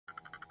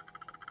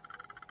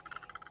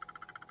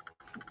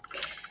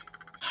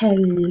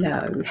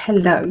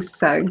Hello.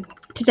 So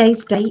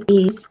today's date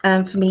is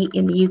for me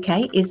in the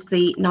UK is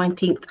the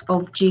 19th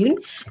of June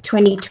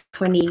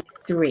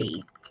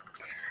 2023.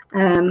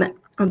 I'm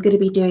going to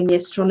be doing the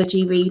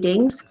astrology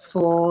readings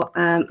for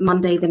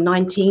Monday the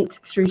 19th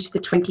through to the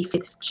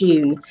 25th of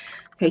June,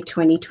 okay,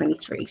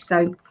 2023. So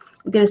I'm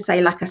going to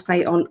say, like I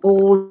say on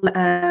all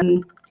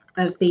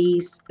of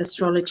these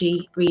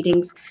astrology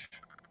readings,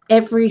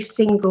 every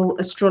single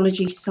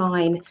astrology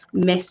sign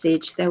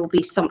message, there will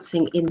be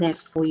something in there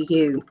for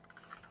you.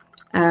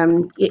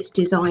 It's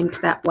designed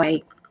that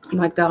way.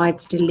 My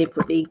guides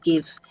deliberately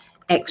give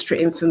extra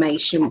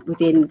information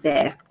within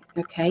there.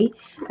 Okay,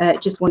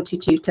 just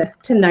wanted you to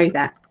know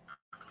that.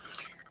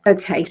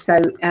 Okay, so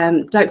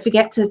don't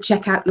forget to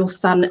check out your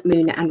sun,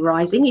 moon and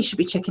rising. You should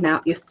be checking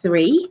out your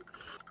 3.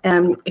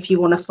 If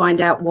you want to find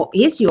out what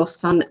is your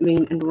sun,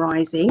 moon and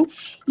rising,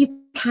 you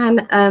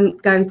can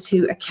go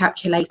to a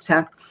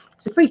calculator.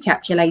 It's a free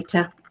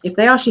calculator. If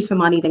they ask you for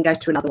money, then go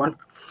to another one.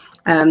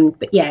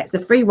 But yeah, it's a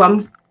free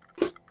one.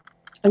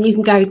 And you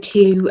can go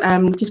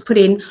to just put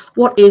in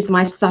what is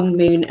my sun,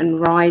 moon and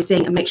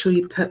rising, and make sure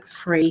you put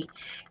free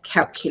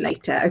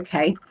calculator.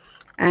 Okay,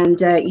 and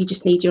you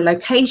just need your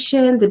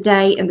location, the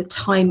day and the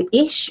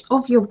time-ish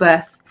of your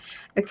birth.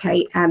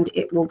 Okay, and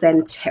it will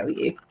then tell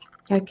you.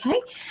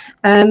 Okay,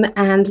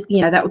 and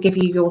you know that will give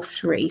you your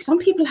 3. Some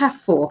people have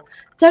 4.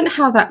 Don't know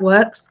how that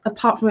works,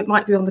 apart from it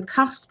might be on the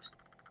cusp,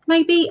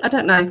 maybe, I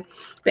don't know.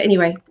 But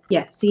anyway,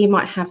 yeah, so you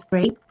might have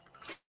 3.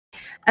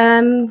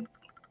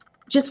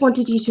 Just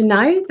wanted you to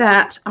know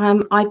that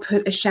I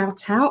put a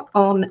shout out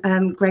on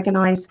Greg and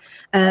I's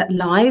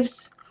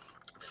lives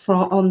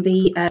on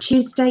the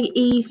Tuesday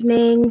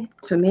evening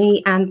for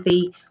me and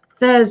the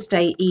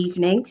Thursday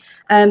evening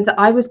that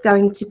I was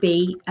going to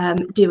be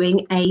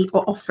offering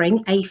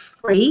a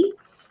free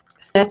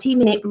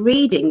 30-minute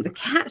reading. The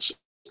catch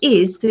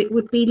is that it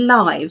would be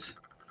live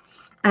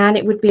and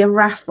it would be a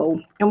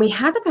raffle, and we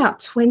had about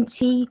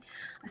 20,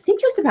 I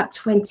think it was about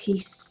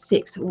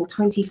 26 or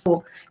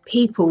 24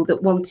 people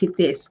that wanted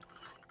this.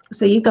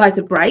 So you guys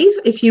are brave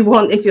if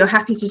you're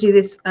happy to do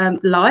this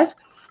live.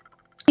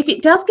 If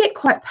it does get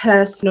quite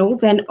personal,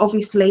 then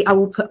obviously I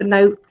will put a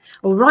note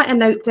or write a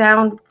note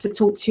down to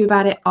talk to you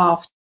about it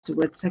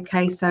afterwards.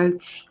 Okay, so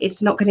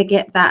it's not going to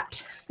get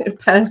that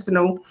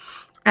personal,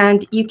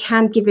 and you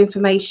can give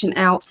information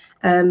out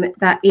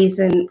that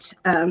isn't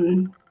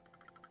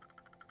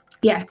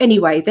yeah,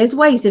 anyway, there's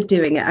ways of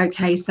doing it.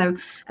 Okay, so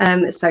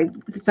so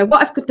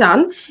what I've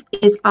done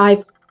is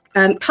I've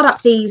cut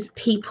up these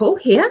people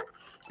here,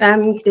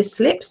 the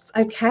slips,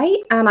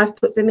 okay, and I've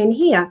put them in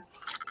here.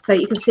 So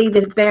you can see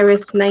the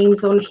various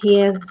names on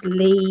here. There's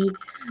Lee,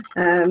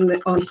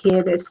 on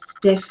here there's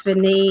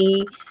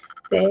Stephanie,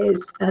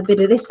 there's a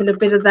bit of this and a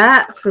bit of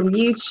that from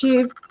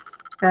YouTube.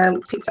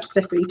 Picked up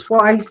Stephanie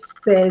twice.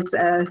 There's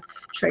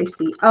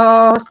Tracy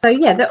R. So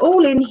yeah, they're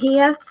all in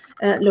here.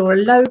 Laura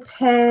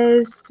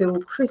Lopez,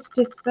 Phil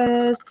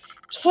Christophers,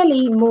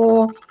 Kelly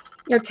Moore.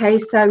 Okay,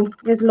 so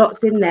there's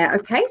lots in there.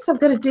 Okay, so I'm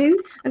going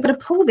to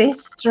pull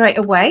this straight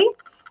away,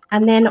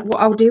 and then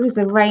what I'll do is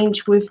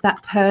arrange with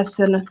that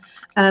person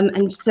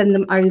and send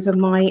them over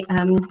my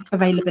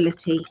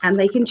availability, and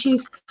they can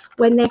choose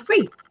when they're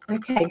free.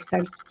 Okay,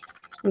 so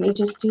let me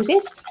just do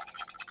this.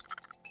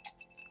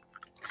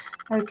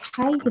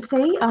 Okay, you can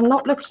see I'm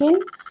not looking.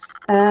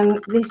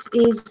 This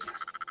is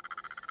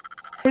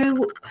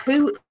who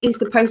is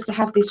supposed to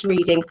have this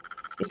reading.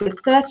 It's a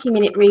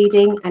 30-minute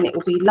reading and it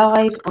will be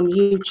live on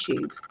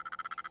YouTube.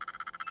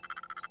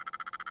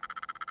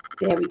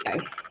 There we go.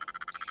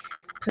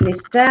 Put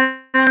this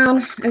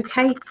down.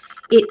 Okay,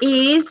 it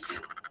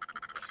is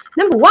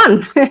number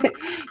 1,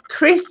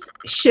 Chris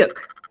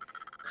Shook.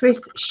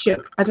 Chris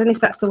Shook. I don't know if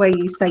that's the way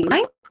you say your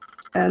name,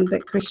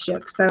 but Chris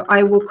Shook. So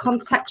I will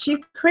contact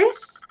you,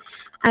 Chris,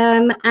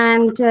 and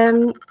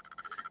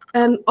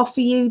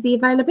offer you the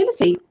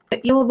availability.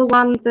 But you're the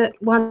one that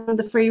won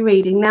the free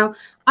reading. Now,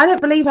 I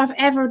don't believe I've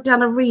ever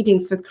done a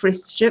reading for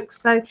Chris Shook,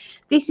 so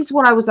this is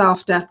what I was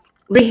after.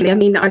 Really, I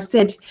mean, I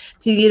said to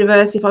the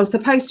universe, if I was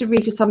supposed to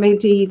read for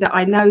somebody that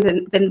I know,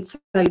 then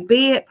so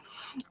be it.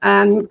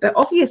 But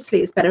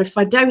obviously, it's better if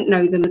I don't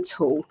know them at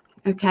all.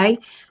 Okay,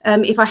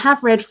 if I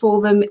have read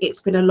for them,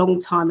 it's been a long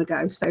time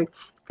ago. So,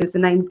 because the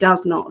name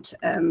does not,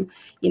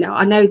 you know,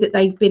 I know that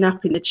they've been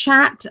up in the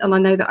chat, and I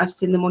know that I've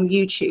seen them on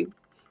YouTube.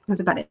 That's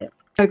about it.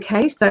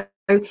 Okay, so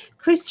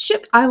Chris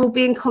Shook, I will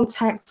be in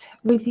contact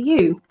with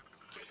you.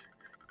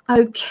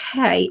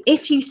 Okay,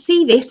 if you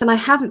see this and I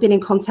haven't been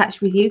in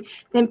contact with you,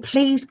 then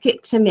please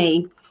get to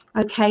me.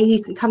 Okay,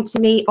 you can come to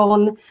me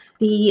on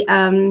the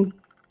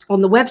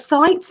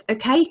website.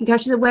 Okay, you can go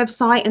to the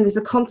website and there's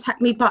a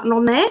contact me button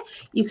on there.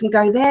 You can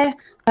go there,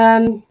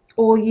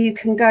 or you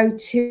can go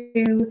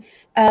to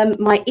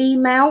my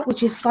email,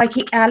 which is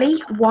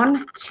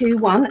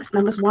psychically121, that's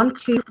numbers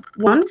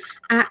 121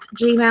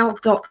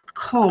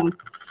 @gmail.com.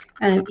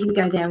 You can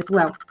go there as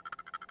well.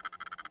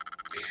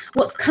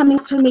 What's coming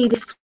for me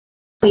this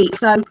week?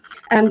 So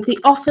the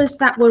offers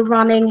that were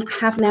running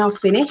have now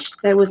finished.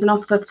 There was an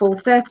offer for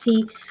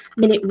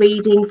 30-minute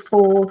reading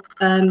for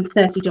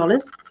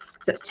 $30.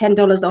 So it's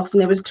 $10 off,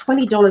 and there was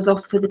 $20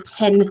 off for the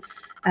 10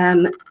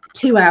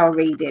 2-hour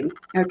reading.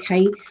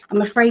 Okay,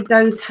 I'm afraid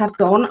those have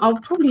gone. I'll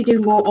probably do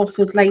more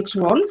offers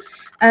later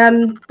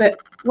on, but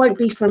won't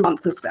be for a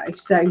month or so.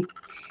 So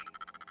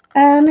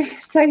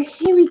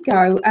here we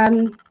go.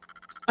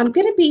 I'm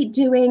going to be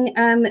doing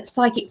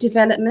psychic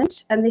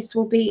development, and this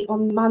will be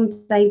on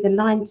Monday the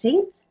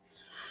 19th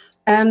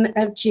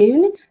of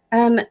June.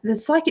 The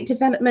psychic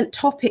development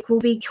topic will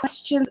be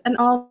questions and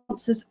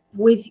answers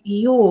with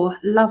your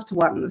loved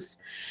ones.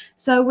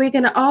 So we're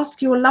going to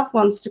ask your loved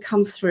ones to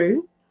come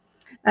through,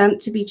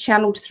 to be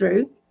channeled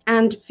through,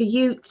 and for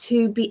you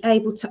to be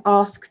able to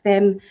ask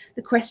them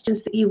the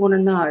questions that you want to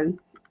know.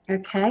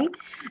 Okay,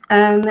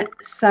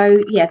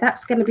 so yeah,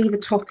 that's going to be the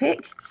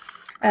topic.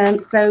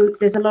 So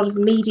there's a lot of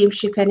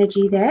mediumship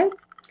energy there.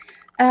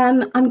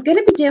 I'm going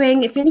to be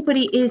doing, if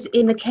anybody is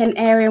in the Kent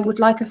area and would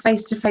like a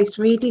face-to-face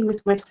reading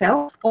with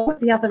myself or with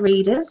the other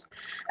readers,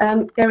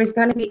 there is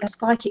going to be a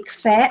psychic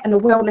fair and a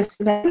wellness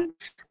event,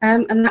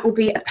 and that will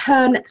be at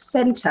Herne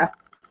Centre,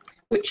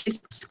 which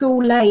is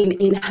School Lane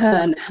in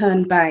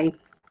Herne Bay.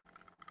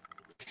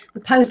 The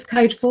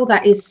postcode for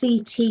that is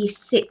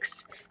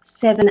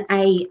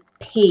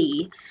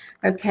CT67AP.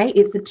 Okay,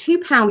 it's a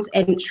 £2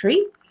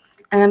 entry,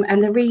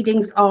 and the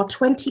readings are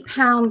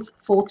 £20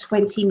 for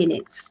 20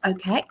 minutes.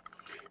 Okay,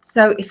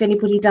 so if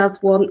anybody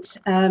does want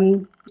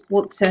to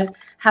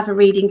have a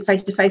reading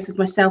face to face with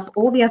myself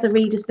or the other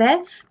readers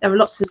there are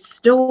lots of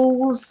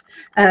stalls,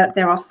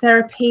 there are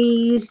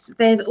therapies,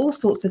 there's all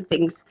sorts of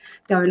things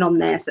going on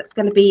there. So it's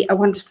going to be a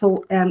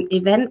wonderful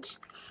event.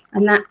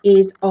 And that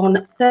is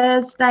on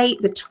Thursday,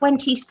 the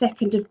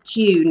 22nd of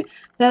June.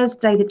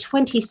 Thursday, the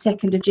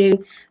 22nd of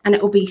June, and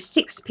it will be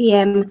 6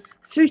 p.m.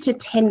 through to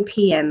 10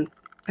 p.m.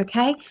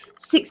 Okay,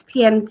 6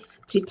 p.m.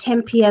 to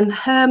 10 p.m.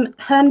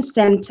 Herne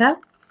Centre,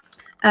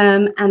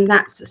 and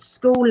that's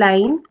School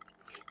Lane,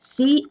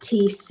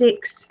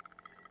 CT6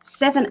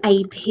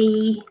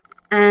 7AP,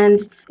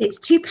 and it's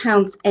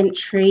 £2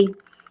 entry.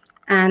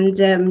 And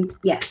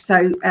yeah,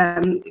 so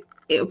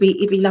it'd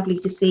be lovely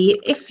to see you.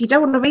 If you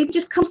don't want to read,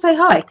 just come say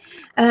hi.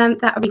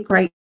 That would be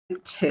great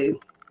too.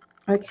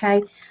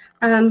 Okay,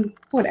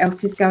 what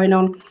else is going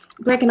on?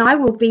 Greg and I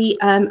will be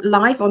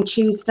live on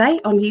Tuesday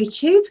on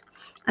YouTube,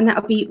 and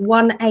that will be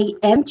 1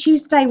 a.m.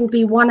 Tuesday will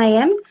be 1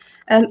 a.m.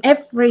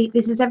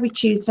 This is every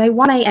Tuesday,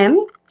 1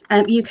 a.m.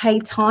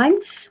 UK time,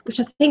 which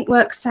I think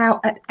works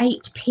out at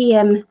 8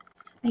 p.m.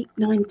 8,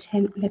 9,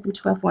 10, 11,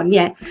 12, 1.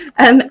 Yeah,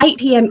 8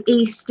 p.m.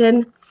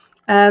 Eastern,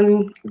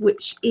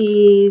 which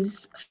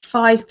is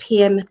 5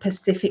 p.m.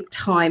 Pacific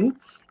time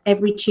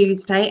every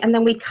Tuesday. And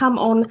then we come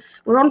on,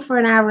 we're on for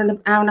an hour and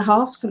a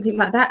half, something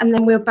like that. And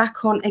then we're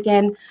back on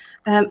again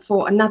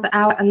for another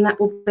hour, and that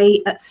will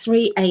be at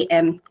 3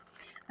 a.m.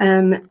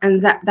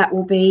 And that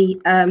will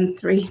be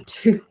 3,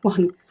 2,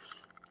 1,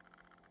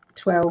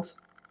 12,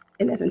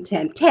 11,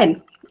 10.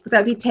 So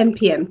that'll be 10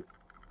 p.m.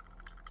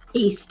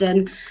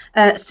 Eastern,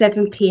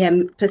 7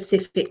 p.m.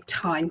 Pacific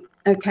time.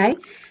 Okay.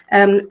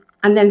 And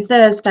then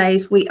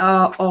Thursdays we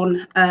are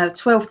on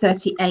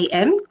 12:30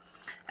 a.m.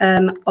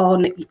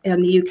 On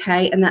the UK,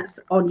 and that's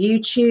on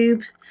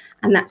YouTube,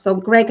 and that's on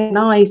Greg and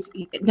I's.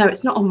 No,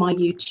 it's not on my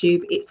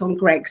YouTube, it's on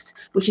Greg's,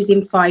 which is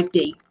in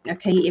 5D.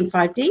 Okay, in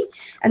 5D.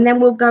 And then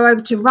we'll go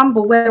over to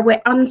Rumble, where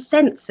we're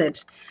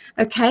uncensored.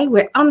 Okay,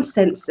 we're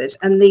uncensored,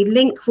 and the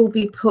link will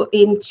be put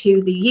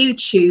into the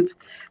YouTube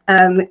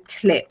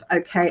clip.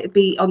 Okay, it'll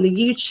be on the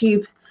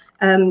YouTube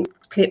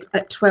clip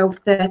at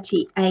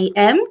 12:30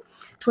 a.m.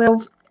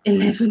 12,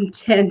 11,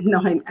 10,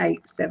 9,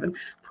 8, 7.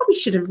 Probably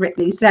should have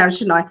written these down,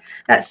 shouldn't I?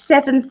 That's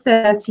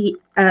 7:30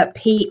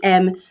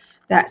 p.m.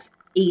 That's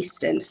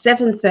Eastern,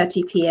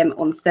 7:30 p.m.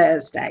 on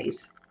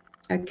Thursdays.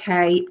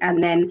 Okay,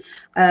 and then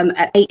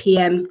at 8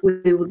 p.m.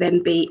 we will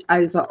then be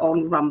over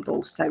on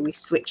Rumble. So we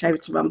switch over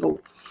to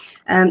Rumble.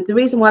 The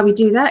reason why we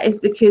do that is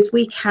because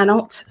we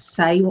cannot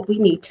say what we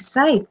need to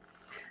say.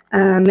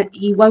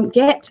 You won't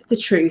get the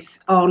truth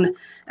on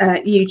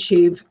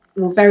YouTube.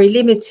 Well, very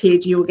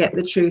limited you'll get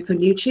the truth on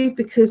YouTube,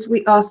 because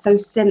we are so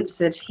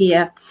censored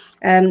here.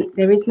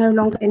 There is no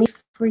longer any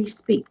free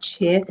speech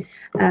here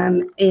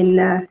in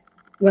the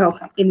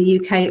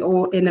UK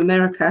or in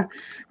America.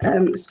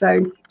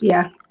 So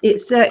yeah,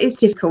 it's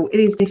difficult.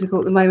 It is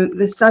difficult at the moment.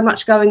 There's so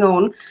much going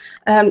on.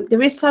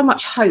 There is so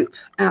much hope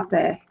out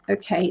there.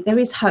 Okay, there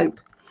is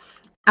hope,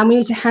 and we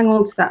need to hang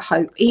on to that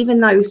hope, even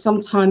though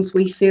sometimes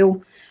we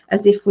feel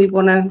as if we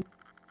want to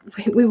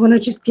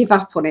just give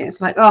up on it.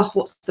 It's like, oh,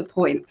 what's the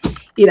point?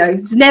 You know,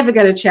 it's never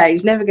going to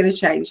change, never going to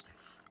change.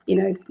 You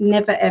know,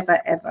 never, ever,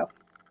 ever.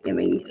 I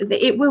mean,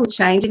 it will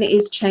change, and it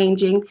is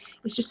changing.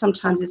 It's just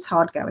sometimes it's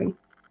hard going.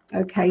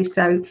 Okay,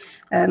 so,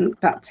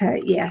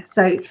 yeah.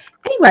 So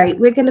anyway,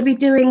 we're going to be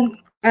doing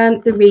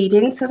the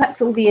reading. So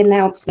that's all the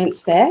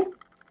announcements there.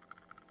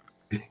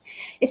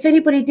 If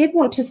anybody did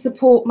want to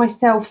support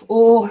myself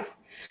or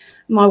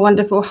my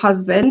wonderful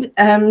husband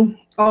on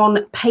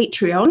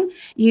Patreon,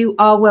 you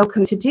are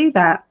welcome to do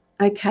that.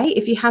 Okay,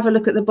 if you have a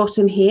look at the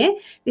bottom here,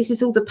 this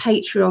is all the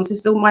Patreons. This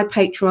is all my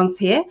Patrons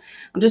here.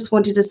 I just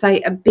wanted to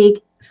say a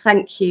big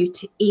thank you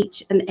to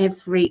each and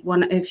every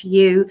one of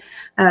you,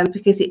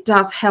 because it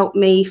does help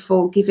me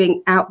for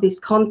giving out this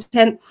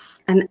content,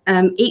 and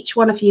each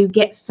one of you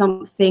gets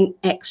something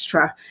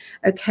extra.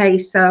 Okay,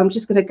 so I'm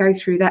just going to go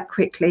through that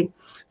quickly.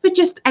 For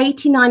just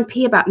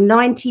 89p, about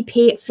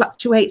 90p, it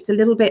fluctuates a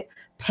little bit,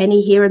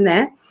 penny here and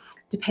there,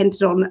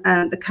 depending on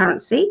the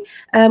currency.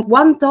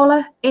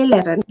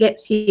 $1.11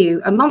 gets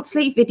you a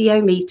monthly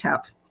video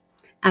meetup,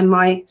 and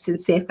my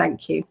sincere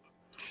thank you.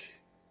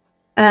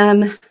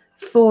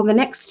 For the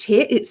next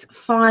tier, it's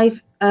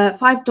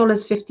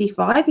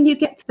 $5.55, and you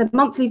get the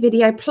monthly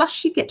video,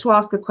 plus you get to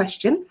ask a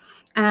question,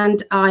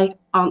 and I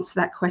answer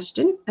that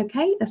question.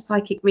 Okay, a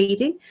psychic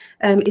reading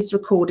is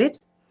recorded.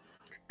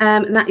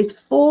 And that is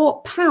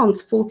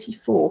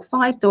 £4.44,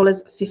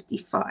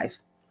 $5.55.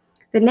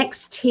 The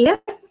next tier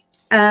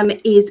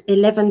is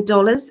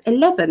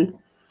 $11.11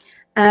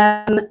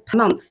 per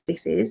month.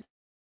 This is.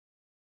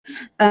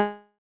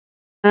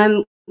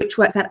 Which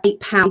works out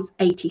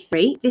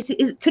 £8.83. This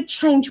could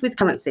change with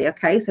currency,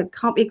 okay, so it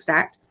can't be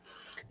exact.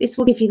 This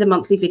will give you the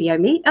monthly video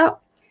meetup,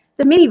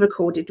 the mini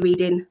recorded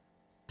reading,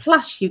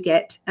 plus you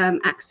get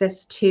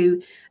access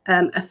to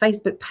a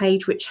Facebook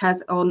page which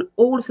has on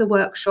all of the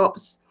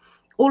workshops,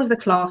 all of the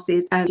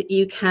classes, and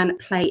you can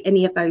play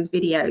any of those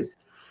videos.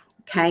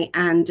 Okay,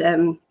 and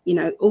you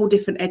know, all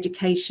different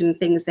education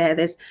things there.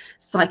 There's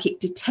psychic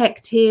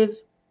detective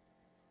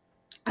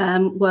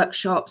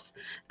workshops,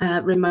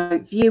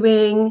 remote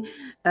viewing,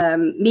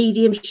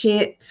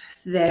 mediumship.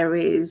 There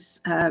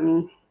is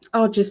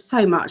just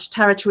so much.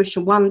 Tarot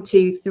tuition 1,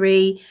 2,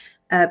 3,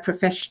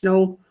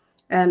 professional.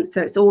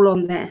 So it's all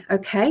on there.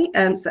 Okay,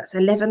 so that's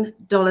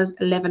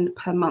 $11.11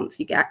 per month.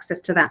 You get access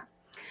to that.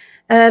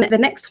 The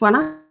next one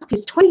up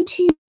is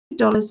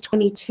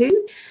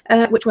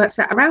 $22.22, which works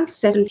out around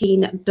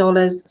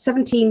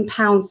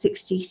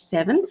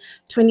 £17.67.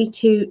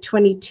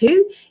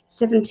 22.22,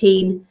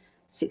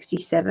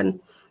 17.67.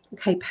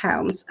 Okay,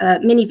 pounds.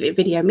 Mini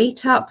video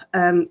meetup,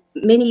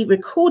 mini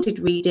recorded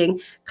reading,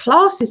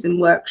 classes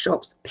and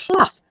workshops,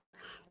 plus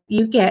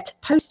you get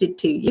posted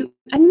to you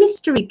a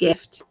mystery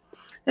gift.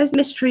 Those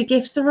mystery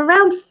gifts are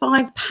around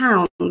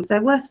 £5.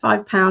 They're worth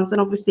 £5, and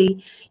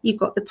obviously you've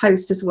got the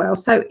post as well.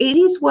 So it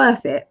is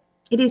worth it.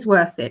 It is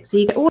worth it. So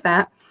you get all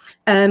that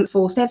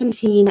for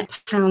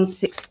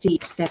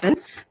 £17.67,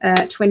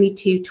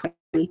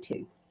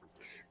 22.22.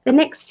 The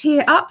next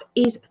tier up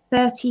is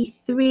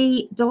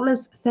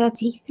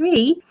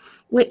 $33.33,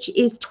 which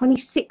is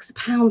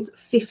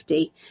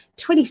 £26.50.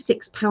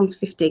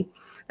 £26.50.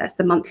 That's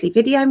the monthly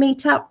video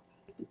meetup.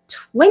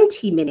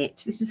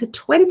 20-minute. This is a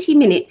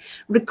 20-minute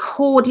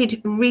recorded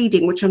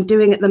reading, which I'm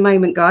doing at the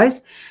moment,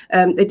 guys.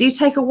 They do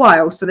take a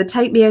while, so they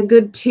take me a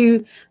good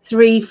 2,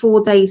 3,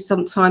 4 days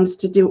sometimes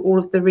to do all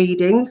of the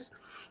readings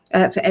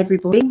for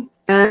everybody.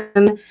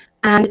 And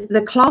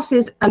the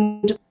classes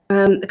and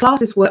the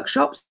classes,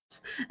 workshops,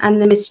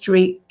 and the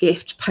mystery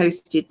gift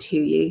posted to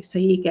you. So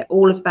you get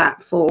all of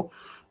that for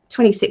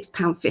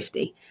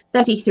 £26.50,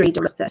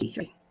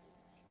 $33.33.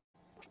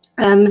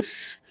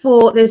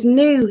 There's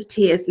new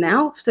tiers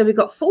now. So we've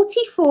got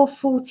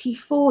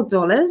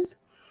 $44.44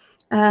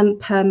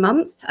 per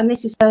month, and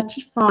this is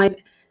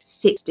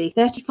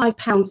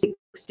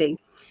 £35.60.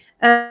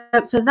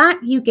 For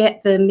that, you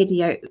get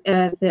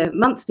the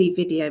monthly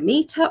video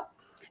meetup.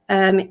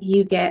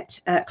 You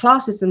get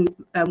classes and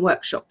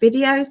workshop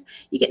videos.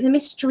 You get the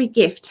mystery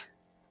gift.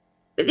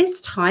 But this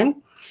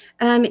time,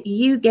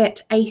 you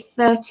get a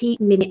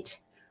 30-minute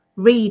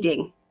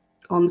reading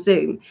on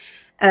Zoom,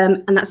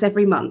 and that's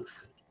every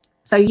month.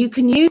 So you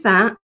can use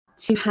that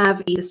to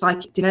have either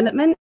psychic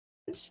development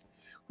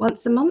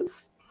once a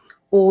month,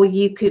 or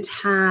you could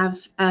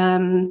have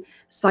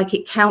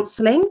psychic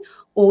counseling,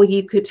 or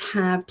you could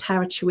have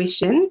tarot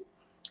tuition,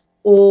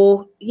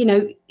 or, you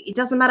know, it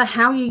doesn't matter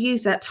how you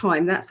use that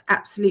time. That's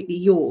absolutely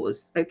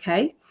yours,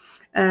 okay?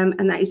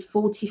 And that is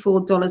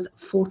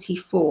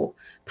 $44.44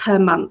 per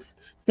month,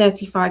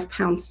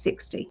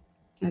 £35.60,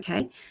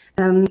 okay?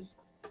 And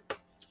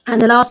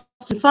the last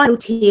and final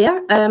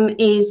tier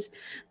is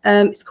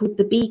it's called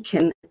the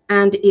Beacon,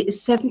 and it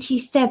is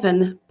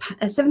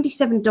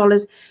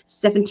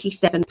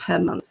 $77.77 per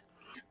month,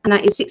 and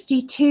that is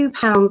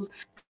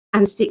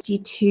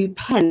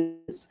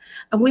 £62.62.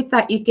 And with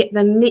that, you get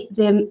the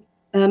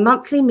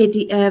monthly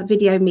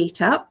video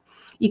meetup.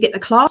 You get the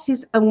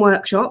classes and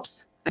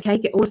workshops. Okay,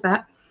 get all of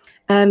that.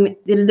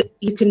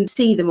 You can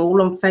see them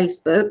all on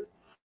Facebook.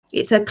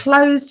 It's a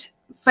closed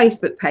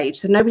Facebook page,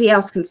 so nobody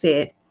else can see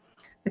it.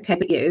 Okay,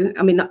 but you,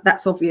 I mean,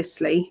 that's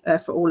obviously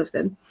for all of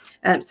them.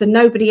 So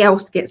nobody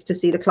else gets to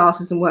see the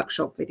classes and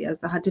workshop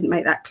videos. I didn't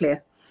make that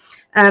clear.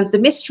 The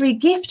mystery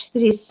gift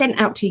that is sent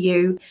out to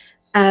you,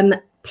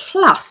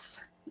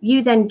 plus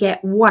you then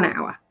get 1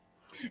 hour.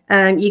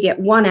 You get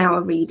 1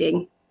 hour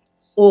reading,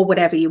 or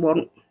whatever you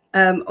want,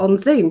 on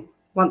Zoom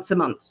once a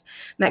month.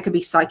 And that could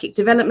be psychic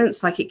development,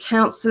 psychic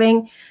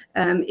counseling.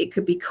 It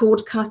could be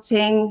cord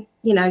cutting,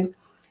 you know.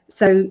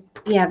 So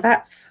yeah,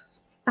 that's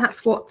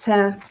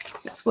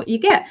what you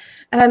get.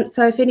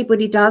 So if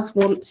anybody does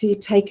want to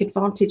take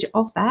advantage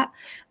of that,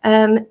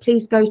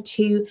 please go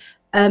to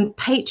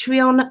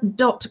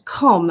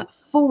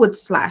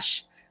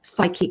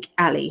patreon.com/Psychic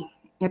Alley.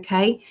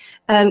 Okay,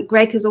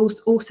 Greg has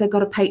also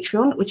got a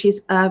Patreon, which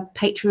is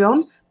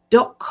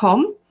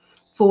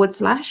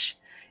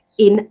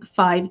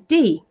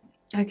patreon.com/in5D.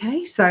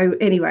 Okay, so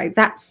anyway,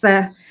 that's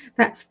the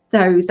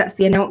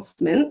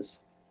announcements.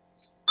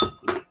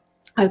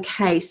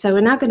 Okay, so we're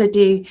now going to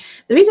do,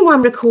 the reason why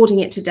I'm recording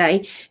it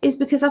today is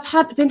because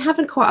I've been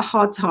having quite a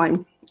hard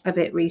time of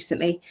it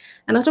recently,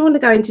 and I don't want to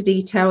go into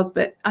details,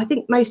 but I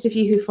think most of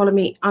you who follow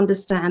me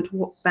understand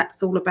what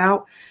that's all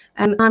about.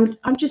 And I'm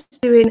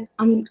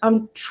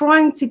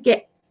trying to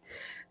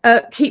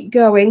keep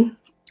going,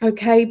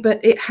 okay, but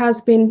it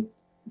has been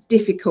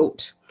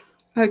difficult,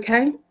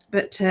 okay,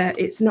 but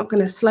it's not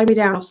going to slow me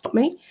down or stop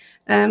me.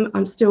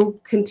 I'm still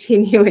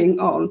continuing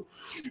on.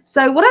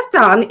 So what I've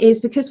done is,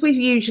 because we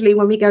usually,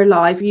 when we go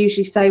live, we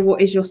usually say,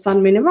 what is your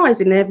sun, moon and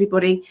rising? And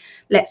everybody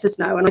lets us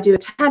know. And I do a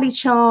tally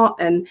chart,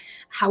 and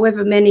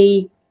however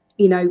many,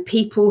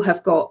 people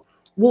have got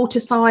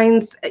water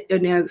signs,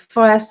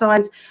 fire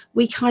signs,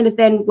 we kind of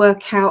then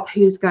work out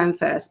who's going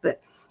first. But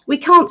we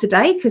can't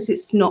today because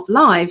it's not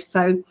live.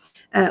 So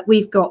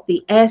we've got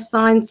the air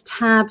signs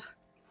tab.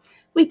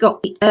 We've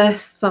got the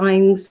earth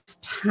signs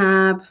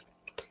tab.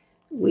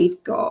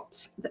 We've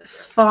got the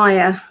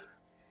fire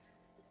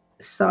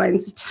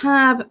signs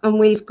tab, and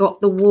we've got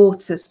the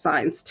water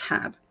signs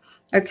tab.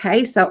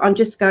 Okay, so I'm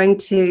just going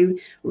to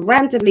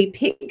randomly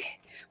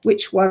pick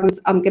which ones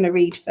I'm going to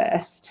read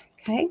first.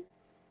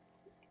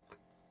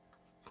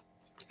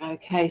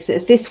 Okay, so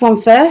it's this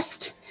one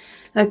first,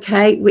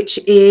 okay, which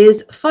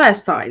is fire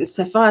signs.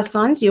 So fire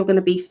signs, you're going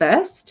to be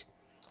first.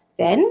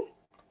 Then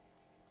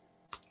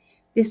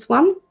this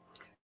one,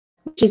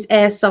 which is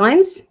air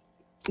signs,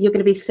 you're going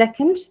to be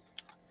second.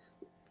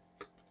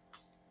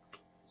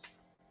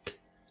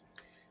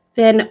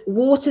 Then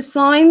water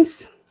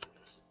signs,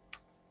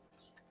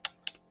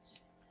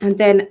 and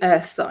then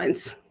earth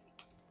signs.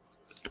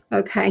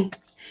 Okay,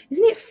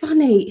 isn't it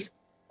funny? It's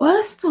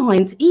earth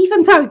signs,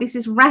 even though this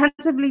is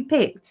randomly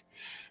picked,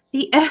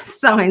 the earth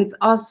signs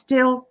are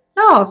still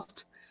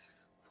last.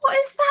 What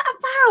is that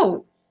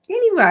about?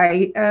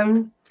 Anyway,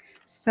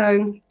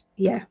 so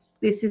yeah,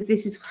 this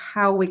is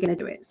how we're going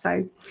to do it.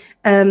 So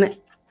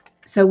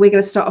so we're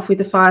going to start off with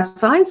the fire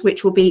signs,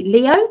 which will be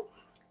Leo,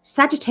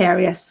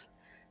 Sagittarius,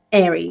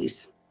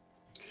 Aries.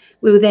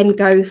 We will then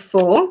go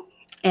for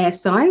air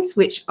signs,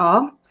 which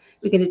are,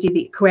 we're going to do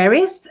the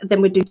Aquarius, then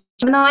we'll do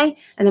Gemini,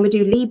 and then we'll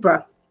do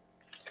Libra.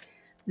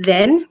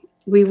 Then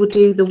we will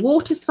do the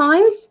water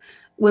signs.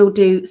 We'll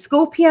do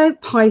Scorpio,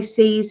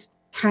 Pisces,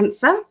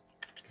 Cancer.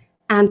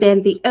 And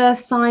then the earth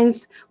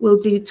signs, we'll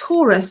do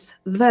Taurus,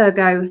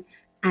 Virgo,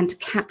 and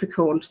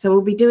Capricorn. So we'll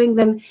be doing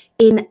them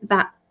in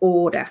that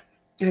order.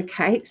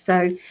 Okay,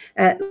 so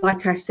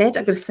like I said,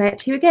 I'm going to say it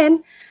to you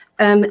again.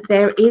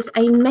 There is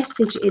a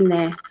message in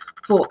there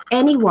for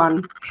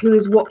anyone who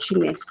is watching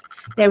this.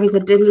 There is a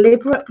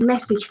deliberate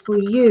message for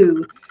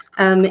you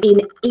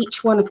in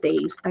each one of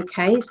these.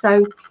 Okay,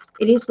 so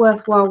it is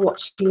worthwhile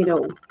watching it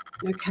all.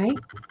 Okay,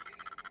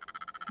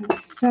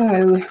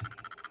 so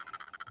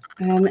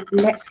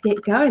let's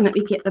get going. Let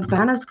me get the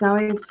banners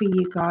going for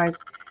you guys.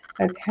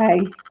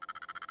 Okay,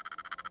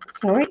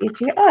 sorry,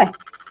 itchy eye.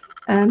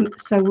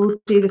 So we'll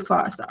do the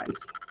fire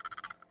signs.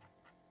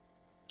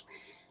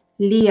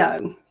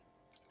 Leo.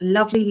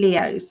 Lovely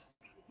Leos.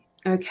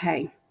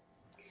 Okay,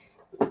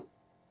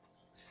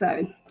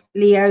 so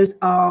Leos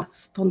are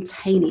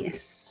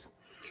spontaneous.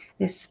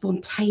 They're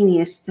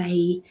spontaneous.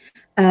 They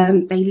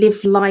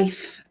live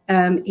life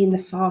in the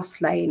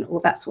fast lane, or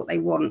that's what they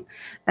want,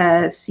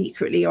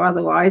 secretly or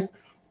otherwise.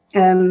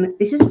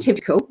 This is a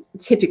typical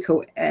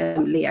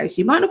Leos.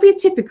 You might not be a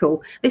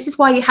typical. This is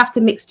why you have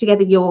to mix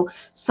together your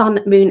sun,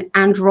 moon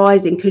and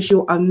rising, because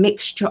you're a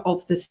mixture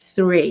of the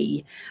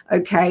three.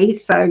 Okay,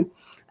 so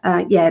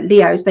yeah,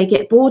 Leos, they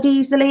get bored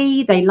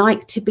easily. They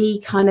like to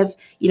be kind of,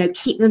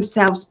 keep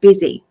themselves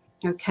busy.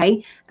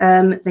 Okay,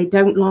 they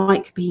don't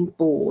like being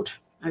bored.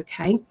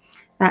 Okay,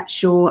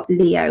 that's your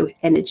Leo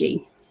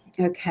energy.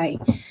 Okay,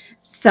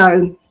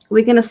 so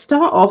we're going to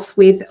start off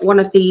with one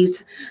of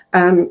these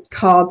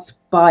cards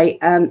by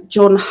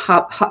John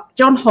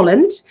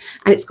Holland,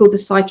 and it's called the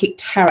Psychic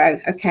Tarot.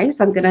 Okay,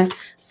 so I'm going to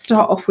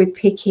start off with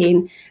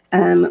picking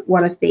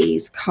one of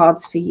these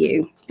cards for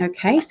you.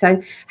 Okay,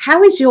 so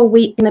how is your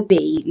week going to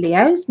be,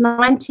 Leos?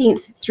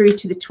 19th through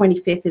to the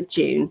 25th of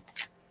June.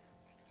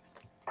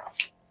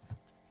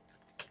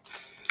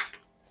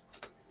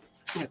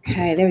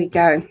 Okay, there we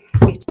go.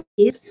 It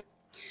is.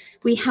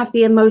 We have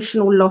the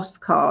emotional loss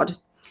card.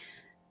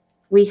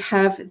 We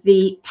have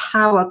the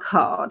power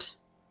card.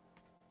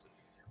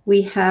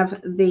 We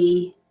have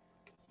the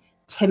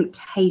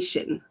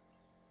temptation.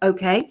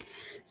 Okay,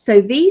 so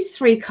these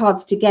three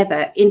cards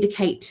together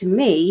indicate to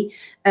me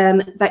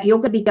that you're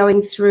going to be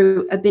going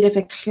through a bit of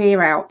a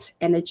clear out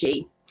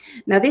energy.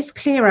 Now, this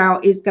clear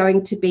out is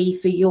going to be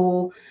for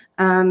your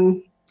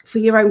own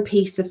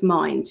peace of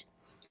mind.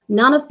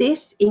 None of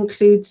this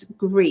includes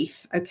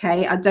grief.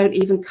 Okay, I don't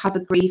even cover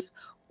grief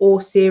or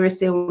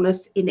serious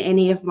illness in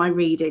any of my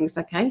readings.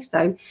 Okay,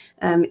 so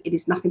it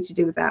is nothing to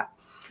do with that.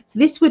 So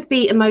this would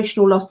be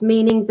emotional loss,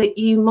 meaning that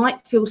you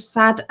might feel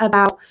sad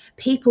about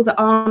people that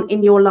aren't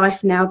in your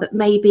life now that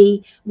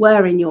maybe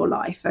were in your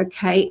life.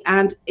 Okay,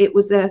 and it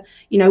was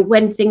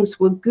when things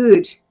were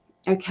good,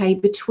 okay,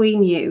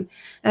 between you,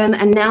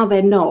 and now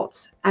they're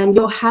not, and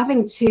you're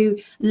having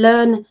to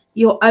learn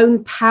your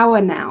own power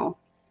now.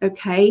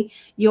 Okay,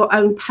 your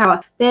own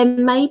power. There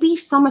may be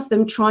some of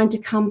them trying to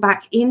come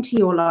back into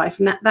your life,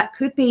 and that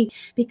could be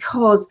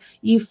because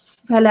you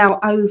fell out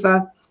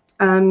over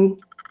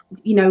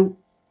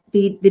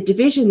the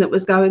division that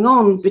was going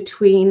on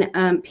between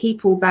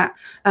people that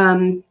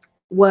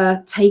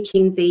were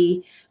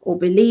taking or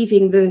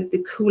believing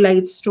the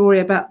Kool-Aid story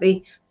about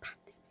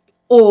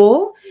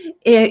or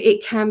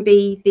it can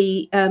be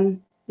the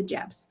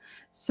jabs.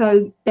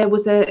 So there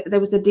was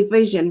a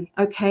division,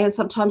 okay, and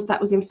sometimes that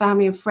was in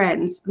family and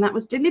friends, and that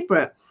was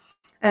deliberate.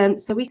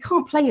 So we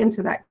can't play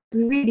into that.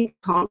 We really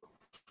can't.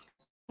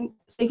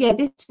 So yeah,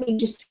 this to me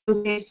just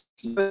feels as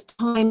if it's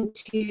time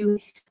to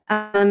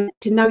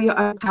know your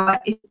own power.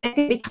 If they're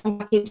going to be coming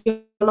back into your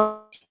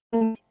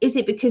life, is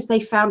it because they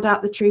found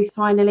out the truth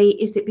finally?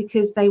 Is it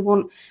because they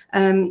want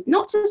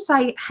not to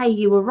say, hey,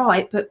 you were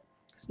right, but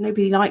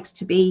nobody likes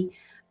to be,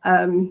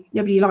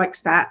 nobody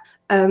likes that.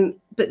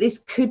 But this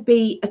could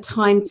be a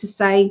time to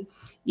say,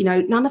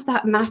 none of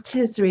that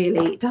matters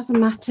really. It doesn't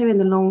matter in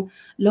the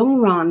long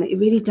run. It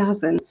really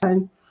doesn't.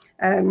 So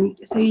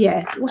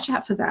yeah, watch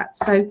out for that.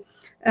 So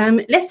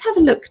let's have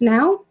a look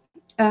now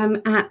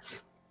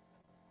at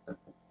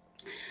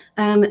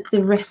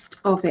the rest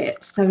of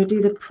it. So we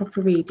do the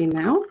proper reading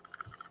now.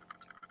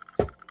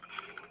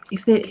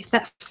 If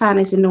that fan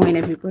is annoying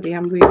everybody,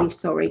 I'm really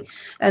sorry.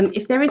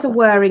 If there is a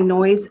whirring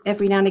noise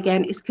every now and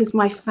again, it's because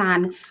my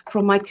fan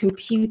from my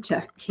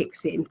computer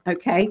kicks in,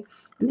 okay?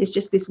 And there's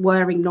just this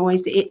whirring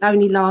noise. It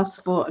only lasts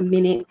for a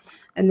minute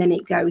and then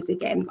it goes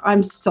again.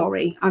 I'm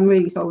sorry. I'm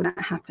really sorry when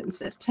that happens.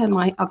 Let's turn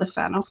my other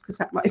fan off because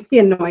that might be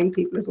annoying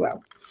people as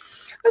well.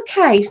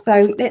 Okay,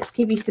 so let's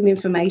give you some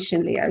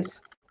information,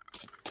 Leos.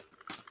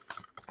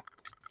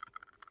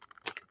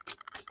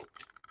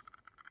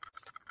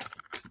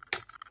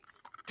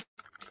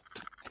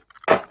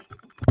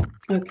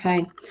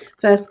 Okay,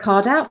 first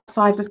card out,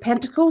 Five of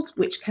Pentacles,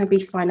 which can be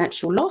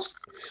financial loss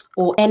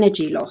or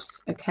energy loss.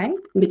 Okay,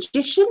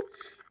 Magician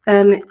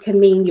can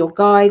mean your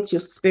guides,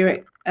 your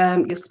spirit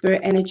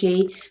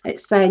energy.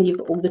 It's saying you've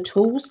got all the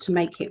tools to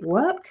make it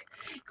work.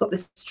 You've got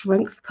the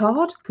Strength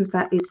card because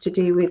that is to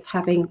do with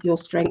having your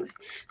strength.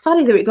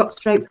 Funny that we got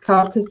Strength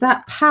card because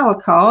that Power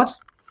card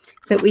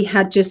that we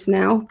had just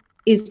now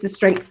is the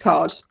Strength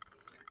card.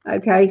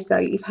 Okay, so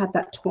you've had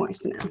that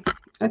twice now.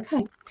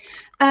 Okay.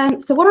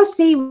 So what I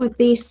see with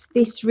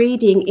this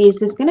reading is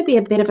there's going to be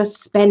a bit of a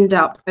spend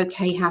up,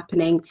 okay,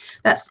 happening.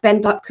 That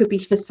spend up could be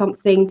for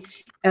something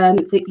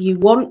that you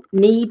want,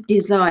 need,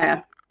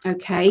 desire,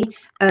 okay.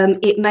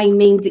 It may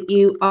mean that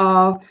you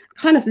are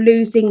kind of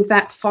losing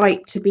that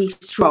fight to be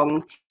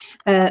strong,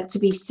 to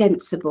be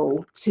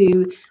sensible,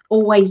 to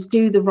always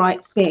do the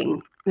right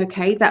thing.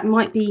 Okay, there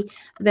might be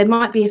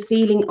a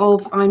feeling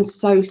of I'm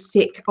so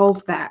sick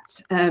of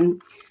that,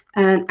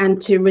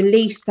 and to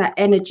release that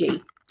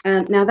energy.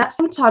 Now that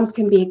sometimes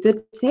can be a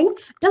good thing.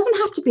 Doesn't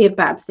have to be a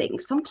bad thing.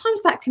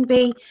 Sometimes that can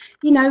be,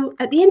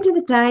 at the end of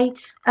the day,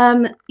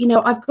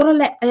 I've got to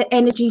let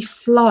energy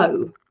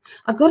flow.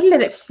 I've got to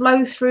let it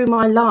flow through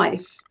my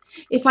life.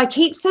 If I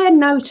keep saying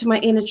no to my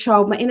inner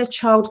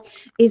child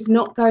is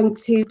not going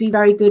to be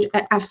very good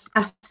at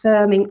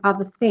affirming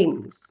other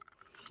things.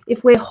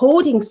 If we're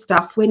hoarding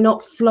stuff, we're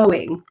not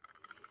flowing.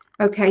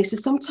 Okay, so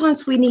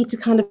sometimes we need to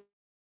kind of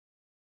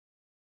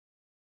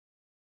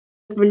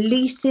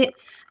release it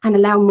and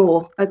allow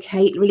more.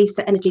 Okay, release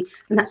the energy,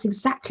 and that's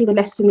exactly the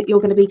lesson that you're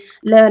going to be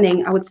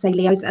learning, I would say,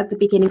 Leos, at the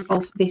beginning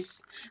of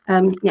this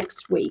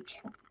next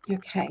week.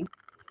 Okay,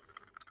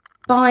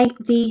 by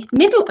the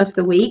middle of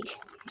the week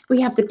we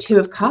have the Two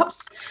of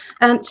Cups.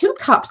 Two of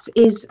Cups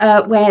is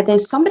where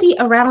there's somebody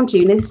around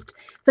you, and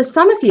for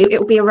some of you it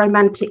will be a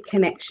romantic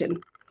connection.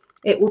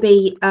 It will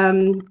be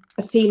a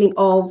feeling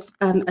of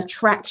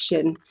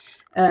attraction,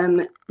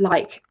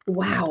 like,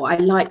 wow, I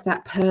like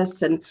that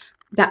person.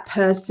 That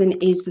person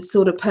is the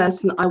sort of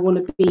person that I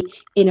want to be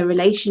in a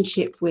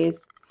relationship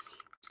with,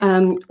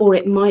 or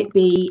it might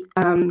be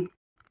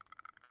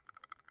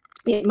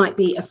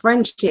a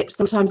friendship.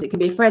 Sometimes it can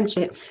be a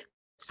friendship.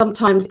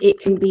 Sometimes it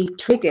can be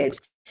triggered.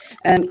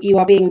 You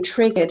are being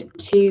triggered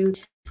to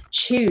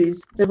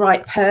choose the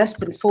right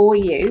person for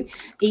you,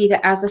 either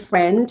as a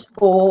friend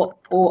or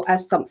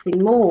as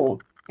something more.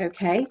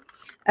 Okay.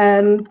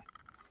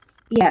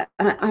 Yeah,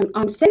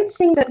 I'm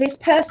sensing that this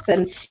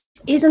person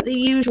isn't the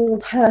usual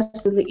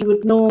person that you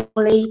would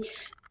normally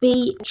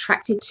be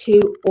attracted to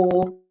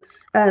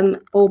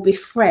or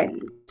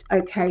befriend.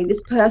 Okay,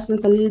 this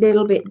person's a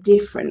little bit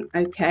different.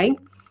 Okay,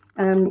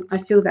 I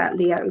feel that,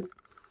 Leos.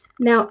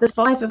 Now the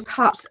Five of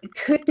Cups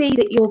could be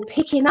that you're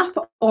picking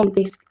up on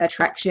this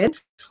attraction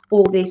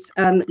or this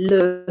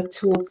lure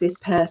towards this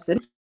person,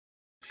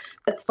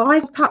 But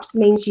 5 of Cups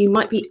means you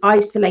might be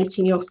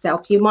isolating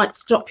yourself. You might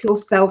stop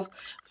yourself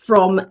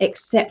from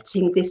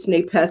accepting this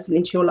new person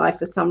into your life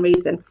for some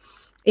reason.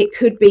 It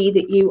could be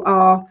that you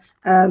are,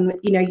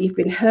 you've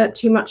been hurt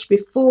too much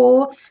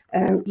before.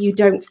 You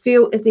don't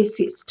feel as if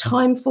it's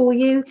time for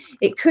you.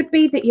 It could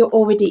be that you're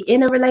already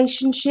in a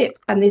relationship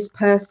and this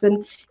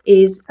person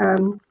is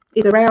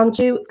around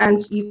you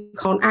and you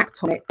can't act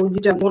on it, or you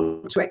don't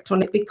want to act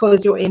on it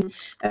because you're in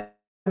a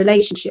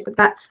relationship. But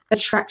that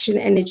attraction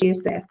energy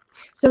is there.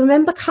 So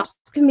remember, Cups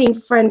can mean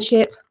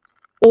friendship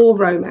or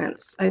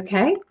romance.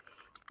 Okay,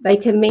 they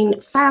can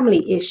mean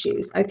family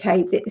issues.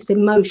 Okay, it's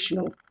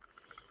emotional.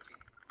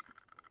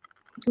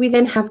 We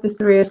then have the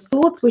 3 of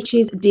Swords, which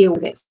is deal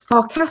with it.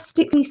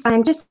 Sarcastically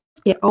saying, just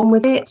get on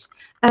with it.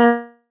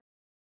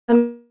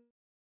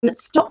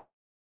 Stop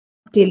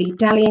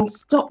dilly-dallying,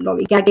 stop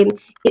lollygagging.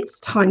 It's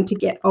time to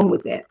get on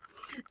with it.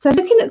 So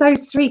looking at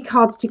those 3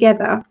 cards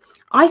together,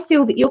 I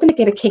feel that you're going to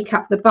get a kick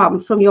up the bum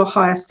from your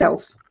higher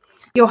self.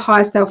 Your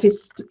higher self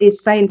is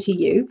saying to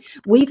you,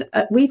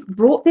 we've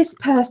brought this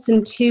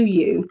person to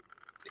you,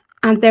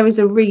 and there is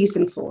a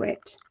reason for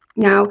it.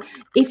 Now,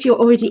 if you're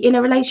already in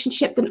a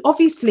relationship, then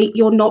obviously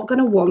you're not going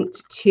to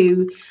want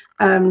to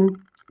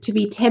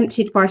be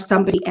tempted by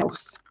somebody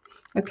else.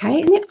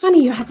 Okay, isn't it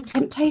funny you have the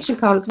temptation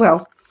card as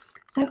well?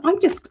 So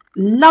I'm just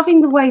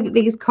loving the way that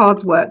these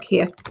cards work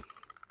here.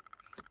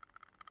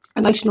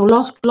 Emotional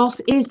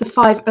loss is the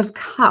 5 of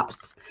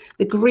Cups.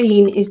 The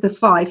green is the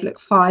 5. Look,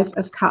 5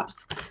 of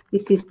Cups.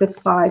 This is the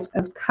 5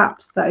 of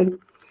Cups. So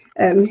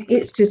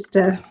it's just,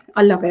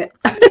 I love it.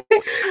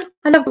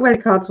 I love the way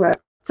the cards work.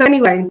 So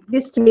anyway,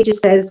 this to me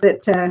just says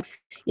that,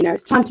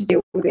 it's time to deal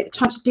with it.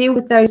 Time to deal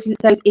with those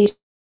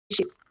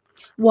issues.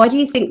 Why do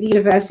you think the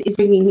universe is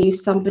bringing you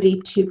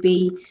somebody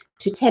to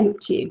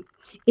tempt you?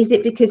 Is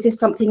it because there's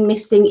something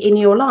missing in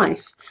your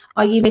life?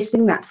 Are you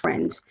missing that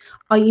friend?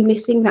 Are you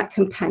missing that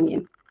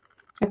companion?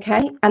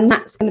 Okay, and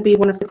that's going to be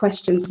one of the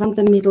questions around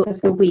the middle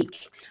of the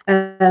week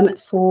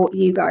for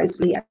you guys,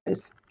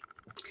 Leos.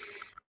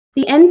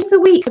 The end of the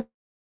week,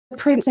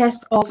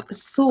 Princess of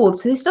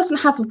Swords. So this doesn't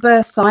have a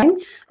birth sign.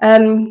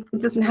 It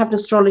doesn't have an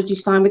astrology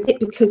sign with it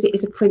because it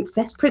is a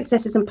princess.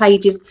 Princesses and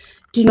pages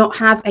do not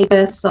have a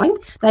birth sign.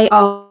 They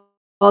are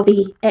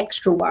the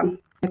extra one.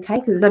 Okay,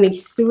 because there's only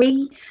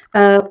three,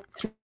 and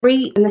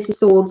this is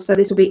Swords, so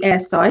this will be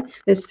air sign.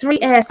 There's 3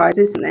 air signs,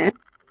 isn't there?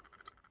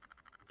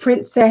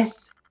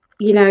 Princess.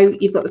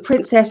 You've got the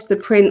princess, the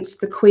prince,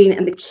 the queen,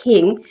 and the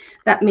king.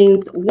 That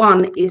means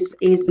one is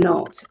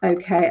not.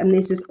 Okay, and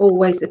this is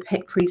always the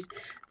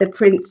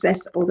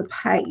princess or the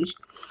page.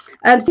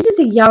 So this is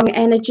a young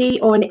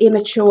energy or an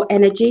immature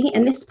energy,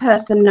 and this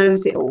person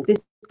knows it all.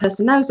 This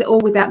person knows it all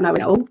without knowing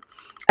it all.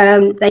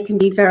 They can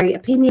be very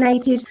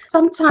opinionated.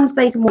 Sometimes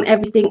they can want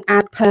everything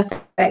as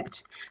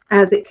perfect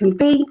as it can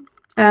be,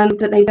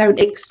 but they don't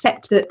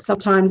accept that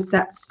sometimes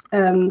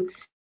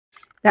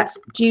that's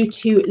due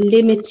to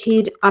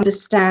limited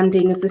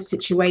understanding of the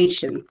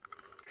situation.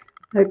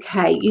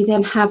 Okay, you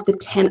then have the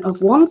 10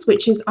 of Wands,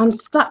 which is I'm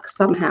stuck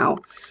somehow.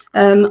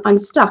 I'm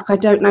stuck. I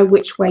don't know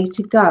which way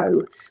to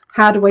go.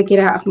 How do I get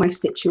out of my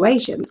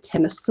situation?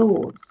 10 of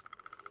Swords.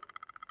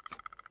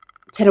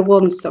 10 of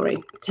Wands, sorry.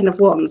 10 of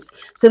Wands.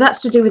 So that's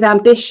to do with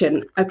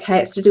ambition. Okay,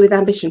 it's to do with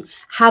ambition.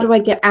 How do I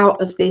get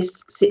out of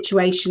this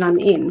situation I'm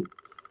in?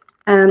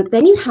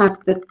 Then you have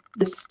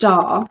the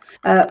star,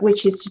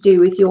 which is to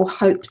do with your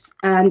hopes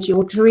and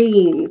your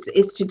dreams.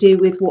 It's to do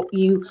with what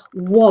you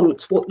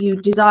want, what you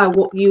desire,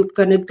 what you're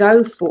going to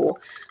go for.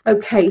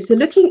 Okay, so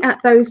looking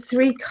at those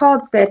 3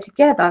 cards there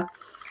together,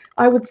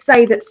 I would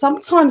say that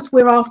sometimes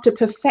we're after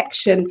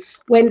perfection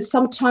when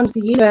sometimes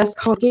the universe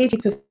can't give you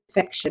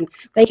perfection.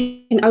 They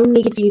can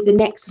only give you the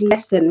next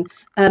lesson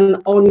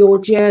on your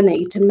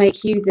journey to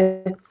make you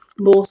the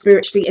more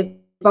spiritually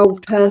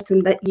evolved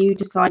person that you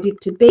decided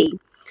to be.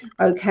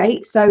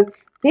 Okay, so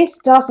this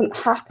doesn't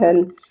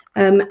happen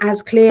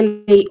as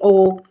clearly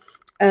or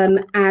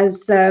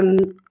as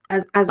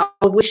our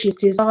wishes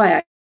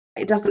desire.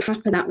 It doesn't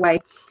happen that way.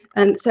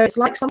 So it's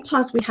like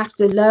sometimes we have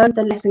to learn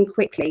the lesson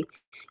quickly.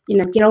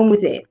 Get on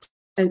with it.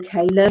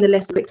 Okay, learn the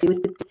lesson quickly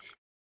with the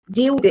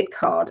deal with it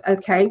card.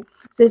 Okay,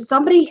 so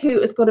somebody who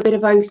has got a bit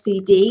of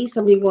OCD,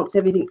 somebody who wants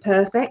everything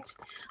perfect.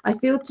 I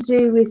feel to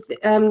do with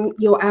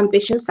your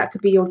ambitions. That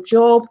could be your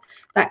job.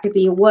 That could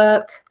be your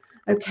work.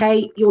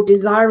 Okay, you're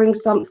desiring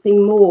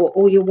something more,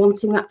 or you're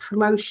wanting that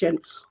promotion,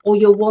 or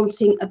you're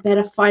wanting a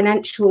better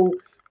financial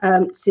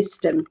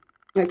system,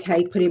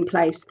 okay, put in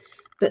place,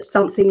 but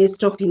something is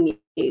stopping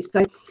you.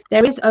 So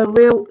there is a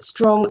real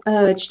strong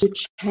urge to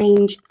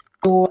change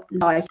your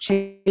life,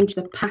 change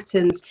the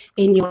patterns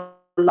in your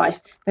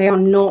life. They are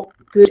not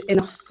good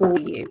enough for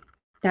you.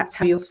 That's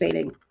how you're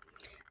feeling.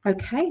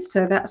 Okay,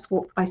 so that's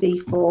what I see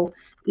for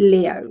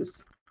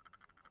Leos.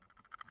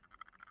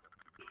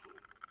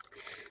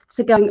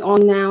 So going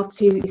on now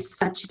to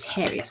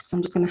Sagittarius.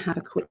 I'm just going to have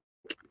a quick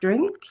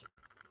drink.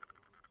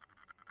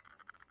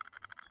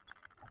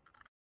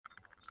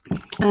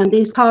 And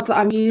these cards that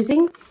I'm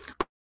using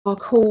are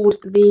called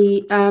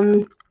the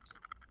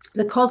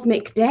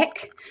Cosmic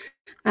Deck.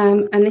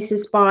 And this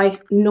is by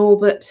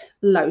Norbert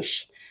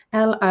Loesch,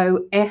 Losche.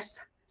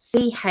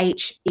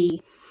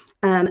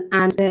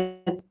 And they're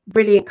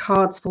brilliant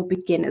cards for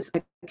beginners.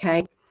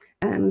 Okay,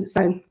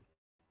 so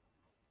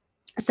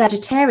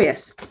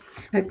Sagittarius.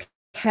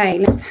 Okay,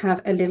 let's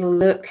have a little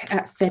look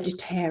at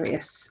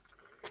Sagittarius.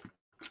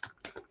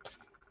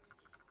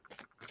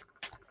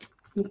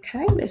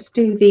 Okay, let's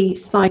do the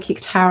Psychic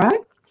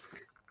Tarot.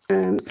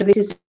 So this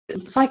is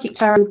Psychic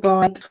Tarot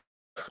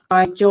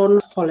by John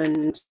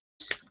Holland.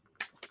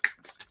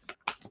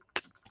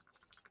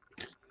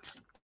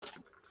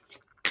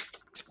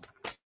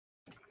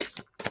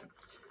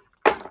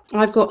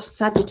 I've got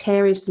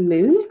Sagittarius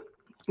Moon.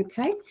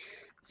 Okay,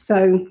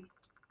 so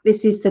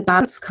this is the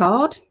balance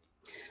card,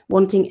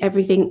 wanting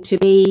everything to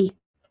be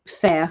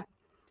fair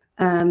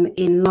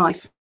in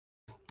life.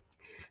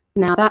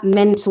 Now, that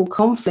mental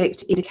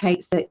conflict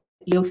indicates that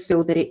you'll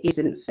feel that it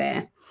isn't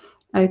fair.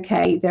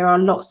 Okay, there are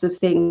lots of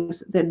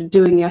things that are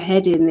doing your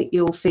head in, that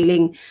you're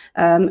feeling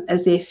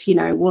as if, you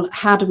know, well,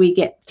 how do we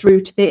get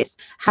through to this?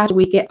 How do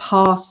we get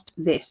past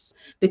this?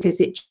 Because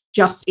it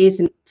just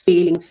isn't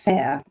feeling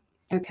fair.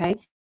 Okay,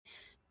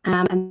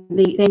 and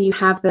then you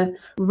have the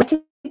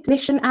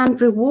recognition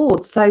and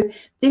reward. So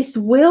this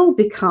will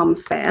become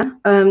fair.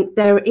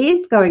 There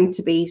is going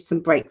to be some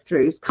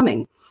breakthroughs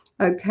coming.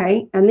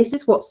 Okay, and this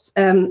is what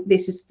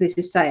this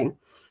is saying.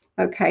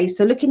 Okay,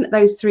 so looking at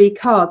those three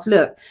cards,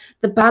 look,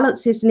 the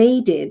balance is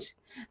needed.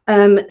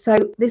 So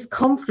this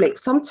conflict,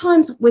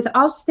 sometimes with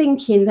us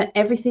thinking that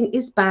everything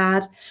is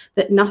bad,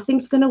 that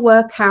nothing's going to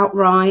work out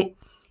right,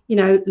 you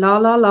know, la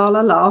la la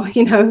la la,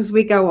 you know, as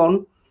we go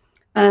on,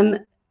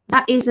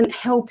 that isn't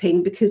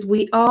helping, because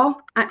we are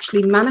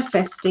actually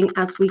manifesting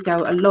as we go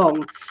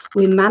along.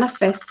 We're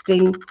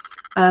manifesting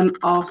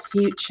our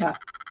future.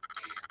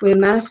 We're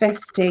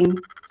manifesting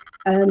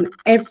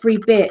every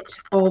bit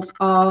of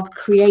our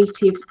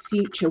creative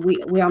future.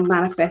 We are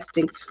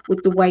manifesting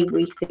with the way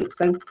we think.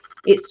 So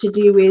it's to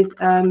do with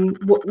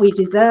what we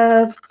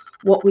deserve,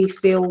 what we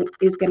feel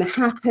is going to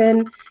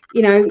happen,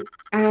 you know.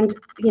 And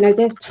you know,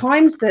 there's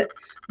times that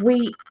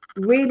we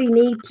really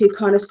need to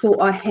kind of sort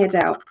our head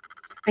out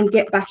and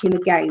get back in the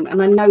game.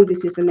 And I know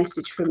this is a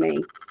message for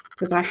me,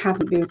 because I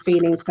haven't been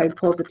feeling so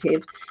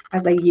positive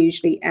as I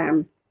usually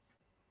am.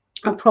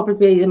 I'm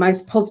probably the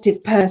most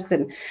positive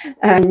person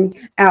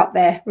out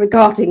there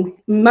regarding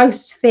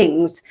most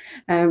things,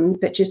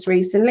 but just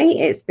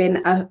recently it's been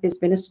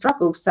a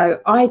struggle. So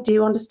I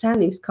do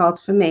understand these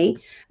cards for me.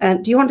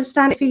 Do you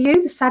understand it for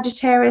you, the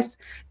Sagittarius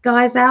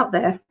guys out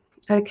there?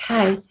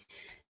 Okay,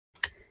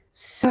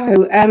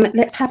 so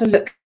let's have a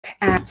look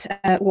at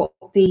what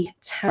the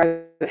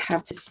tarot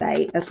have to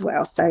say as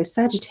well. So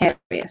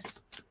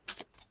Sagittarius.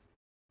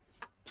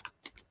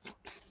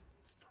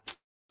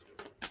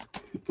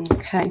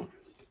 Okay.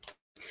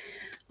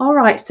 All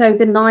right, so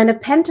the Nine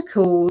of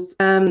Pentacles,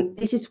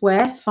 this is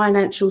where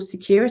financial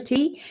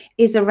security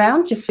is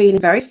around. You're feeling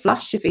very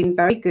flush, you're feeling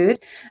very good.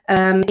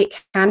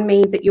 It can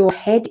mean that your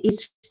head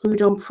is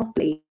screwed on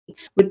properly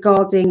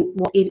regarding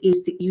what it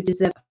is that you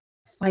deserve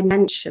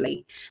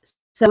financially.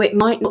 So it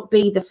might not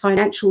be the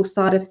financial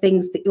side of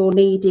things that you're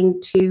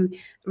needing to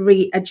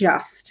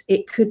readjust.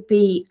 It could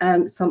be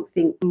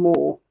something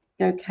more,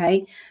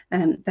 okay,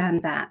 than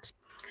that.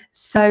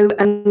 So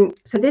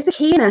so there's a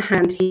key in her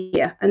hand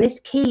here, and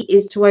this key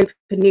is to open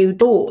new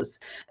doors,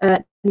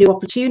 new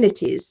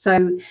opportunities.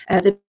 So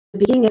the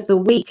beginning of the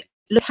week,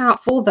 look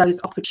out for those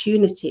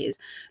opportunities.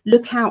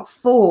 Look out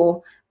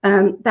for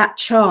that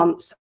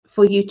chance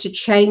for you to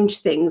change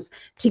things,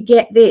 to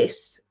get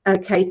this,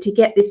 okay, to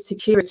get this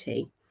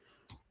security.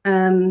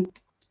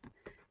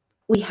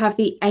 We have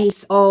the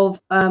Ace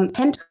of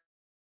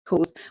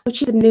Pentacles,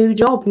 which is a new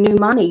job, new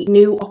money,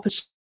 new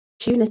opportunity.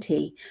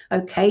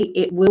 Okay,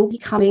 it will be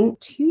coming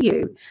to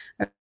you.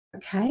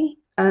 Okay,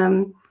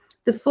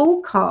 the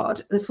Fool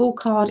card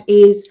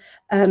is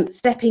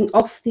stepping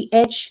off the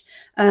edge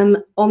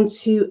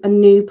onto a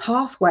new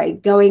pathway,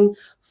 going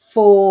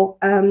for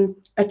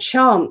a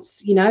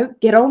chance. You know,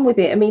 get on with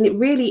it. I mean, it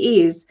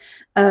really is,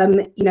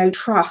 you know,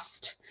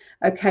 trust.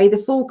 Okay, the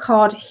Fool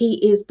card, he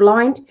is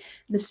blind.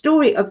 The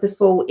story of the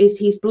Fool is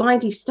he's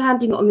blind, he's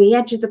standing on the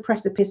edge of the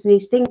precipice, and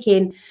he's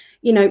thinking,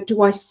 you know,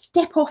 do I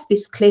step off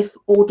this cliff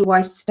or do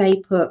I stay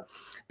put?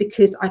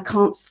 Because I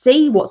can't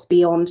see what's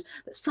beyond,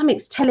 but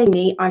something's telling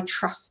me I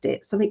trust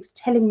it. Something's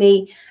telling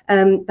me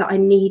that I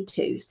need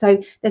to.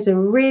 So there's a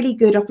really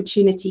good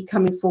opportunity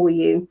coming for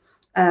you,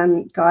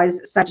 guys,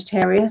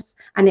 Sagittarius,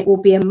 and it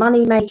will be a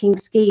money-making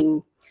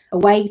scheme, a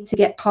way to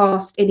get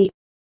past any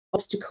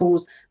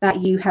obstacles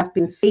that you have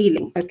been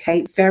feeling.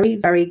 Okay, very,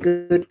 very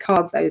good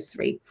cards, those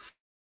three.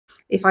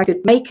 If I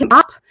could make them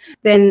up,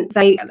 then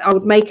I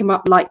would make them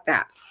up like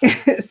that.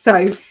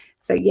 so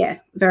yeah,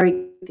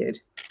 very good.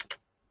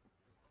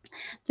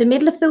 The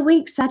middle of the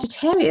week,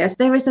 Sagittarius,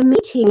 there is a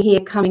meeting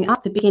here coming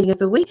up, the beginning of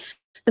the week,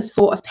 the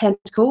Four of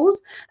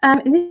Pentacles.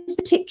 In this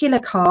particular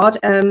card,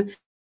 to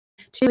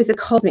do with the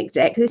cosmic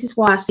deck, this is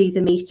why I see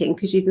the meeting,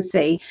 because you can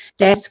see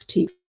desk,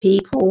 two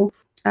people.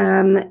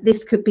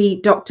 This could be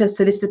doctor,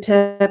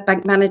 solicitor,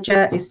 bank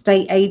manager,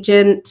 estate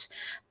agent,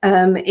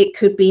 It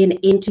could be an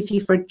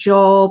interview for a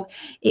job.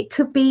 It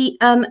could be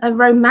a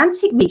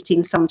romantic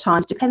meeting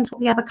sometimes, depends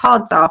what the other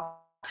cards are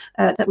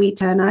that we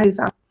turn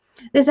over.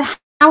 There's a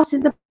house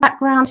in the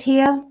background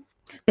here.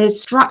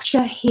 There's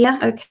structure here,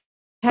 okay,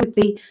 with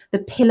the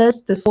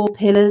pillars, the 4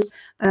 pillars,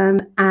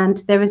 and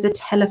there is a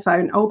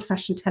telephone,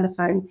 old-fashioned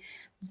telephone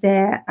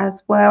there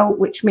as well,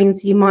 which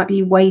means you might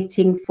be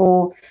waiting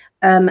for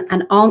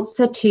an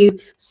answer to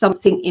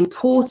something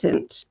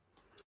important.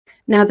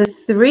 Now, the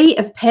 3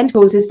 of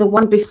Pentacles is the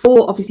one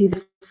before, obviously,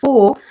 the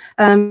 4,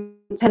 telling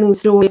the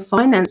story of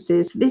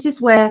finances. This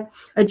is where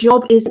a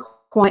job isn't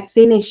quite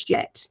finished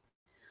yet.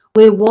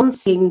 We're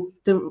wanting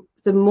the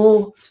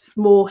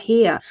more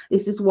here.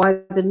 This is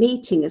why the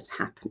meeting is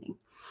happening.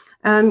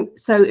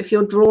 So if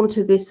you're drawn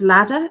to this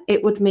ladder,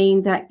 it would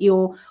mean that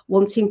you're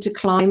wanting to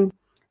climb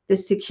the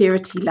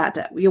security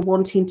ladder. You're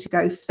wanting to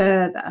go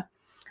further.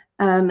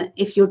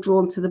 If you're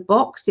drawn to the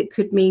box, it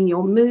could mean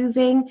you're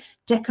moving,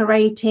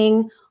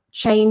 decorating,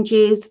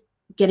 changes,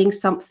 getting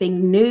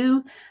something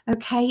new,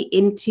 okay,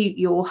 into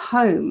your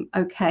home,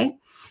 okay.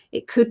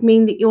 It could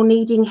mean that you're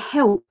needing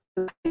help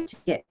to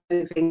get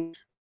moving.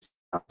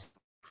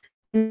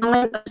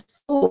 9 of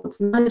Swords.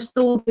 9 of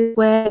Swords is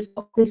where you've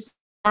got this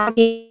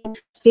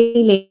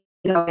feeling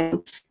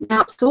going.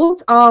 Now,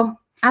 swords are,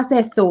 as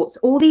their thoughts,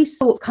 all these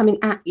thoughts coming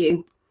at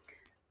you.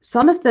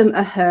 Some of them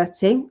are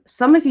hurting.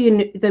 Some of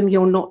them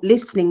you're not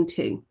listening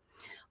to.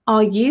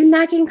 Are you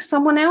nagging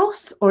someone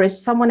else, or is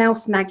someone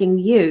else nagging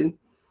you?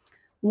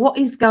 What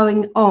is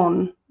going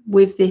on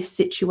with this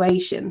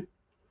situation?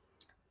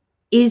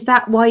 Is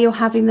that why you're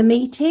having the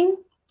meeting?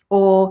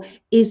 Or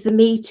is the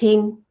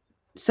meeting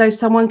so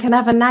someone can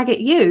have a nag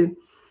at you?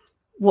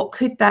 What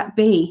could that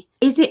be?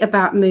 Is it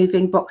about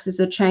moving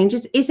boxes or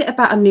changes? Is it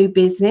about a new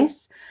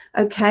business,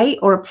 okay,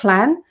 or a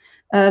plan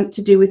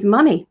to do with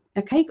money?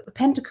 Okay, got the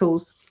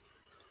Pentacles.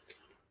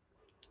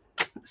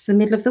 It's the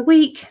middle of the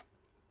week.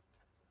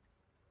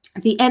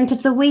 At the end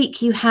of the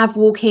week, you have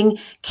walking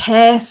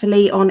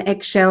carefully on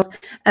eggshells.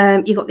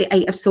 You've got the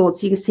 8 of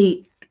Swords. So you can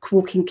see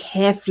walking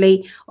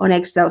carefully on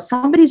eggshells.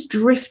 Somebody's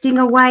drifting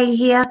away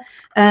here.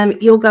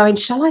 You're going,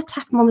 shall I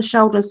tap them on the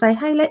shoulder and say,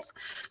 hey, let's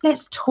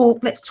talk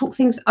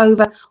things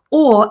over?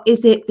 Or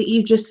is it that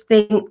you just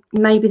think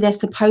maybe they're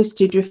supposed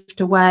to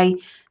drift away?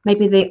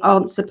 Maybe they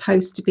aren't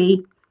supposed to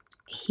be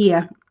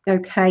here,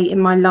 okay, in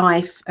my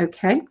life,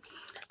 okay?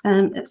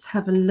 Let's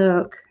have a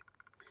look.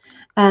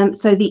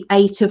 So the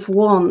 8 of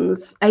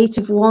Wands. 8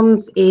 of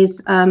Wands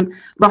is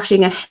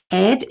rushing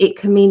ahead. It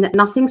can mean that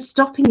nothing's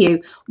stopping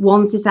you.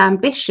 Wands is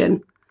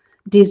ambition,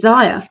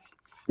 desire.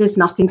 There's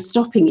nothing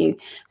stopping you.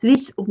 So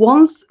this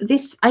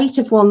 8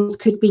 of Wands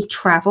could be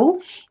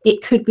travel.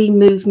 It could be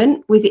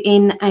movement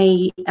within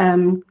a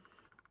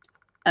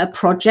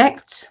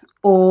project,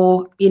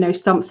 or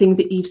something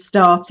that you've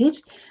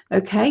started.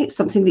 Okay,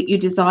 something that you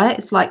desire.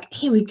 It's like,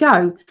 here we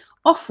go,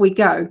 off we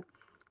go.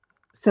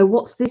 So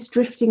what's this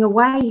drifting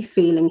away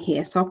feeling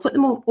here? So I'll put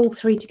them all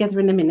 3 together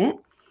in a minute.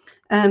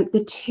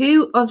 The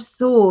 2 of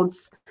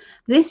Swords.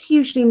 This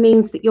usually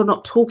means that you're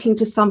not talking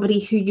to somebody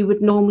who you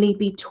would normally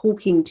be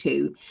talking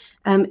to.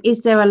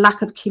 Is there a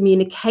lack of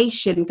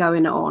communication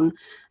going on?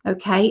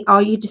 Okay.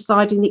 Are you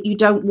deciding that you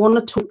don't want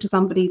to talk to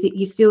somebody, that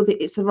you feel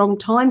that it's the wrong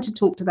time to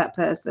talk to that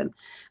person?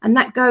 And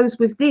that goes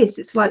with this.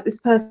 It's like this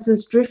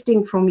person's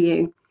drifting from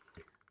you.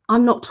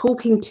 I'm not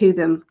talking to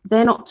them.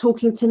 They're not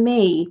talking to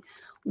me.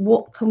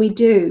 What can we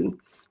do?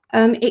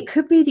 It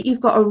could be that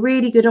you've got a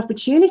really good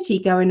opportunity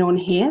going on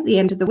here at the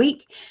end of the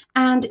week,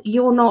 and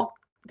you're not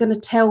going to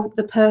tell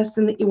the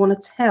person that you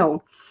want to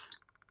tell.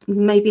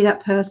 Maybe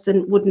that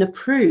person wouldn't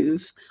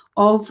approve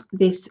of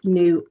this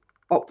new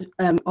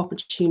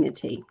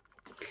opportunity.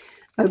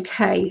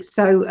 Okay,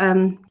 so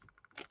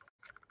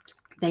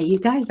there you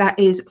go. That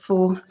is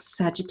for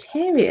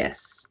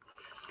Sagittarius.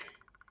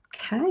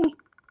 Okay,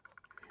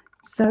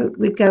 so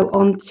we go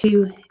on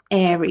to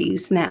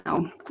Aries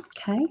now.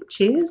 Okay,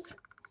 cheers.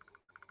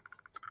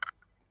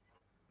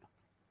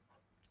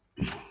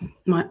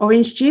 My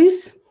orange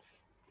juice.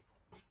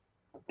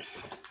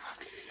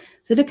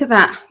 So look at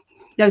that.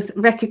 Those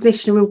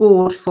recognition and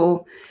reward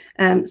for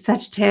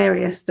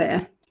Sagittarius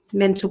there.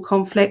 Mental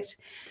conflict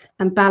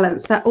and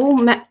balance. That all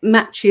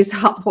matches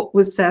up what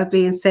was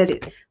being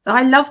said. So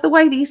I love the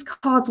way these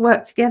cards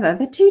work together.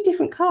 They're 2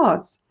 different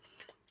cards.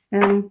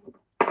 So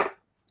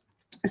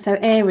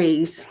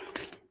Aries.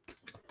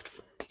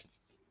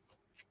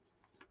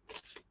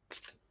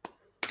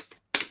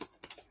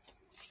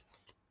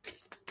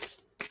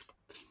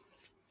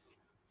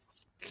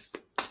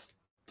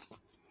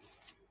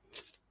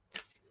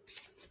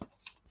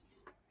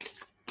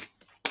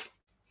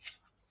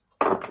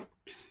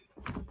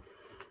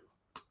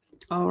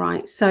 All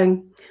right,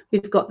 so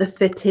we've got the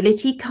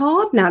fertility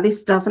card. Now,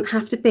 this doesn't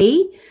have to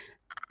be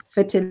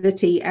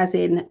fertility as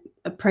in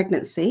a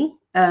pregnancy,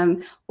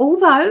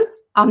 although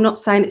I'm not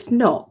saying it's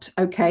not,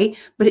 okay,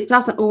 but it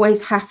doesn't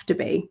always have to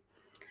be.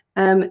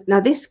 Now,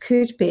 this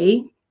could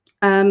be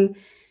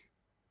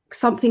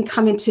something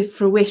coming to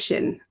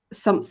fruition,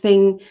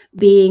 something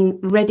being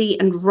ready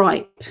and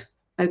ripe,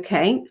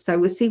 okay? So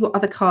we'll see what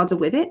other cards are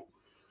with it.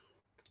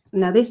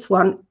 Now this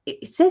one,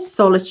 it says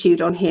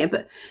solitude on here,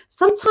 but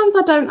sometimes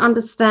I don't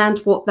understand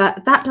what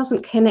that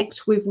doesn't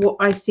connect with what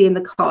I see in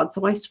the card,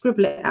 so I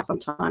scribble it out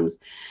sometimes.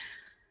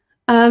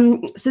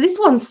 So this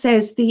one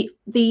says the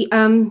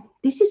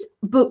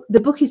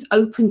book is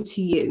open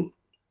to you.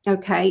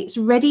 Okay, it's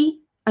ready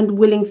and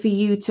willing for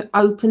you to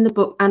open the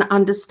book and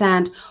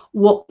understand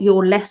what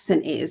your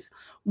lesson is,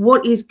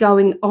 what is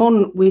going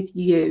on with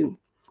you.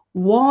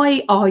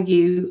 Why are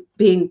you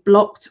being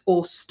blocked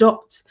or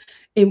stopped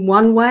in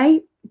one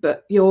way,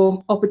 but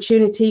your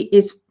opportunity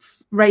is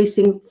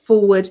racing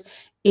forward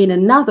in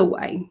another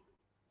way?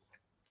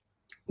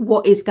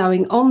 What is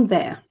going on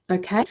there?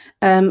 Okay,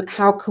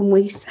 how can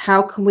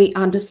we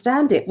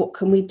understand it? What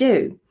can we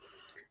do?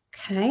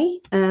 Okay,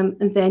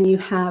 and then you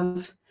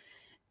have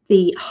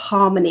the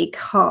harmony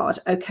card.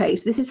 Okay,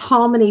 so this is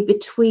harmony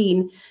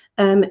between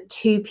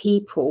two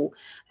people,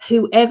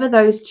 whoever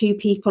those two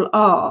people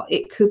are.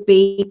 It could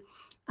be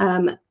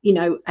you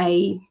know,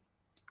 a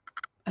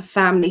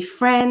family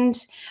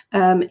friend,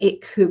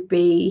 it could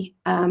be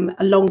a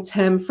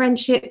long-term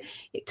friendship,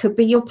 it could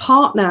be your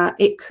partner,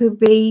 it could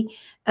be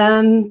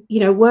you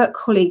know, work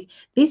colleague.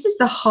 This is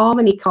the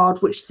harmony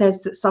card, which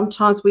says that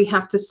sometimes we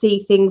have to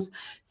see things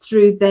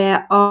through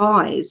their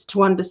eyes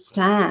to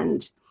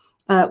understand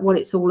what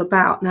it's all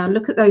about. Now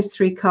look at those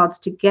three cards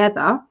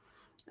together.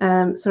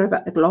 Sorry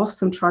about the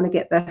gloss, I'm trying to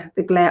get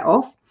the glare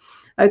off.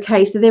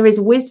 Okay, so there is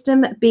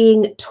wisdom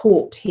being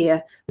taught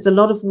here. There's a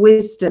lot of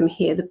wisdom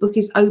here. The book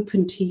is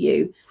open to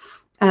you.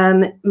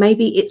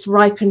 Maybe it's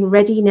ripe and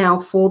ready now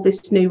for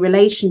this new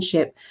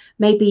relationship.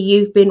 Maybe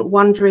you've been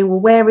wondering, well,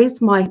 where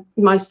is my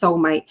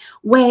soulmate?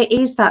 Where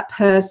is that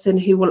person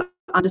who will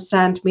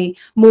understand me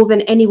more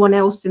than anyone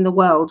else in the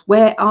world?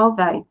 Where are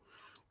they?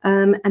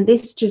 And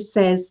this just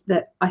says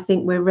that I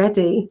think we're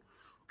ready.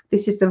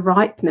 This is the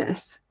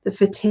ripeness, the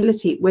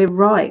fertility. We're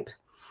ripe.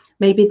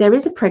 Maybe there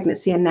is a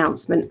pregnancy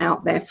announcement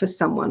out there for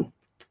someone.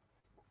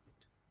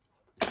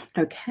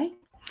 Okay,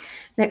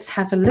 let's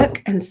have a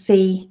look and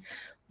see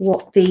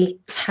what the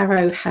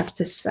tarot have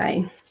to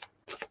say.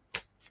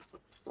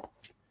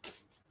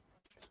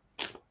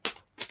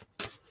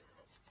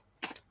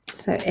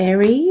 So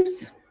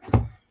Aries,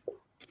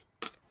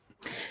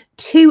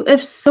 Two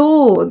of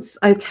Swords.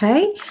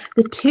 Okay,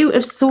 the Two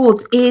of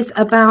Swords is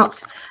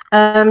about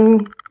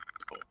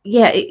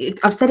yeah,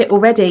 I've said it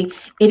already.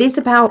 It is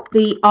about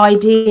the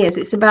ideas.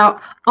 It's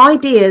about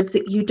ideas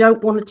that you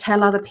don't want to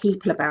tell other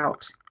people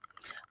about.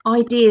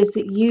 Ideas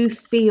that you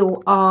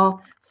feel are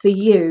for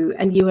you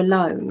and you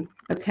alone.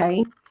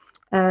 Okay,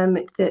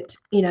 that,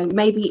 you know,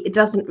 maybe it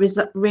doesn't it's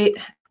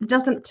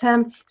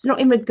not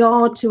in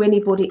regard to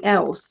anybody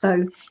else.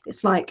 So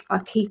it's like, I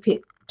keep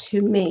it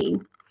to me.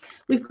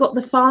 We've got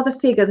the father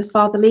figure, the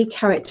fatherly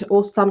character,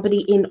 or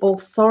somebody in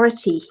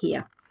authority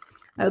here.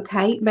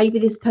 Okay, maybe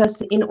this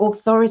person in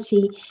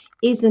authority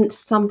isn't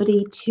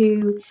somebody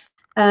to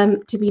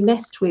be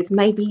messed with.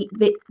 Maybe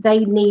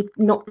they need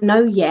not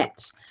know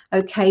yet,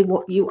 okay,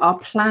 what you are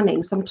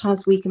planning.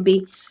 Sometimes we can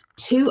be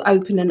too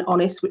open and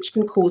honest, which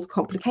can cause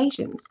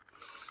complications.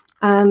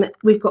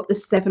 We've got the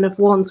Seven of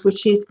Wands,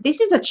 which is,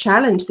 this is a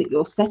challenge that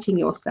you're setting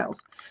yourself.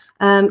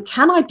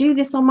 Can I do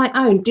this on my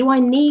own? Do I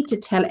need to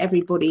tell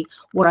everybody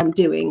what I'm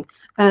doing?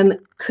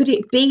 Could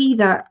it be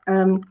that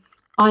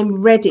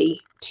I'm ready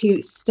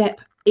to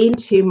step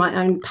into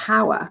my own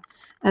power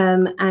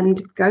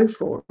and go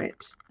for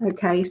it?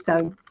 Okay,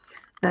 so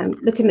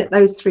looking at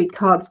those three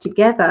cards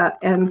together,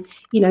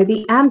 you know,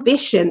 the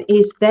ambition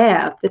is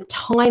there, the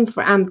time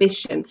for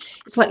ambition.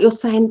 It's like you're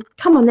saying,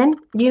 come on then,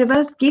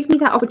 universe, give me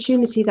that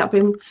opportunity that I've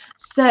been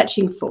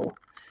searching for.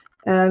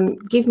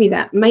 Give me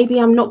that. Maybe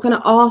I'm not going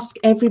to ask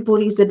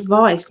everybody's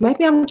advice.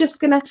 Maybe I'm just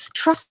going to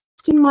trust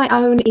in my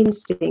own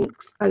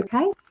instincts.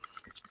 Okay,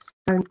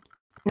 so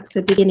that's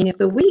the beginning of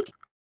the week.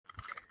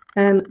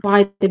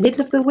 By the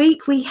middle of the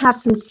week, we have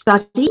some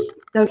study,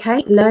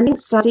 okay, learning,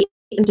 study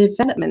and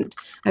development,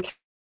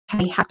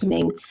 okay,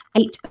 happening.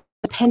 Eight of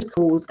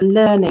Pentacles,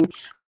 learning.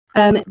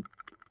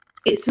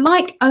 It's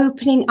like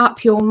opening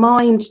up your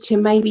mind to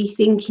maybe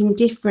thinking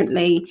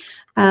differently,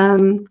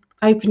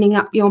 opening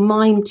up your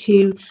mind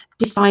to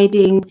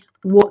deciding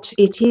what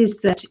it is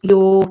that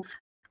your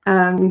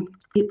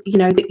you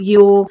know, that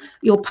your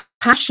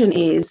passion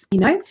is, you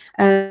know.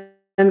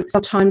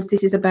 Sometimes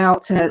this is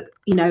about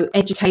you know,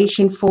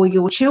 education for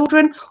your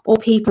children or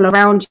people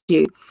around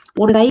you.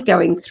 What are they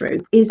going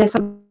through? Is there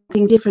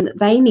something different that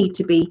they need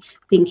to be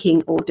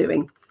thinking or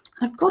doing?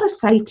 I've got to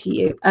say to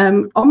you,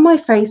 on my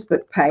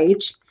Facebook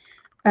page,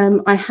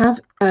 I have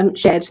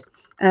shared,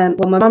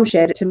 well, my mum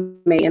shared it to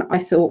me, and I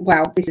thought,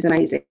 wow, this is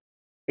amazing.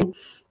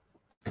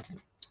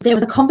 There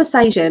was a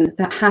conversation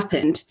that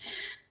happened,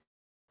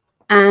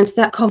 and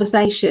that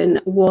conversation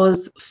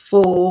was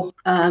for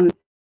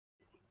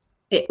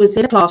it was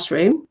in a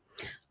classroom.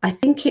 I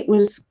think it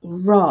was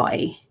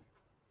Rye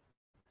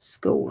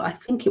School. I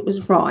think it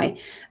was Rye.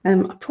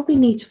 I probably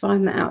need to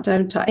find that out,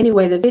 don't I?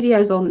 Anyway, the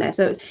video's on there.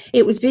 So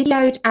it was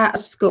videoed at a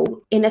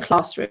school in a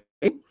classroom,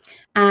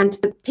 and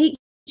the teacher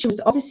was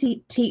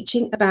obviously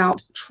teaching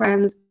about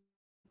transgender.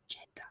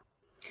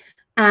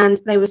 And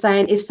they were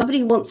saying if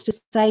somebody wants to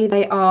say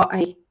they are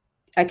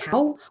a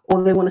cow,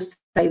 or they want to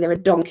say they're a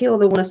donkey, or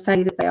they want to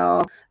say that they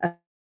are a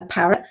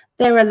parrot,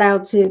 they're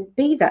allowed to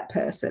be that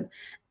person.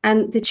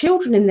 And the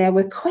children in there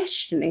were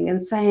questioning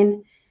and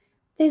saying,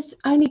 there's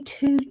only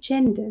two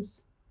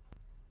genders.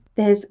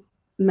 There's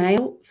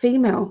male,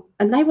 female.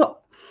 And they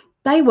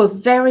were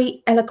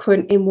very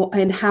eloquent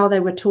in how they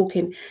were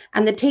talking.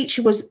 And the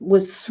teacher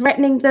was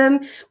threatening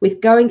them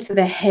with going to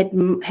the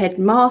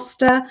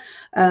headmaster.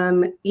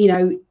 You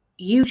know,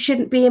 you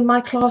shouldn't be in my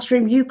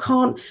classroom. You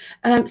can't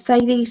say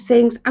these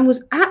things, and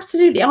was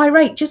absolutely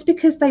irate just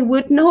because they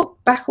would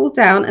not buckle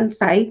down and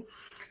say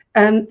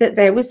that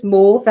there was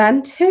more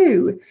than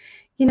two.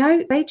 You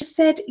know, they just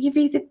said, you've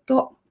either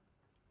got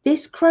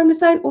this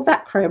chromosome or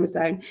that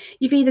chromosome.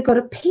 You've either got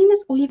a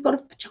penis or you've got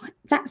a vagina.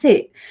 That's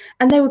it.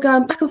 And they were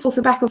going back and forth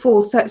and back and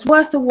forth. So it's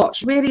worth a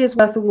watch, really is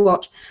worth a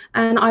watch.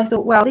 And I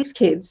thought, well, these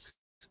kids.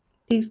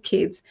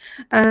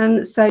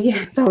 So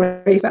yeah,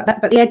 sorry about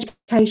that. But the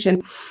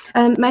education,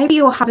 maybe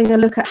you're having a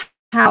look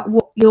at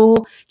what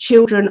your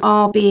children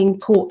are being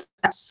taught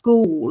at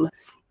school.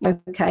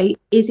 Okay,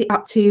 is it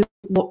up to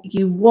what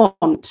you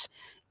want?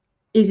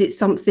 Is it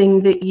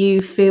something that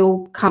you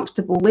feel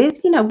comfortable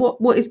with? You know,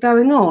 what is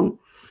going on?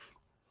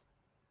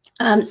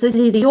 So this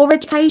is either your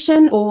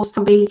education or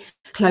somebody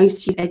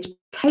close to his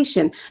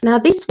education. Now,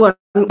 this one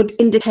would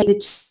indicate the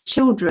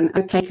children,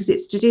 okay, because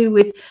it's to do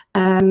with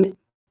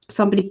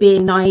somebody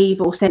being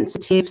naive or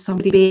sensitive,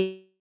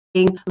 somebody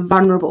being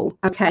vulnerable,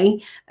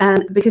 okay,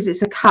 and because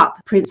it's a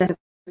cup, Princess of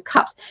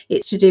Cups,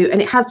 it's to do,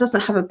 and it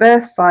doesn't have a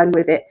birth sign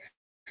with it.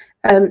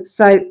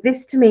 So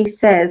this to me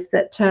says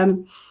that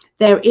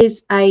there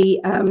is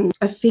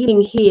a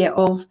feeling here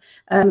of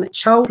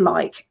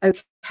childlike,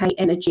 okay,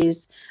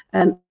 energies,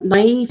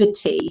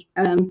 naivety,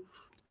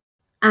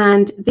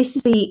 and this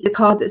is the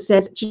card that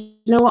says, do you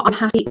know what, I'm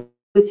happy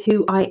with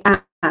who I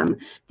am.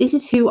 This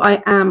is who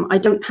I am. I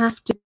don't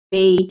have to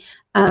be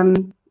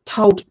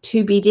told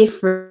to be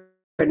different.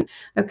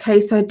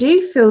 Okay, so I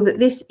do feel that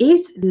this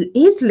is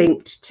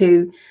linked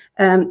to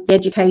the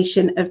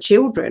education of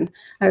children,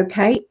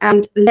 okay,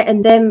 and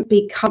letting them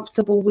be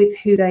comfortable with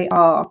who they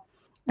are.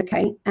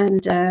 Okay,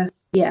 and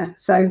yeah,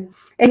 so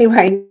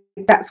anyway,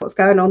 that's what's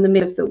going on in the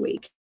middle of the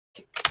week.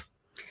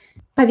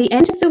 By the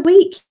end of the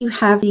week, you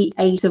have the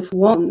Ace of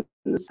Wands.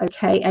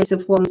 Okay, Ace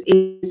of Wands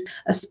is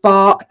a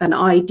spark, an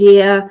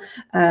idea,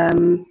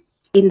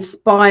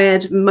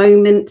 inspired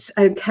moment.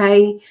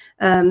 Okay,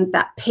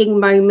 that ping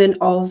moment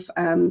of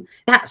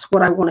that's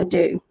what I want to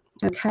do.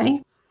 Okay,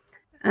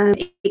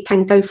 it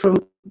can go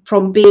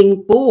from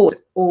being bored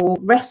or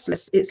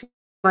restless. It's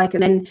like,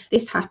 and then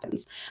this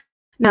happens.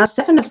 Now,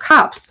 Seven of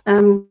Cups.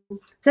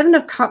 Seven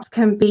of Cups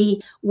can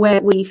be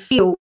where we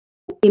feel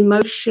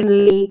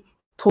emotionally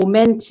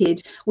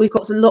tormented. We've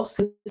got lots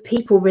of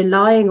people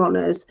relying on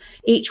us.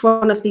 Each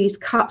one of these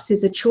cups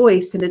is a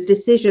choice and a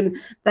decision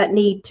that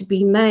need to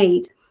be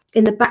made.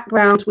 In the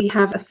background, we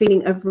have a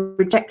feeling of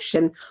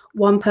rejection,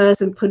 one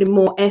person putting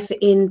more effort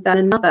in than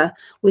another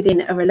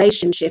within a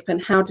relationship.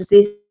 And how does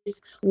this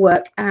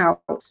work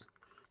out?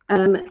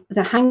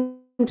 The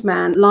Hanged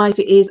Man, life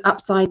is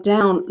upside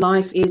down,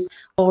 life is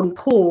on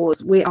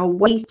pause, we are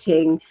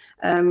waiting.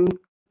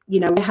 You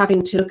know, we're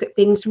having to look at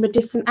things from a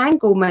different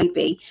angle,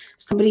 maybe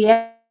somebody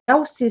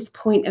else's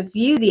point of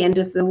view, the end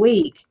of the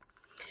week.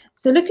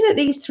 So looking at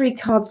these three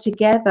cards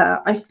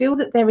together, I feel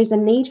that there is a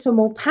need for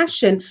more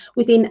passion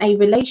within a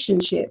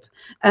relationship.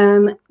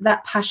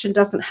 That passion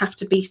doesn't have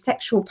to be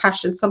sexual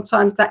passion.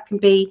 Sometimes that can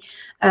be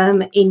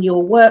in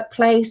your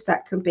workplace,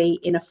 that can be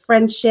in a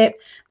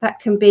friendship, that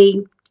can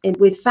be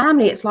with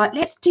family. It's like,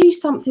 let's do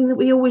something that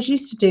we always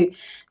used to do.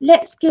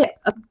 Let's get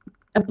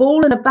a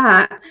ball and a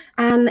bat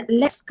and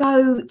let's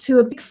go to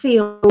a big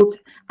field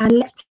and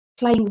let's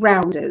play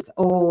rounders,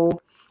 or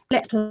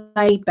let's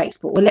play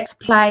baseball, or let's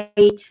play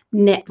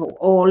netball,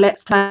 or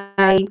let's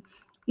play,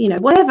 you know,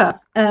 whatever.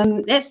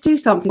 Let's do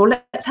something, or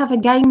let's have a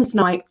games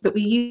night that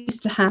we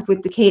used to have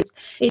with the kids.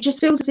 It just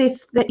feels as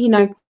if that, you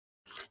know,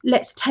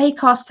 let's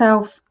take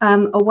ourselves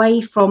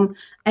away from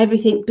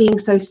everything being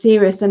so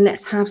serious and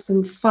let's have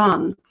some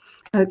fun.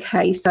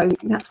 Okay, so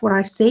that's what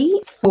I see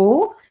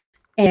for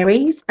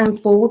Aries and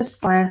for the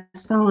fire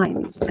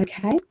signs.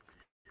 Okay,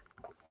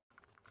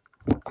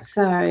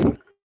 so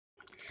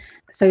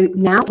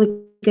now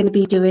we're going to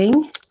be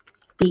doing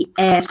the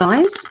air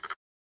signs.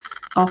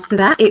 After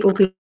that, it will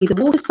be the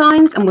water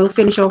signs, and we'll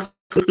finish off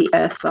with the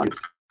earth signs.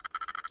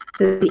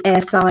 So the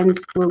air signs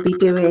will be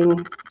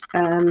doing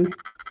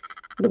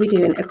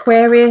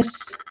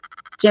Aquarius,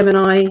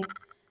 Gemini,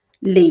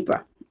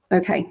 Libra.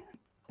 Okay,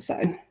 so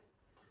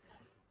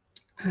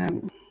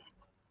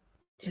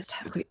just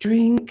have a quick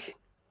drink.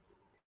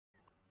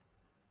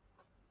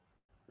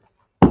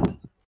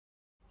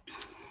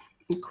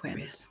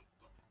 Aquarius.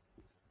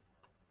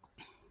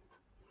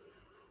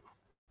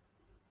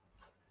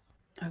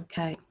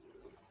 Okay.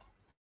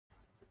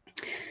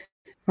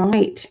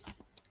 Right.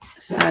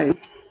 So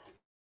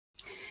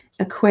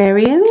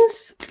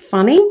Aquarians,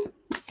 funny,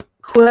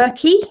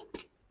 quirky,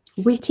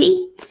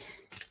 witty.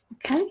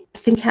 Okay.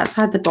 Think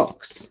outside the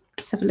box.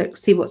 Let's have a look,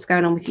 see what's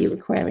going on with you,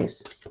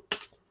 Aquarius.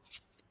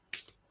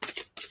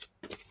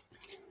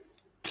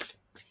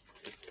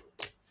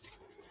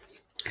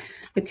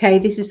 Okay,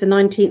 this is the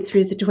 19th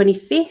through the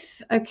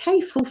 25th. Okay,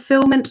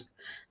 fulfillment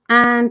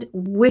and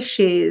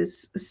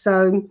wishes.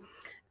 So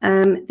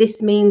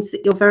this means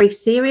that you're very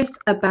serious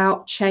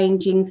about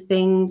changing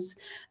things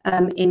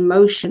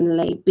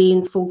emotionally.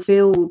 Being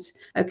fulfilled,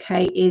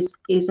 okay,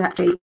 is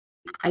actually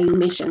a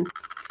mission.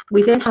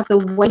 We then have the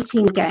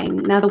waiting game.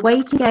 Now, the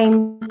waiting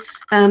game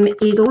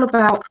is all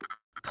about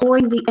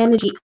pouring the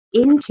energy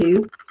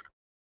into,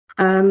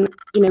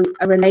 you know,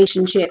 a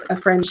relationship, a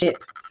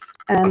friendship,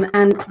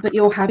 but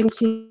you're having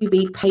to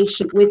be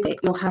patient with it.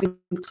 You're having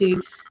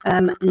to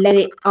let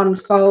it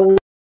unfold,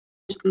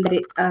 let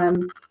it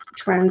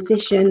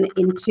transition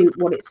into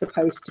what it's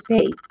supposed to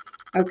be.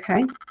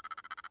 Okay.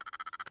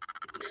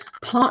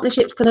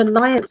 Partnerships and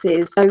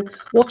alliances. So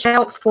watch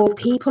out for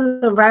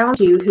people around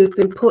you who've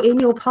been put in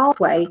your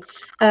pathway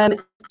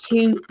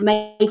to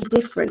make a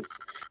difference,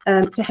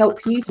 to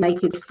help you to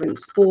make a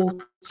difference, or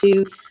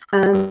to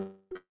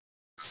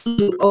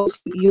see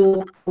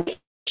your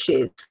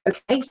wishes.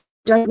 Okay, so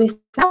don't miss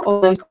out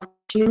on those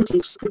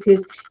opportunities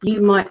because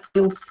you might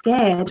feel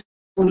scared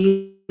or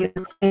you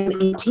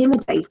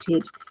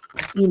intimidated.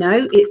 You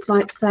know, it's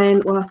like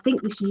saying, well, I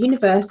think this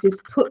universe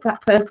has put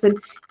that person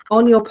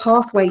on your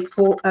pathway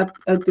for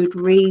a good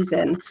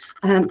reason.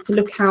 So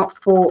look out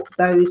for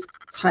those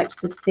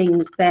types of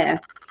things there.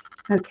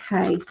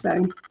 Okay,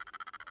 so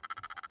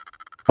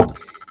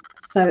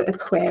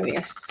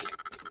Aquarius.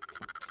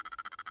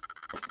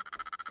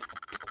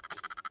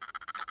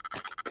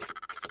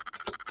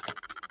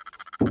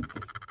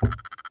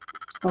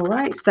 All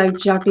right, so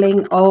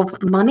juggling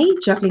of money,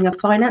 juggling of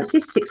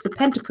finances, Six of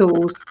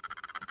Pentacles.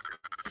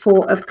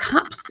 Four of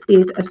Cups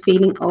is a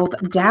feeling of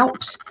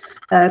doubt,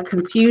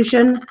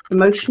 confusion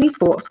emotionally,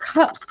 Four of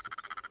Cups.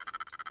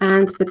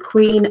 And the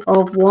Queen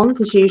of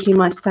Wands is usually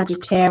my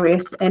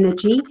Sagittarius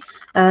energy,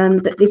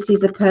 but this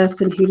is a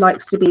person who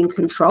likes to be in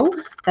control.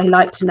 They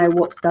like to know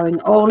what's going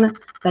on.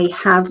 They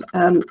have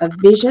a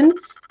vision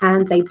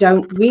and they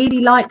don't really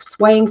like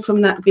swaying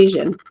from that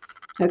vision.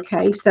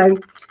 Okay, so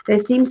there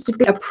seems to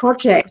be a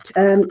project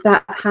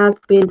that has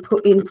been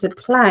put into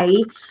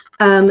play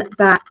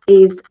that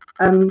is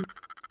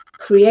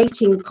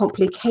creating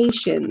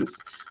complications.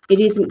 It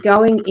isn't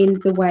going in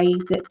the way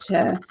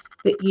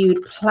that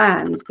you'd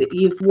planned, that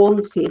you've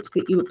wanted,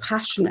 that you were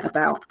passionate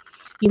about.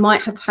 You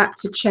might have had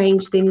to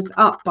change things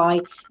up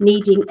by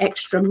needing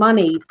extra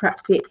money.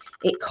 Perhaps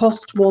it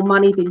cost more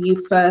money than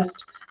you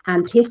first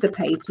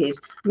anticipated.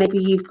 Maybe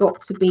you've got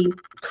to be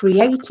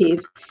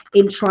creative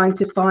in trying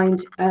to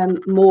find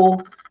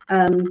more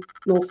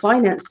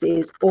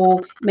finances,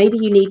 or maybe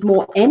you need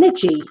more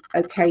energy,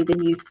 okay,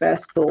 than you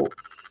first thought.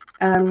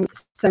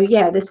 So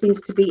yeah, there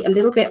seems to be a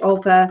little bit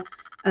of a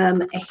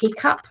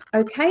hiccup.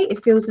 Okay,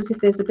 it feels as if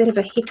there's a bit of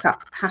a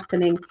hiccup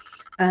happening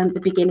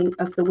the beginning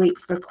of the week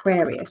for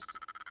Aquarius.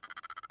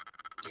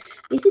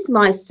 This is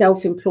my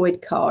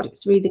self-employed card.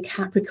 It's really the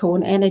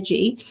Capricorn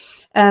energy,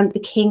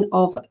 the King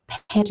of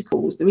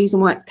Pentacles. The reason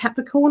why it's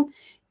Capricorn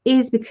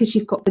is because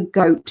you've got the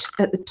goat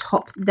at the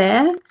top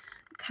there.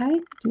 Okay, I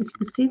don't know if you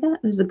can see that.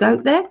 There's a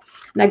goat there.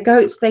 Now,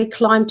 goats, they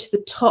climb to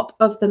the top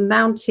of the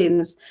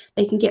mountains.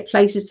 They can get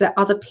places that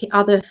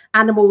other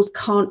animals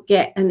can't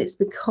get, and it's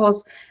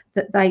because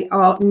that they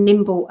are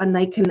nimble and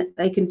they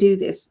can do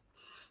this.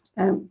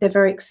 They're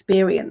very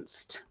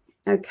experienced.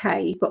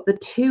 Okay, you've got the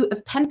Two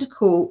of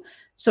Pentacles.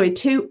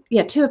 Two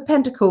of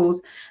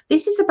Pentacles.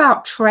 This is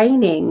about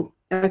training.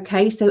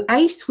 Okay, so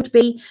Ace would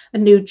be a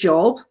new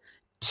job.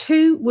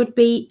 Two would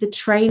be the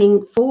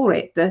training for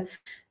it, the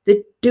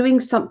doing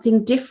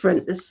something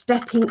different, the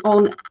stepping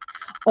on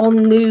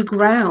new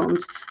ground,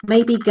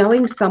 maybe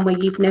going somewhere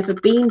you've never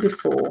been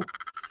before.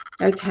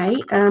 Okay,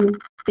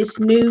 this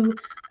new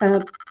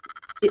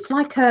it's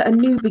like a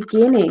new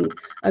beginning,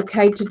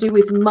 okay, to do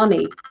with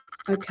money.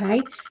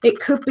 Okay, it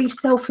could be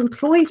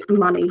self-employed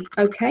money,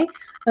 okay,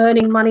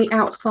 earning money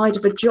outside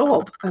of a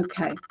job.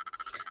 Okay,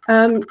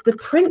 the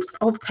Prince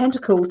of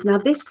Pentacles. Now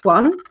this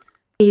one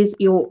is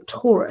your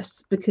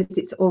Taurus, because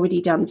it's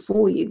already done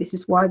for you. This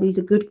is why these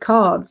are good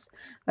cards.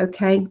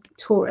 Okay,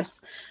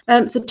 Taurus.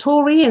 So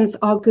Taurians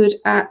are good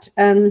at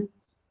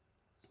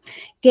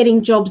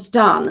getting jobs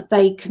done.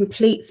 They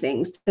complete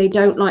things. They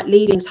don't like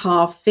leaving things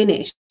half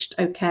finished.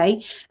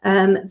 Okay,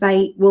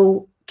 they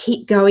will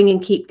keep going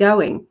and keep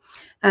going.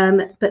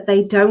 But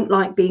they don't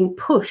like being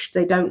pushed.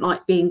 They don't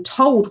like being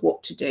told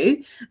what to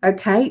do.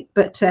 Okay,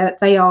 but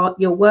they are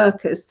your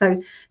workers.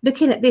 So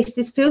looking at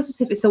this feels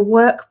as if it's a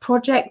work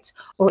project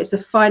or it's a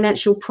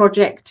financial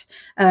project.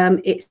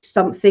 It's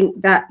something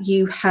that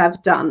you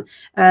have done.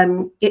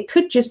 It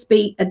could just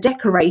be a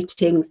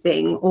decorating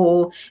thing,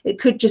 or it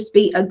could just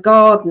be a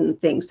garden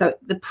thing. So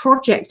the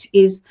project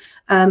is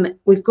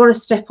we've got to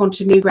step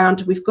onto new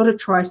ground. We've got to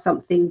try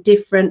something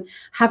different.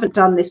 Haven't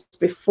done this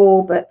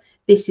before, but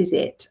this is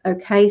it.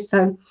 Okay,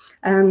 so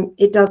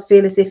it does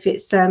feel as if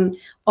it's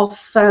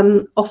off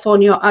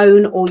on your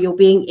own, or you're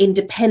being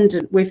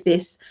independent with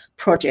this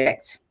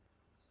project.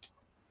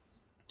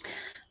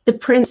 the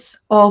Prince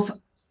of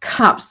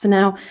Cups.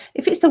 Now,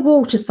 if it's a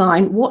water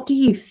sign, what do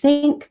you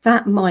think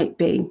that might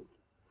be?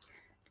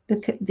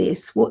 Look at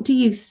this. What do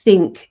you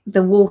think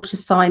the water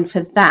sign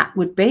for that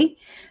would be?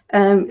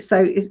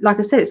 So it's, like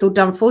I said, it's all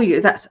done for you.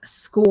 That's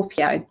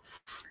Scorpio.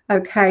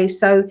 Okay,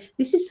 so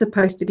this is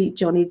supposed to be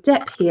Johnny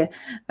Depp here.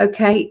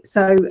 Okay,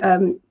 so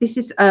this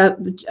is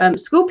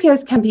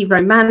Scorpios can be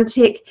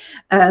romantic,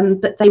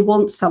 but they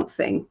want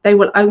something. They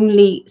will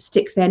only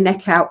stick their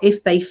neck out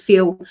if they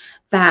feel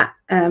that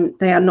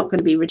they are not going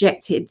to be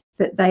rejected,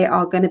 that they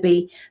are going to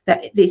be,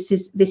 that this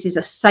is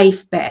a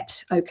safe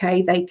bet.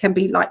 Okay, they can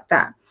be like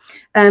that.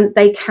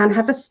 They can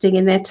have a sting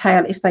in their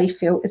tail if they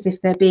feel as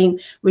if they're being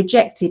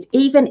rejected.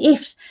 Even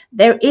if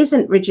there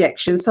isn't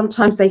rejection,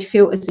 sometimes they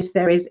feel as if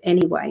there is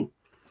anyway.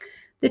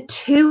 The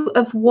Two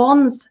of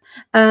Wands.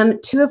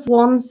 Two of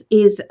Wands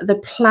is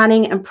the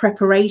planning and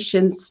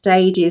preparation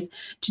stages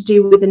to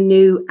do with a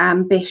new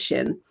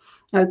ambition.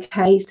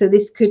 Okay, so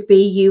this could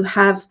be you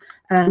have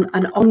an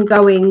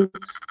ongoing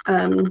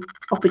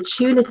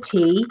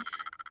opportunity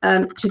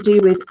to do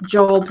with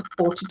job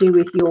or to do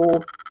with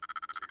your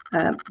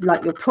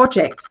like your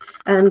project,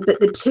 but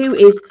the two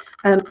is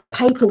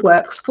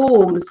paperwork,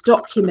 forms,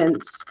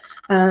 documents,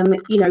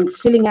 you know,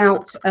 filling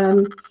out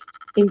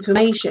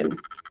information.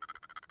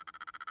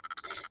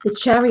 The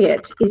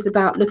Chariot is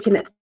about looking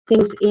at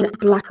things in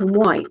black and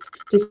white,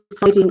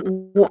 deciding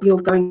what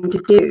you're going to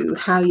do,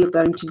 how you're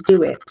going to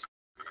do it.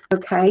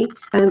 Okay,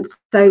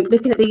 so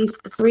looking at these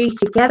three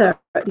together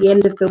at the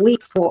end of the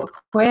week for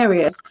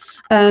Aquarius,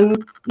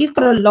 you've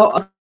got a lot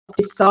of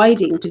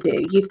deciding to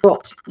do. You've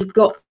got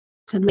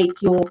to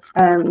make your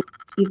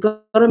you've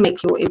got to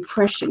make your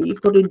impression.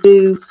 You've got to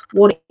do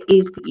what it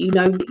is that you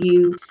know that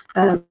you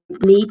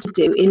need to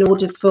do in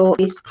order for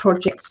this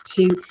project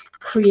to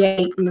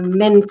create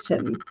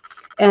momentum.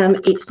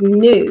 It's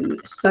new,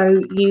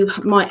 so you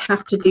might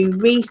have to do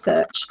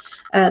research.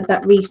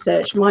 That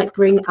research might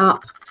bring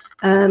up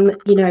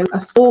you know,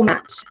 a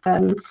format,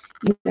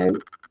 you know,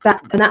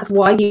 that, and that's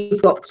why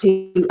you've got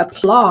to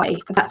apply.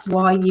 That's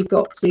why you've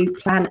got to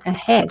plan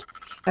ahead.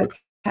 Okay.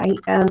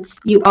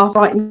 You are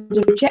frightened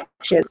of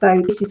rejection,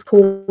 so this is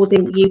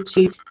causing you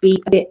to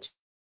be a bit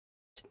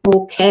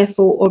more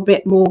careful or a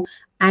bit more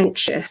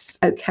anxious,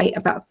 okay,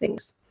 about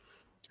things.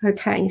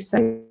 Okay,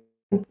 so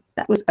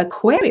that was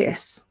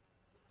Aquarius.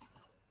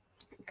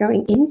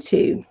 Going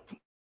into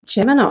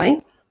Gemini.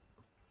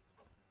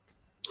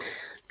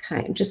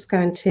 Okay, I'm just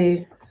going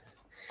to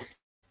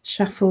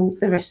shuffle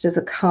the rest of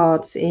the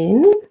cards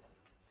in.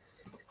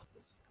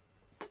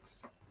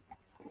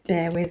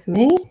 Bear with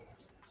me.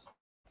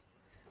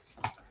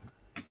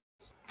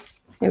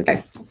 There we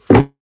go.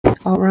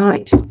 All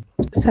right.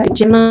 So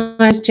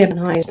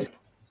Geminis.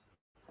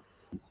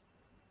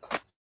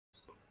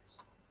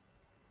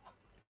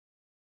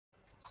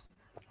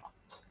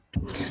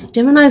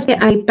 Geminis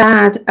get a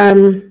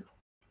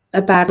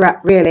bad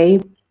rap,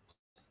 really,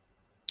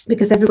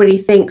 because everybody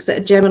thinks that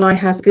a Gemini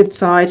has a good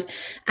side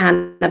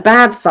and a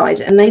bad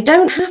side, and they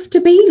don't have to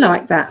be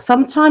like that.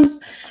 Sometimes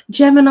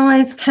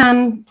Geminis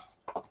can,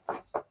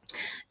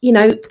 you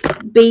know,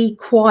 be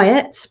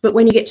quiet, but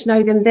when you get to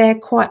know them, they're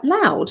quite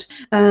loud.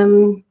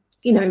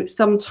 You know,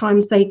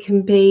 sometimes they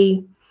can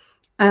be,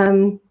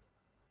 you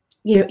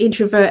know,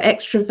 introvert,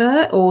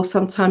 extrovert, or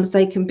sometimes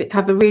they can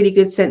have a really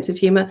good sense of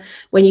humor.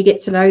 When you get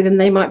to know them,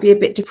 they might be a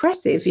bit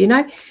depressive, you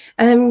know.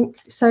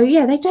 So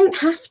yeah, they don't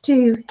have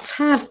to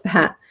have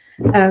that,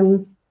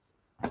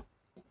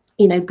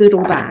 you know, good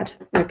or bad.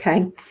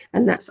 Okay,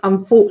 and that's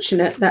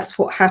unfortunate. That's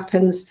what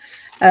happens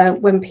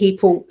when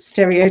people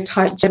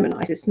stereotype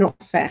Geminis. It's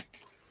not fair.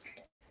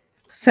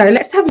 So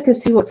let's have a look and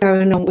see what's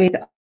going on with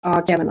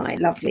our Gemini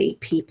lovely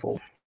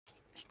people.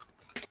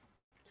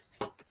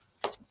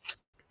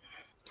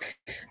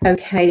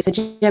 Okay, so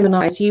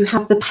Geminis, you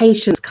have the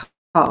Patience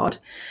card.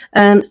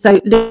 So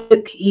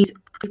look, he's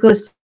got a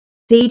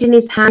seed in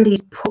his hand.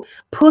 He's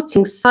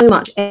putting so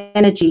much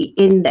energy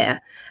in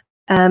there.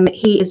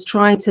 He is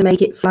trying to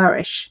make it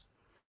flourish.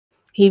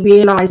 He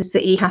realizes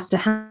that he has to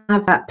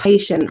have that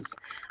patience,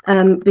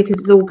 because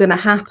it's all going to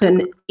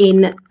happen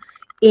in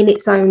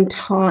its own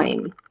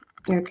time.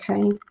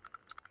 Okay,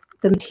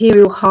 the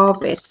material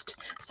harvest.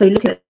 So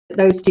looking at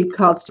those two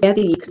cards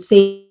together, you can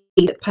see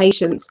that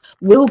patience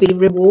will be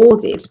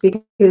rewarded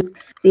because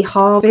the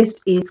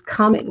harvest is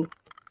coming,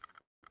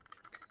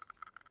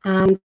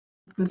 and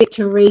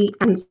victory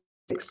and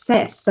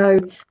success. So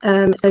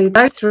so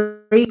those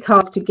three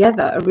cards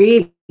together are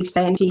really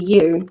saying to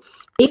you,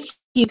 if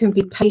you can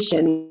be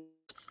patient,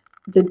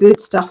 the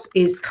good stuff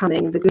is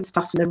coming. The good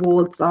stuff and the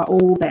rewards are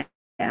all there.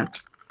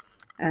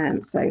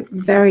 So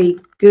very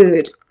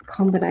good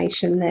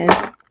combination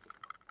there.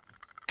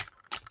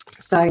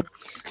 So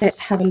let's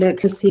have a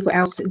look and see what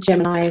else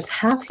Geminis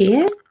have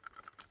here.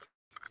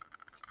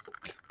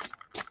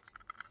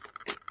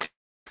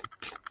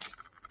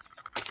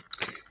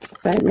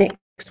 So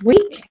next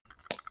week,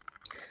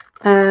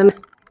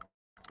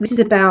 this is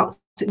about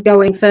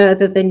going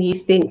further than you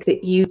think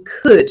that you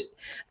could.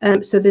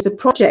 So there's a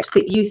project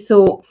that you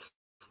thought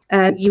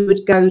you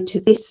would go to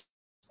this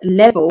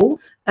level,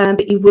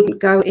 but you wouldn't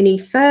go any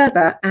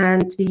further.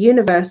 And the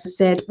universe has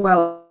said,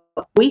 well,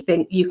 we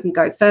think you can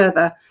go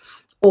further,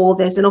 or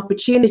there's an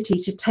opportunity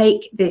to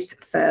take this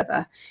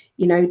further.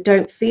 You know,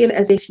 don't feel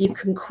as if you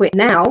can quit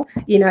now,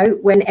 you know,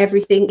 when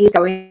everything is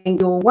going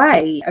your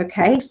way.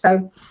 Okay,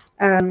 so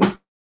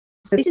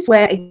so this is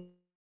where a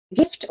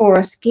gift or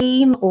a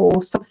scheme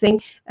or something,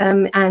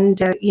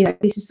 you know,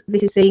 this is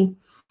the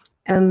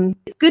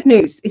it's good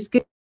news. It's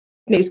good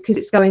news because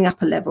it's going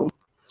up a level.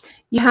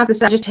 You have the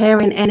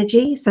Sagittarian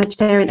energy.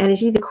 Sagittarian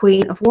energy, the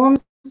Queen of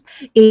Wands,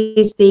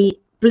 is the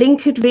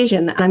blinkered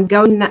vision, and I'm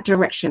going in that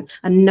direction,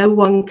 and no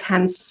one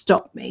can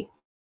stop me.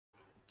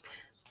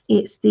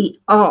 It's the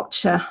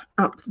Archer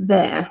up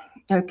there.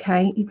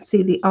 Okay, you can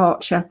see the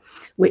Archer,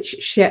 which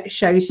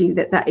shows you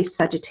that that is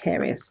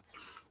Sagittarius.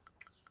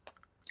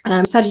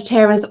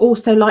 Sagittarians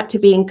also like to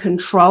be in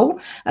control.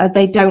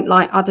 They don't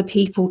like other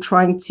people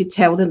trying to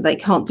tell them they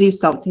can't do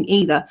something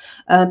either,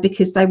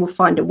 because they will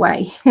find a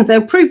way.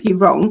 They'll prove you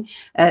wrong.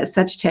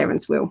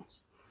 Sagittarians will.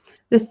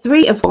 The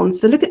Three of Wands.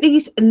 So look at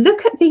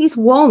these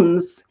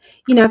wands.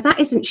 You know, if that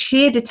isn't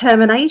sheer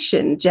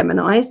determination,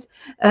 Geminis,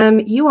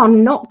 you are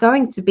not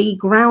going to be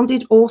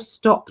grounded or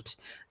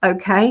stopped.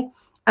 Okay.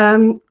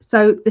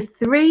 So the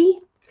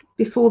 3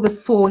 before the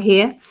 4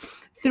 here.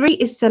 3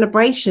 is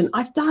celebration.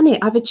 I've done it.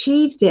 I've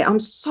achieved it. I'm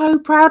so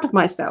proud of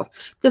myself.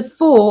 The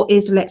 4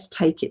 is let's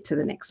take it to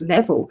the next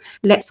level.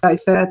 Let's go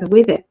further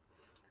with it.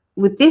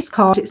 With this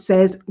card, it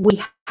says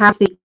we have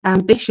the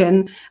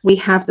ambition, we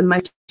have the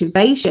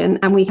motivation,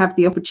 and we have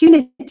the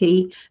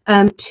opportunity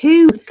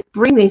to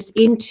bring this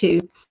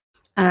into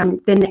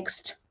the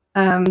next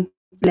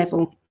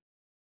level.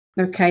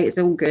 Okay, it's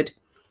all good.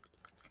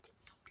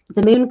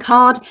 The Moon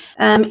card,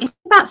 it's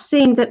about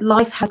seeing that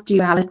life has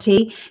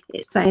duality.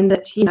 It's saying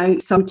that, you know,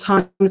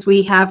 sometimes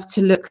we have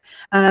to look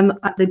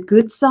at the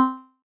good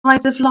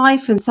sides of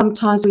life, and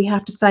sometimes we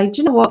have to say,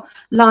 do you know what,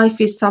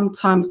 life is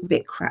sometimes a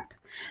bit crap,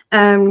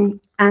 and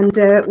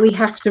we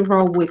have to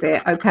roll with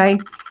it. Okay,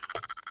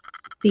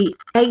 the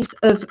Ace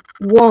of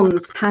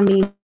Wands can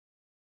mean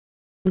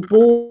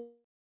boredom,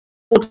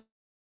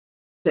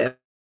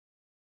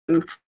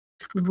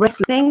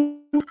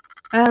 resting.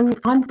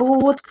 I'm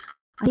bored,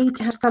 I need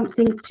to have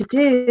something to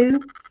do.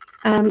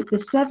 The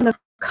 7 of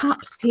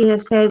Cups here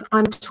says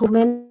I'm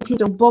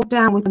tormented or bogged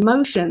down with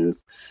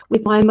emotions,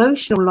 with my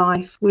emotional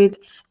life, with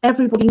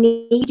everybody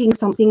needing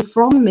something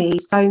from me.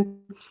 So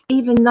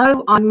even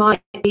though I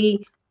might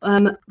be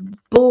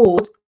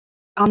bored,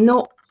 I'm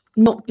not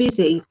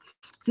busy.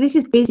 So this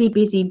is busy,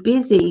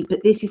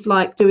 but this is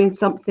like doing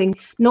something,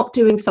 not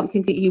doing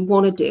something that you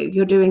want to do.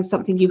 You're doing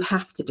something you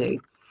have to do.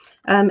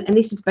 And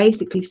this is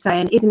basically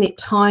saying, isn't it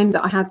time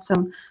that I had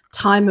some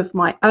time of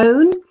my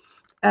own,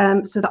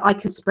 so that I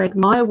can spread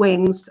my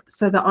wings,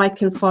 so that I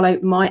can follow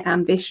my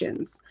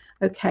ambitions?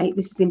 Okay,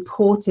 this is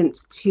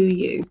important to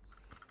you.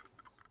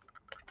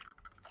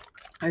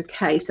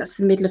 Okay, so that's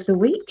the middle of the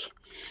week.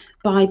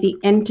 By the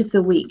end of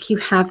the week, you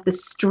have the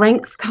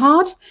Strength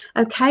card,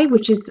 okay,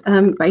 which is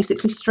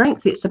basically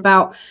strength. It's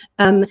about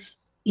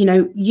you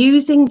know,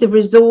 using the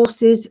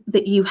resources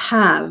that you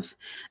have,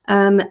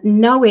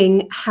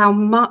 knowing how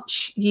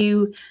much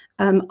you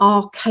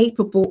are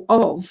capable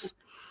of,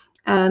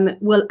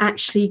 will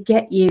actually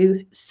get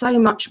you so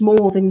much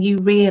more than you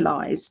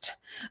realized.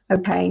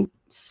 Okay,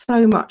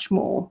 so much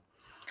more.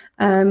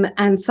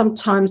 And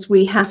sometimes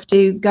we have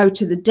to go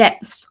to the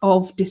depths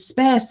of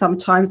despair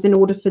sometimes in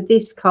order for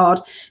this card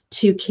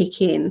to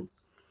kick in.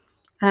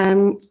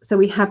 So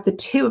we have the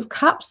 2 of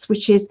Cups,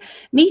 which is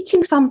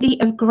meeting somebody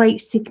of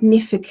great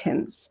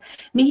significance,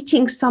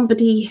 meeting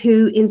somebody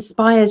who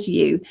inspires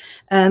you,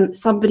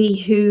 somebody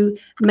who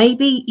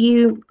maybe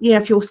you know,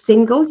 if you're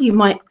single, you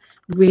might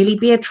really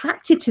be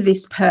attracted to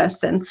this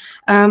person.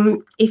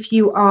 If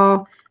you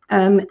are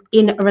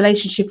in a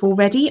relationship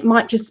already, it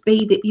might just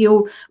be that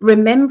you're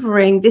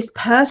remembering this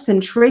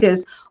person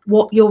triggers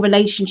what your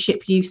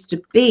relationship used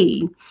to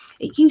be.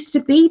 It used to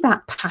be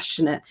that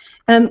passionate.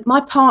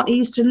 My partner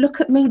used to look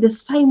at me the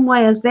same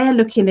way as they're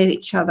looking at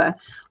each other.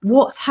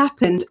 What's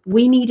happened?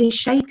 We need a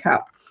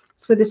shake-up.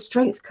 That's where the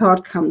Strength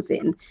card comes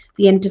in,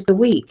 the end of the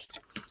week.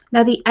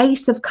 Now, the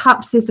Ace of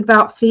Cups is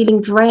about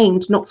feeling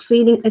drained, not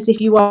feeling as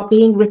if you are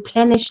being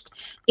replenished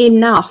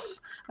enough.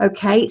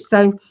 Okay,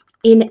 so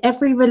in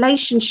every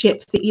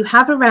relationship that you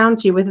have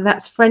around you, whether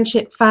that's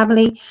friendship,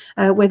 family,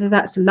 whether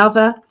that's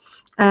lover,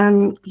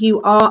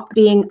 you are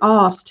being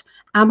asked,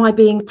 am I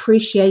being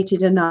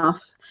appreciated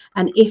enough?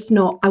 And if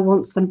not, I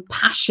want some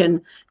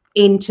passion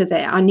into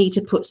there. I need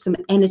to put some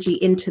energy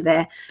into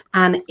there.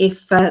 And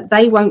if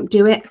they won't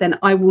do it, then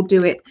I will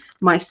do it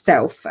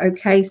myself.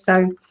 Okay,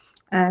 so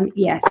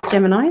yeah,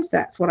 Geminis,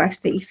 that's what I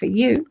see for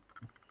you.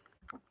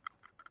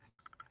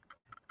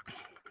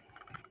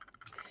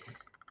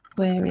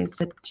 Where is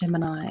a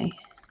Gemini?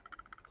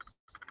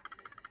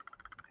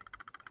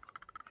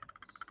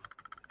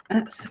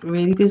 That's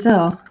really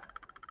bizarre.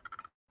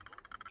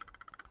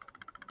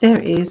 There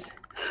it is.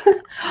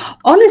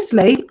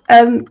 Honestly,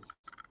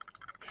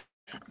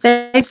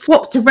 they've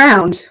swapped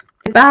around.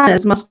 The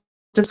banners must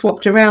have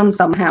swapped around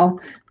somehow.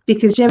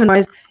 because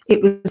Gemini's,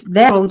 it was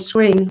there on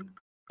screen,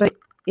 but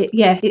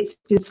it's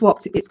been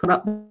swapped. It's gone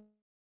up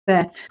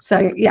there.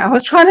 So yeah, I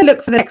was trying to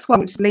look for the next one,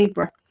 which is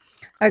Libra.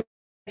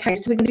 Okay,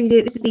 so we're going to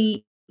do this is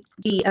the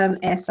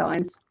air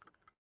signs.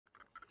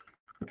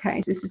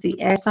 Okay, so this is the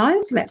air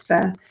signs. Let's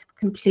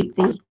complete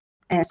the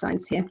air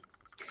signs here.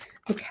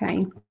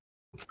 Okay.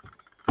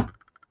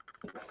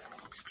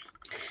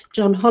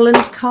 John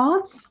Holland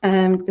cards,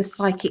 the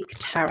Psychic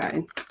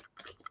Tarot.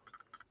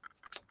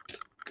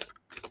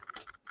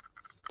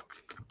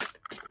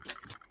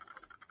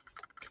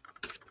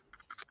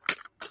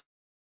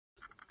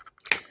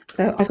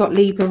 So I've got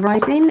Libra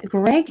rising.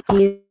 Greg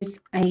is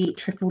a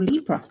triple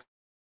Libra.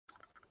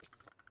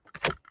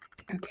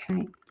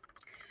 Okay.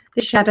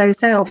 The shadow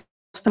self.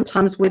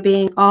 Sometimes we're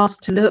being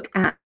asked to look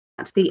at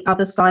the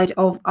other side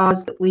of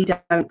us that we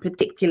don't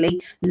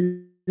particularly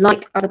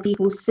like other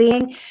people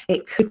seeing.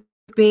 It could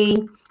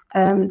be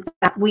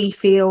that we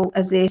feel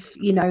as if,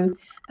 you know,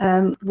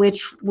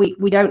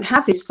 we don't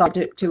have this side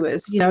to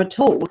us, you know, at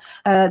all.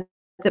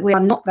 That we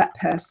are not that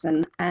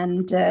person,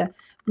 and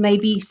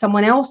maybe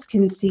someone else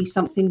can see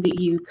something that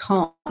you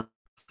can't.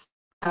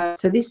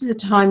 So this is a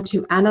time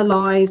to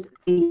analyze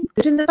the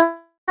good and the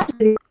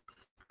bad.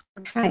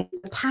 Okay,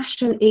 the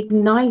passion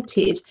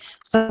ignited.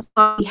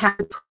 Sometimes you have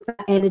to put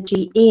that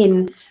energy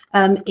in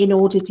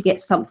order to get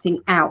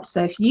something out.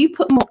 So if you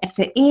put more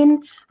effort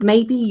in,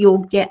 maybe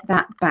you'll get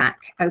that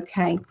back.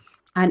 Okay.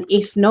 And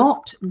if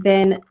not,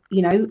 then,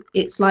 you know,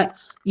 it's like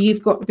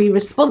you've got to be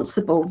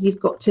responsible. You've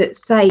got to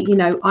say, you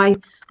know, I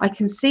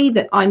can see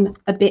that I'm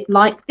a bit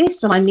like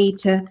this and I need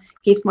to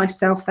give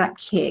myself that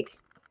kick.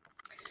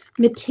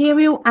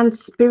 Material and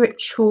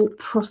spiritual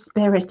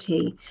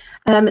prosperity.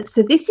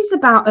 So this is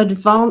about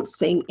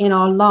advancing in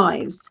our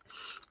lives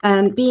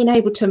and being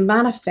able to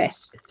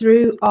manifest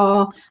through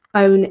our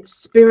own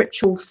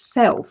spiritual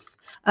self.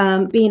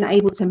 Being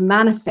able to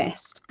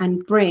manifest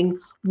and bring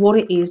what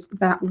it is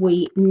that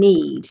we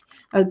need.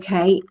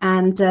 Okay,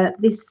 and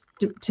this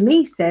to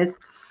me says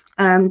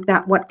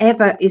that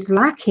whatever is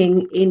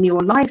lacking in your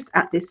lives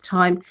at this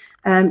time,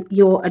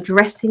 you're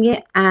addressing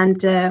it,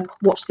 and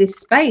watch this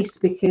space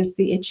because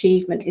the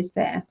achievement is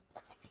there.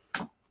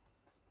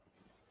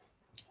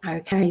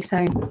 Okay,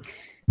 so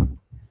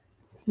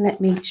let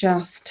me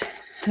just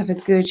have a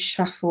good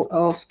shuffle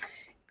of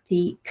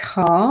the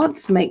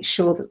cards, make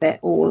sure that they're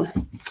all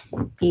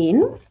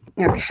in.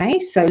 Okay,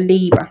 so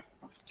Libra.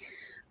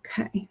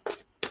 Okay.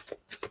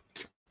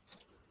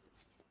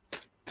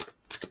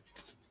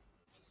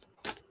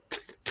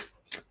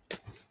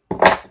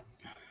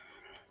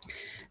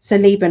 So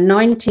Libra,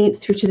 19th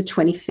through to the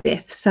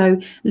 25th. So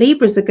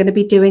Libras are going to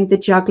be doing the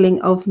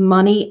juggling of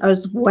money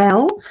as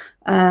well,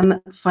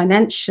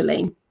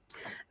 financially.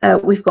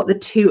 We've got the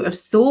Two of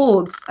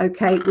Swords,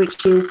 okay,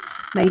 which is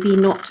maybe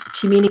not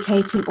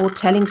communicating or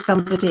telling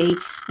somebody,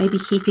 maybe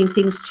keeping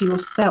things to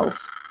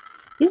yourself.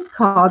 This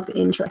card's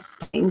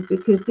interesting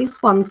because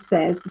this one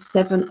says the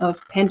Seven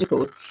of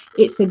Pentacles.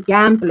 It's a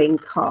gambling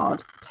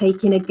card,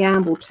 taking a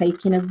gamble,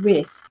 taking a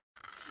risk.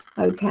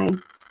 Okay,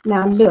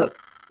 now look,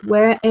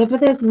 wherever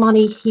there's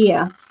money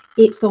here,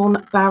 it's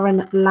on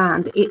barren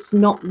land. It's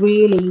not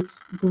really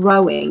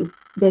growing.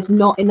 There's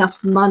not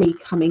enough money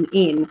coming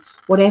in.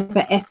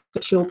 Whatever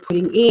effort you're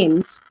putting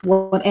in,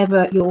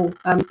 whatever you're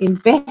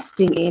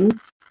investing in,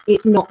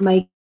 it's not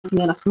making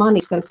enough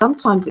money. So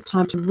sometimes it's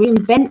time to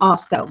reinvent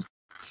ourselves.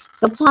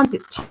 Sometimes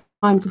it's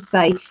time to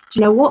say, do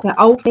you know what,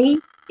 the old me,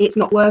 it's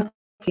not working.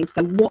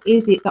 So what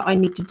is it that I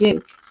need to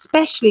do?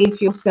 Especially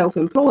if you're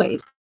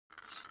self-employed.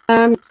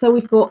 So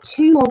we've got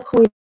two more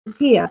coins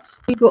here.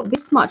 We've got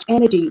this much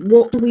energy.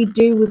 What do we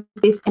do with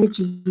this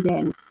energy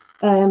then?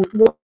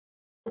 What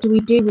do we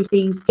do with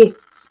these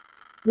gifts?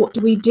 What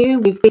do we do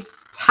with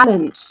this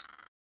talent?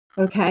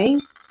 Okay,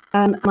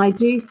 and I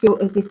do feel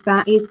as if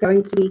that is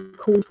going to be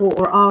called for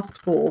or asked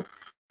for,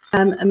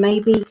 and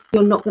maybe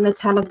you're not going to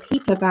tell other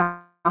people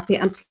about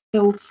it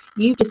until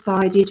you've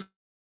decided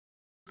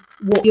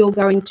what you're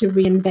going to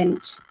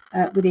reinvent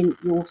within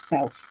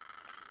yourself.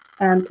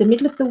 The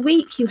middle of the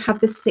week, you have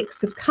the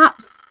Six of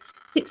Cups.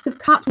 Six of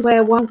Cups is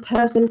where one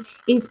person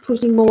is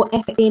putting more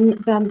effort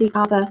in than the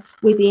other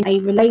within a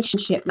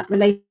relationship. That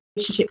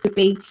relationship could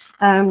be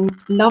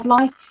love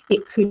life,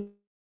 it could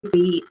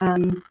be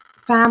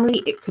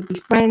family, it could be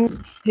friends,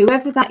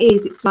 whoever that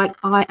is. It's like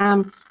I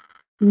am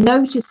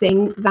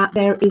noticing that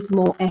there is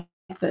more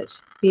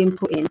effort being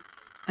put in,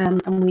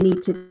 and we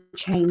need to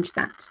change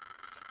that.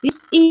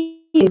 This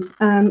is,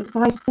 if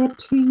I said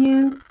to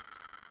you,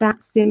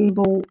 that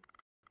symbol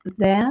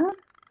there,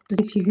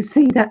 if you can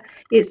see that,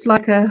 it's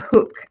like a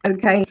hook.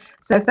 Okay,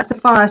 so if that's a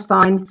fire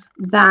sign,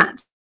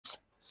 that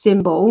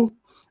symbol,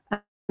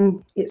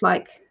 it's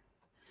like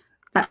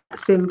that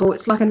symbol,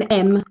 it's like an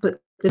M,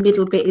 but the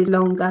middle bit is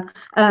longer.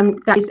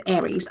 That is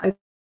Aries.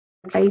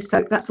 Okay,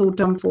 so that's all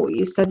done for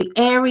you. So the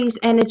Aries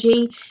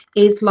energy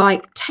is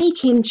like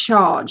taking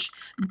charge,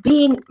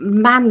 being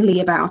manly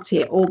about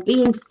it, or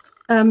being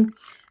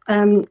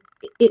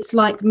it's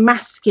like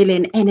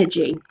masculine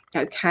energy.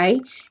 Okay,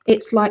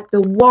 it's like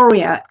the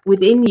warrior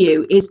within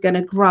you is going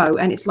to grow,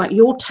 and it's like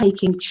you're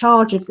taking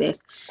charge of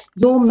this.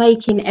 You're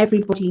making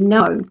everybody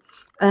know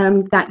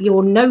that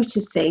you're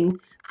noticing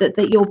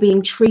that you're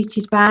being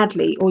treated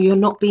badly, or you're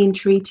not being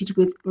treated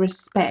with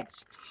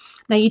respect.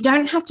 Now, you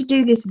don't have to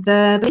do this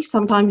verbally.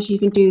 Sometimes you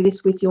can do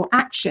this with your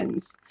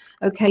actions.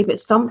 Okay, but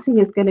something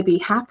is going to be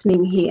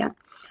happening here.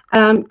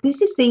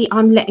 This is the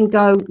I'm letting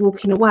go,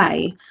 walking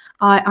away.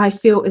 I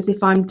feel as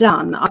if I'm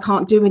done. I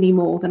can't do any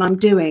more than I'm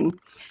doing.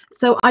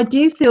 So I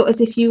do feel as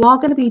if you are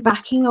going to be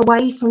backing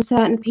away from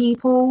certain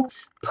people,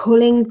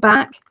 pulling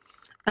back,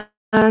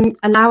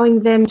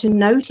 allowing them to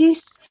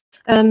notice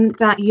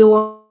that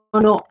you're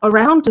not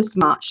around as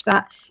much,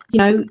 that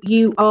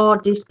you are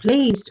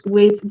displeased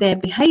with their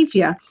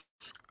behavior,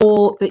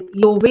 or that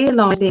you're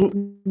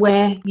realizing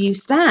where you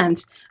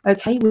stand,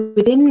 okay,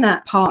 within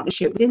that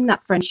partnership, within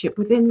that friendship,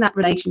 within that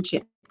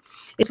relationship.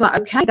 It's like,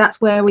 okay,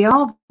 that's where we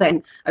are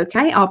then.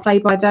 Okay, I'll play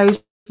by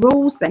those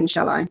rules then,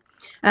 shall I?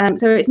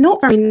 So it's not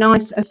very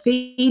nice a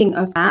feeling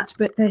of that,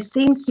 but there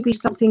seems to be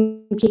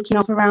something kicking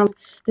off around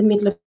the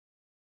middle of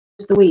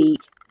the week.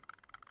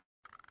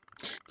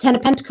 Ten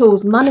of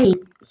Pentacles, money,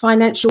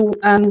 financial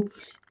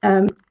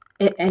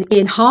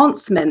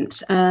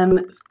enhancement,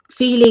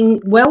 feeling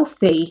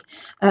wealthy,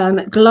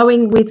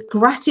 glowing with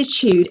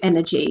gratitude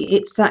energy.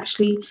 It's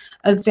actually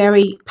a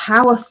very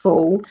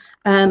powerful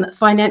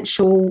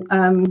financial,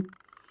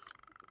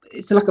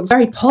 it's like a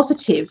very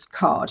positive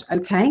card.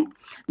 Okay,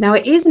 now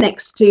it is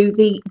next to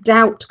the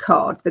doubt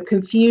card, the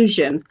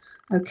confusion.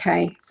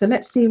 Okay, so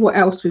let's see what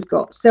else we've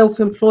got.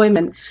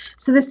 Self-employment.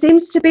 So there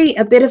seems to be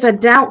a bit of a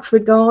doubt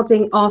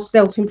regarding our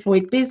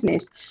self-employed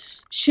business.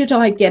 Should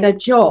I get a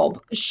job?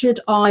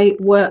 Should I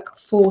work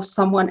for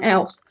someone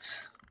else?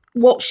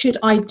 What should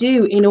I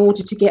do in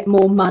order to get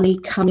more money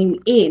coming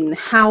in?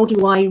 How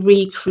do I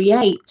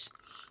recreate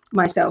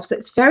myself? So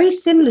it's very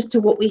similar to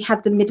what we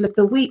had the middle of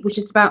the week, which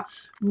is about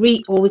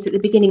or was it the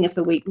beginning of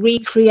the week,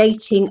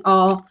 recreating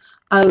our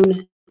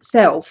own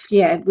self.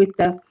 Yeah, with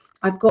the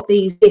I've got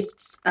these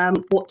gifts,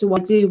 what do I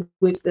do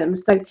with them?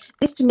 So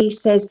this to me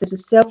says there's a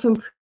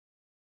self-employment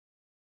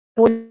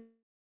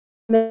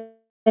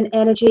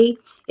energy.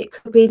 It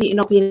could be that you're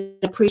not being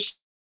appreciated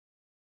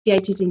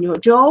in your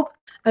job.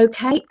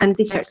 Okay, and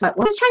this it's like,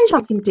 want to change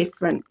something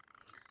different.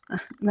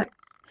 I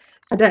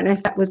don't know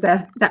if that was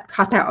that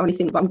cut out or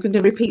anything, but I'm going to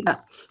repeat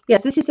that.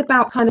 Yes, this is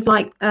about kind of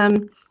like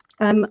I'm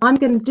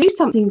going to do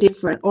something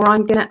different, or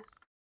I'm going to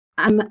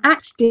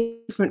act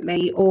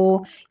differently,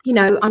 or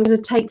I'm going to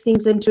take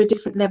things into a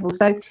different level.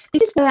 So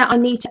this is where I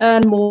need to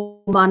earn more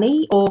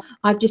money, or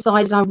I've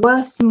decided I'm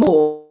worth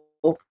more.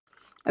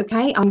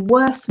 Okay, I'm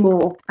worth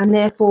more, and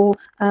therefore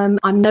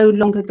I'm no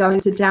longer going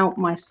to doubt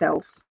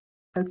myself.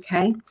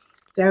 Okay,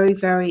 very,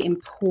 very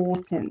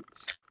important.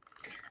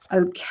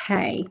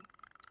 Okay,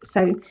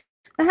 so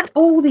that's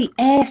all the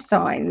air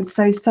signs.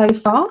 So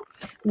far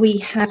we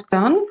have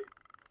done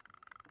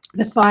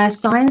the fire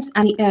signs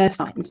and the earth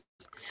signs.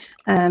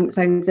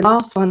 So the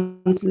last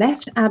ones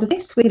left out of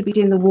this, we're going to be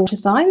doing the water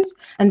signs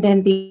and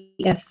then the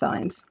earth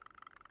signs.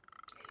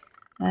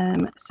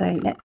 So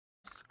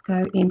let's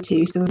go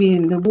into, so we're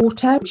doing the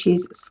water, which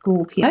is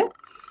Scorpio,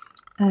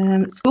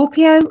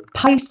 Scorpio,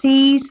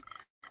 Pisces,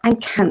 and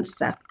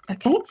Cancer.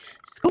 Okay,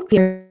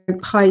 Scorpio,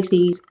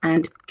 Pisces,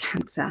 and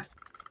Cancer.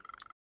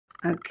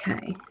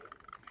 Okay,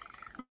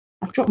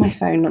 I've dropped my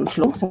phone on the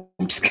floor, so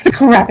I'm just going to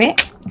grab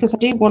it because I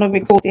do want to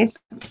record this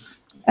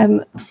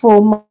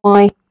for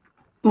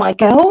my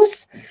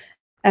girls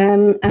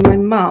and my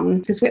mum,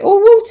 because we're all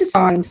water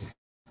signs.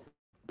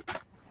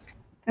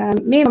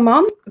 Me and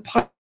my mum,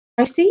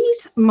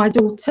 Pisces, my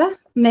daughter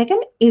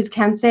Megan is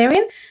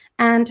Cancerian,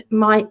 and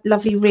my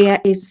lovely Rhea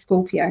is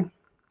Scorpio.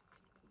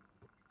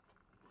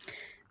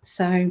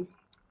 So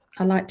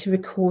I like to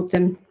record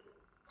them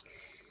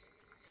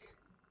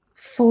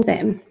for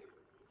them.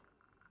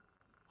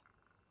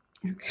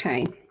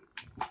 Okay.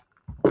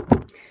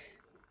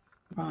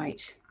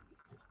 Right.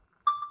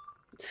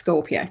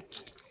 Scorpio.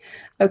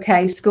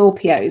 Okay,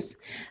 Scorpios.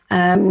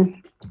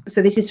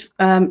 So this is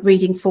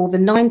reading for the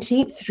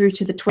 19th through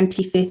to the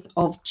 25th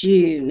of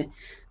June.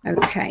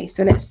 Okay,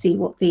 so let's see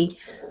what the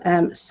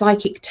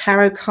psychic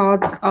tarot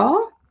cards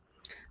are.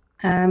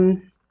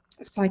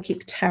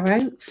 Psychic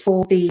tarot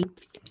for the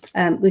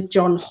with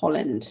John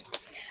Holland.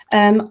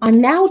 I'm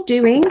now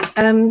doing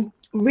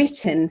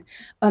written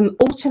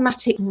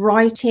automatic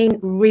writing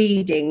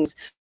readings.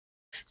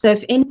 So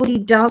if anybody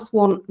does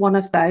want one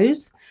of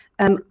those,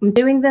 I'm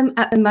doing them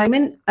at the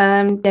moment.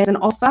 There's an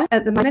offer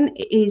at the moment.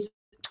 It is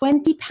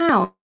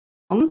 £20.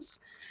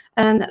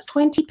 That's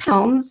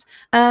 £20,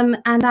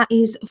 and that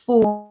is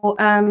for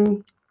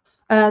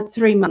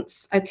 3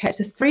 months. Okay, it's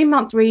a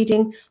 3-month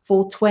reading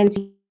for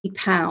 £20.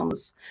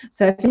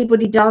 So if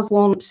anybody does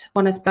want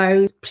one of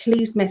those,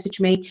 please message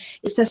me.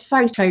 It's a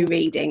photo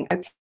reading.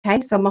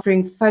 Okay, so I'm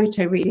offering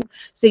photo reading.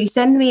 So you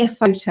send me a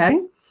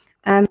photo,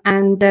 and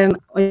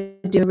I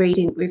do a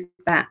reading with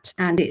that,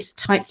 and it's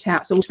typed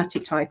out. It's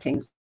automatic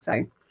typing.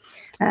 So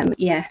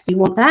yeah, if you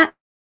want that,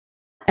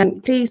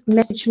 please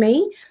message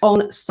me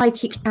on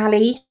Psychic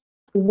Alley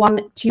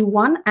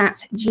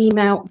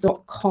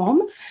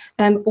 121@gmail.com,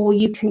 or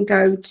you can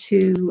go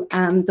to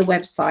the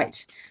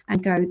website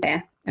and go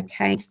there.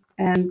 Okay,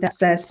 that's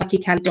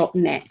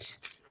psychically.net.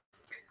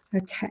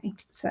 Okay,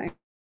 so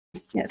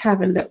let's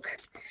have a look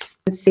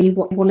and see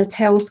what you want to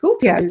tell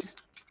Scorpios.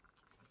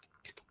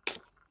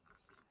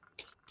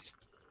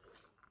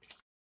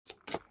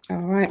 All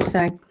right,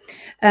 so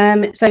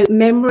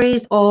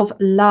memories of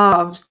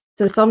love.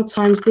 So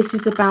sometimes this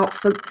is about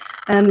for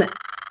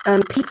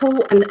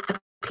people and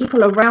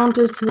people around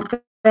us who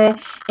aren't there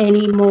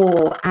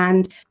anymore,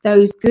 and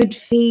those good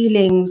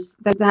feelings,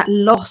 that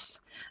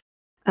loss,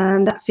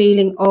 that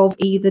feeling of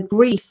either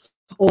grief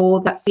or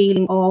that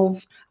feeling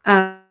of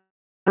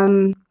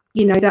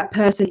you know, that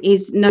person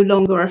is no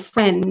longer a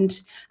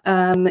friend.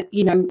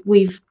 You know,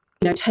 we've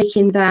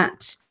taken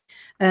that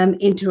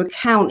into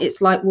account.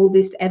 It's like, will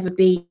this ever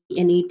be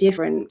any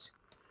different?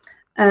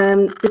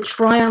 The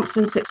triumph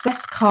and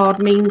success card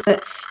means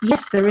that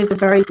yes, there is a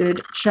very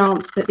good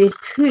chance that this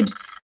could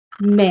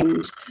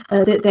mend,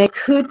 that there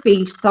could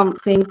be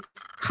something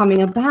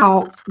coming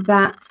about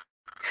that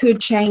could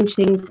change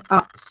things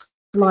up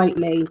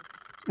slightly.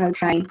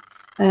 Okay,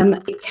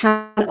 it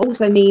can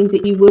also mean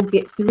that you will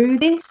get through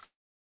this,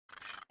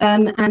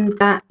 and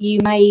that you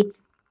may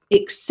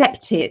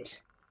accept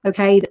it.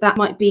 Okay, that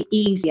might be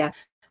easier.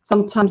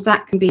 Sometimes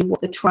that can be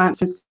what the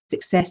triumph and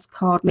success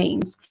card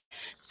means.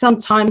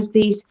 Sometimes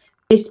this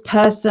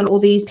person or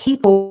these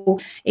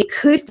people, it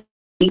could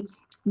be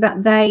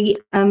that they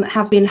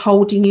have been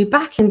holding you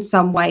back in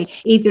some way,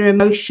 either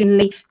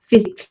emotionally,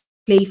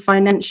 physically,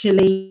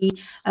 financially,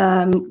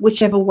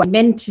 whichever way,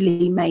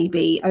 mentally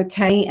maybe.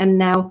 Okay, and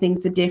now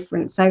things are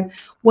different. So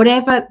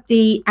whatever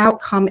the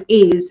outcome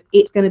is,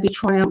 it's going to be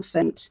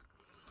triumphant.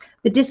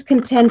 The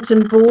discontent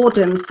and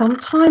boredom,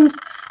 sometimes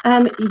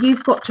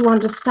you've got to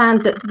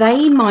understand that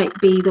they might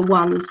be the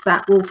ones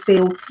that will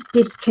feel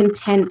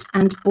discontent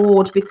and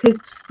bored because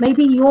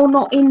maybe you're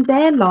not in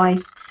their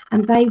life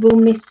and they will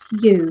miss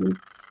you.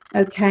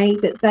 Okay,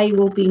 that they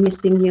will be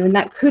missing you, and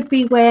that could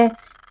be where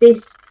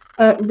this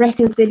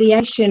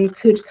reconciliation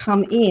could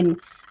come in.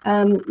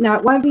 Now,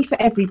 it won't be for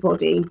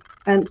everybody.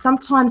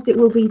 Sometimes it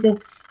will be that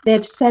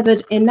they've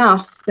severed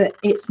enough that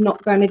it's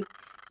not going to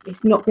be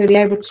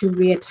able to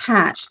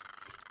reattach.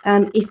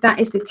 If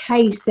that is the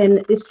case,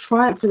 then this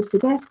triumph and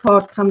success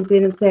card comes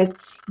in and says,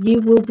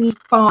 you will be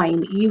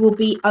fine, you will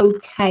be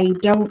okay,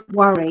 don't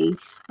worry.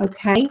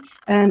 Okay,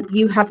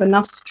 you have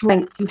enough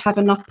strength, you have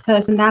enough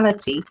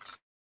personality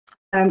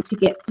to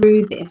get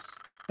through this.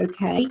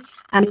 Okay,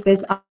 and if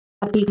there's other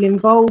people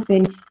involved,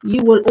 then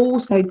you will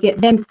also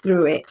get them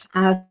through it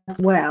as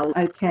well.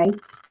 Okay,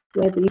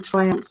 where the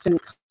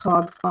triumphant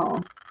cards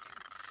are.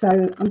 So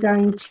I'm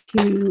going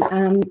to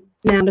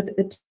now look at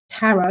the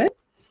tarot,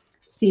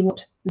 see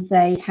what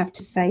they have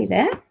to say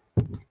there.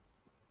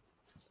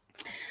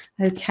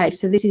 Okay,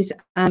 so this is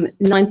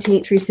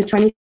 19th through to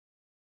the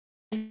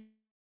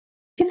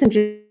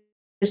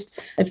 25th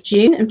of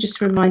June. I'm just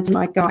reminding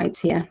my guides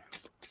here.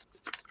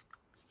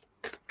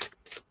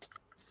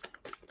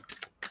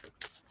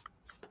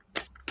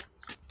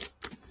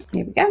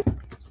 Here we go.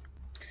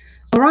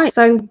 All right,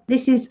 so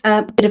this is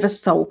a bit of a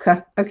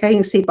sulker. Okay, you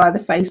can see by the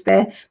face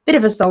there, bit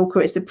of a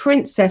sulker. It's the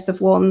Princess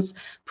of Wands.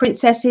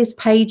 Princesses,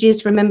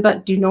 pages,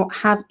 remember, do not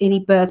have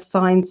any birth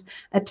signs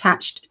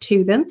attached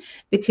to them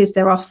because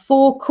there are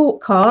 4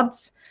 court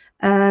cards,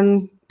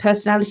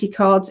 personality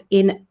cards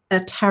in a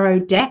tarot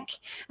deck,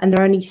 and there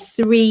are only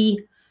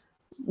 3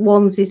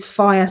 Wands is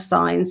fire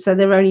signs, so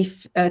there are only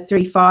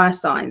 3 fire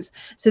signs.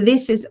 So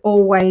this is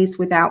always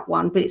without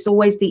one, but it's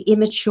always the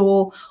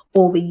immature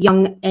or the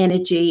young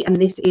energy, and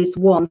this is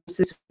Wands.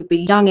 This would be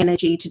young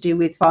energy to do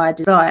with fire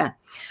desire.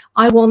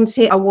 I want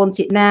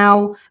it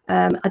now.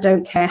 I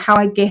don't care how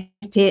I get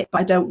it, but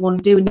I don't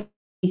want to do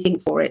anything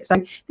for it.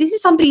 So this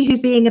is somebody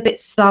who's being a bit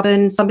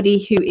stubborn, somebody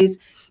who is,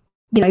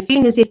 you know,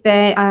 feeling as if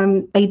they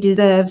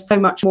deserve so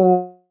much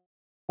more,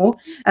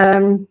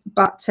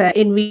 but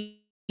in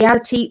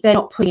reality, they're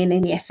not putting in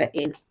any effort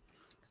in.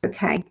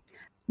 Okay,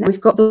 now we've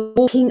got the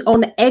walking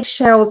on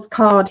eggshells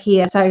card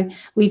here. So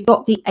we've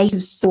got the 8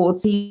 of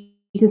Swords. So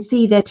you can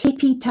see they're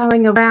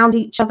tippy-toeing around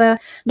each other.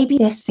 Maybe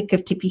they're sick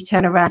of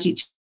tippy-toeing around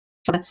each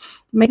other.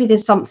 Maybe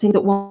there's something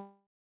that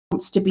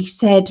wants to be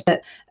said,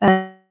 but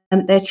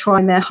they're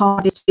trying their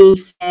hardest to be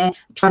fair,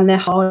 trying their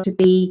hard to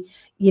be,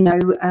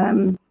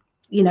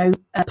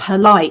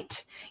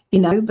 polite.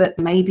 But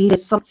maybe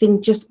there's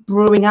something just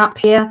brewing up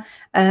here,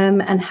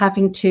 and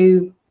having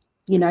to,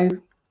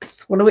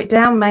 swallow it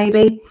down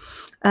maybe.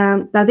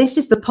 Now this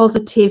is the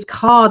positive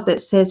card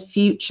that says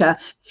future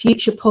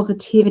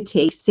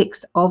positivity,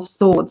 6 of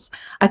Swords.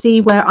 I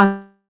see where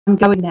I'm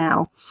going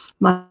now.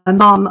 My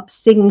mum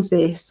sings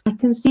this. I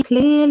can see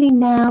clearly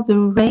now the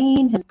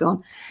rain has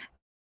gone.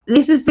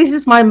 This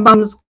is my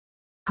mum's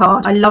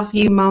card. I love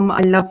you, Mum.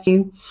 I love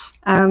you.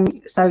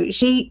 So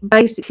she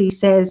basically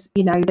says,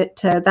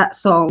 that that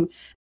song,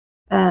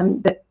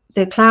 that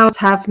the clouds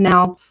have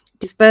now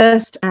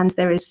dispersed and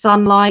there is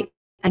sunlight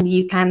and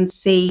you can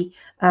see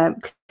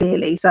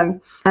clearly.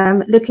 So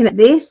looking at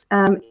this,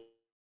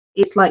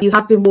 it's like you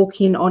have been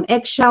walking on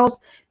eggshells.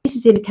 This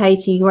is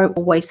indicating you won't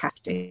always have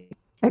to.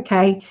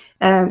 Okay,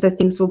 so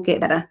things will get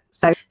better.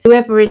 So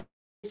whoever is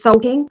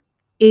sulking,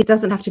 it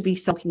doesn't have to be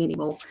sulking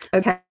anymore.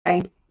 Okay,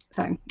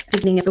 so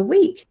beginning of the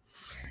week.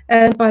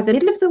 By the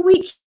middle of the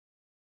week,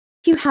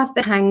 you have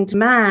the Hanged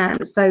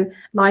Man. So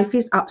life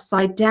is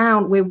upside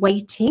down. We're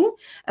waiting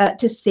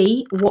to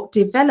see what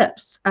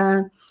develops.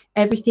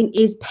 Everything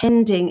is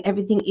pending.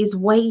 Everything is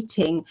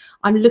waiting.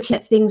 I'm looking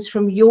at things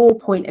from your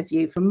point of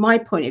view, from my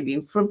point of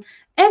view, from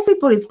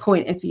everybody's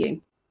point of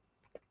view.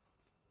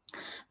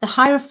 The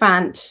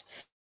Hierophant,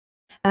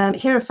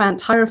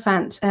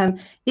 Hierophant.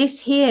 This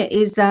here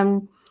is,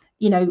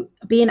 you know,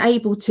 being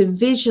able to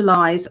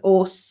visualize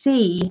or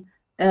see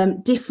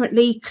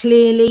differently,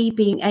 clearly,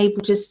 being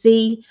able to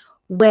see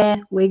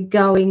where we're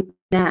going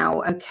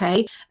now.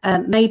 Okay,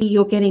 maybe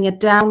you're getting a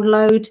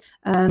download,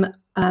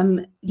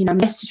 you know,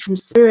 message from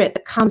spirit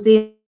that comes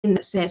in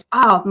that says,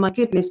 oh my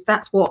goodness,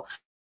 that's what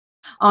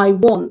I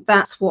want,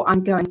 that's what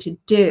I'm going to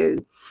do.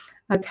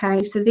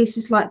 Okay, so this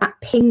is like that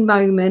ping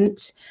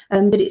moment,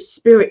 but it's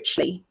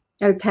spiritually.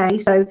 Okay,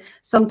 so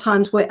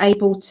sometimes we're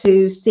able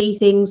to see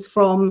things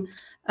from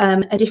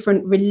a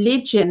different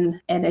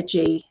religion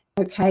energy.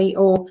 Okay,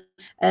 or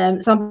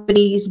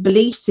somebody's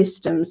belief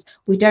systems.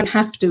 We don't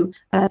have to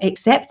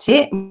accept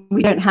it.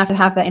 We don't have to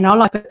have that in our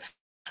life, but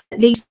at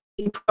least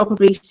you can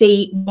probably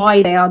see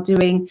why they are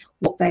doing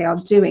what they are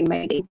doing,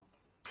 maybe.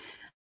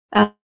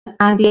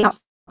 And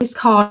this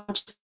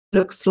card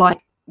looks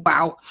like,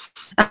 wow.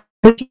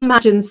 If you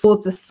imagine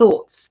swords of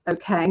thoughts,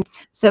 okay,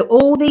 so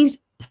all these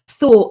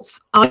thoughts,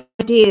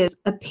 ideas,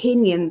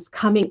 opinions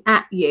coming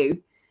at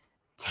you.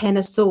 10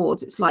 of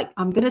Swords, it's like,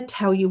 I'm going to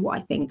tell you what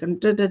I think,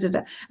 and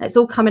it's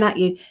all coming at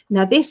you.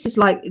 Now this is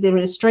like they're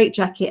in a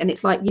straitjacket, and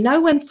it's like, you know,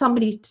 when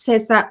somebody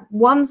says that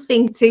one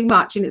thing too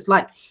much, and it's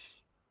like,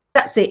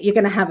 that's it, you're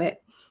going to have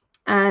it,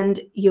 and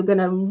you're going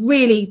to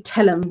really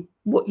tell them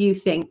what you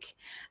think,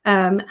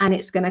 and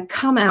it's going to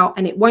come out,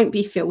 and it won't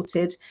be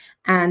filtered,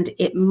 and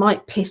it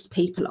might piss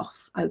people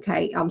off.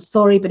 Okay, I'm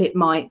sorry, but it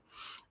might.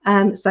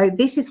 So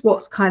this is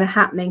what's kind of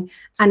happening,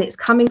 and it's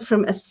coming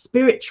from a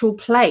spiritual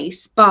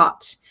place,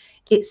 but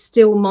it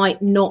still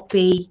might not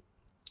be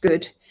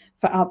good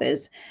for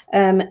others.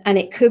 And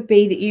it could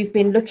be that you've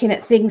been looking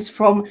at things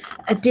from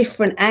a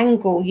different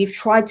angle. You've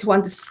tried to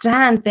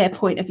understand their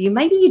point of view.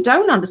 Maybe you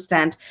don't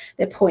understand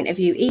their point of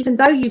view, even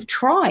though you've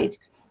tried,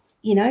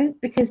 you know,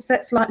 because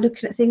that's like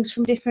looking at things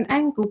from a different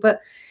angle.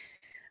 But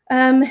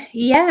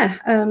yeah,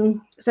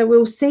 so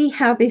we'll see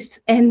how this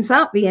ends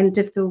up, the end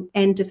of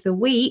the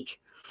week.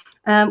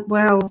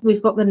 Well,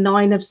 we've got the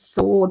 9 of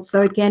Swords.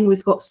 So again,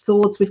 we've got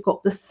swords, we've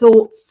got the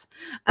thoughts.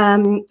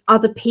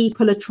 Other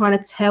people are trying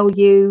to tell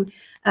you,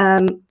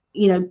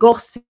 you know,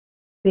 gossip,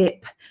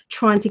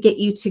 trying to get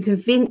you to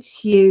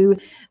convince you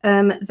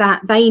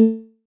that they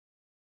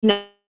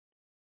know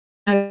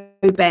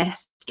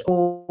best,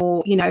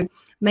 or, you know,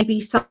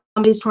 maybe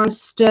somebody's trying to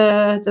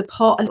stir the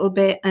pot a little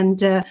bit and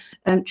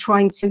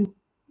trying to,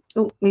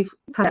 oh, we've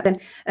cut it then.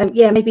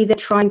 Yeah, maybe they're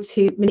trying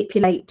to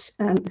manipulate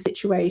the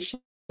situation.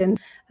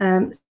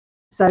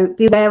 So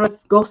beware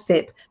of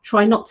gossip.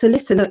 Try not to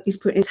listen. Look, he's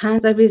putting his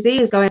hands over his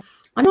ears going,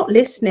 I'm not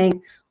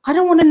listening. I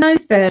don't want to know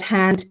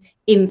third-hand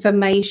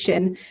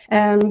information.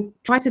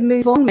 Try to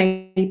move on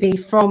maybe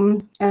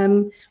from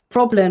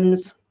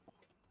problems.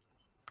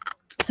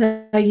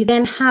 So you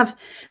then have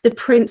the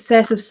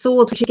Princess of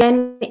Swords, which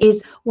again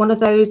is one of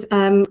those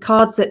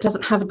cards that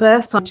doesn't have a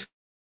birth sign to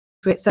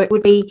it. So it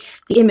would be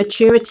the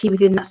immaturity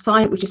within that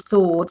sign, which is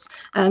Swords.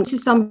 This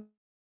is somebody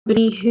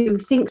who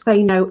thinks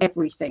they know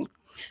everything.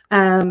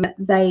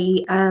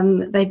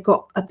 They've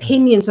got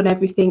opinions on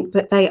everything,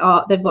 but they've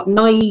got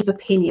naive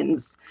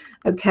opinions.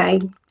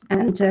 Okay,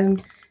 and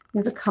the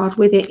other card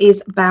with it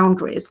is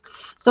boundaries.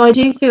 So I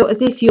do feel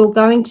as if you're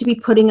going to be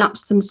putting up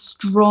some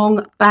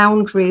strong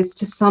boundaries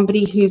to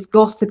somebody who's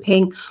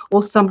gossiping,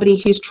 or somebody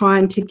who's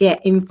trying to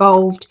get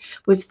involved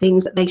with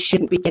things that they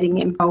shouldn't be getting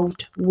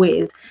involved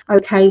with.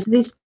 Okay, so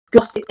this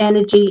gossip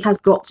energy has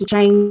got to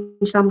change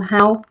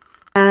somehow.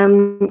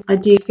 I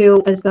do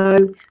feel as though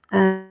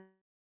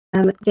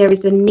there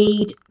is a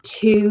need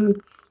to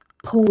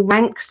pull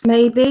ranks,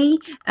 maybe,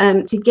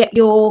 to get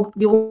your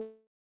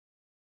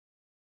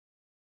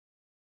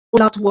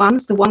loved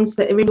ones, the ones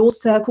that are in your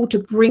circle, to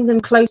bring them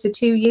closer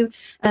to you,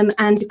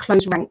 and to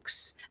close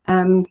ranks,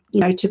 you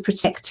know, to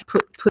protect,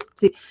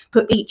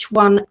 put each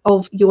one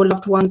of your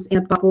loved ones in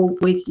a bubble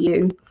with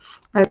you.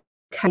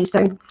 Okay, so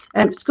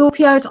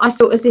Scorpios, I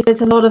feel as if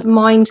there's a lot of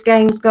mind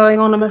games going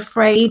on, I'm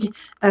afraid.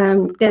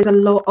 There's a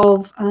lot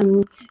of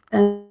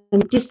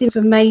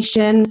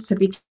disinformation, so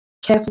be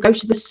careful. Go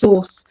to the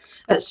source,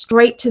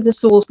 straight to the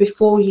source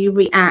before you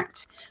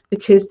react,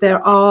 because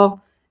there are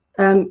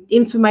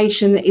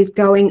information that is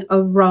going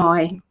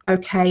awry.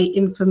 Okay,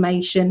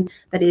 information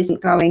that isn't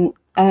going,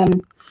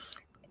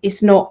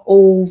 it's not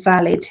all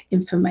valid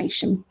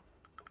information.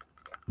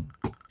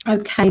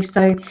 Okay,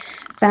 so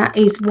that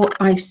is what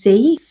I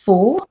see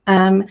for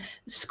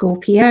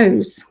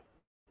Scorpios.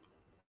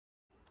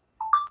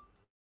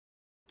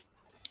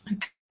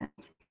 Okay,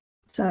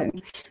 so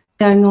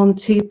going on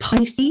to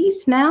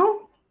Pisces now.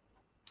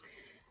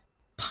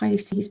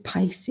 Pisces.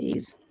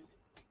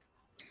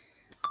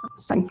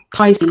 So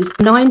Pisces,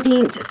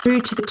 19th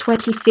through to the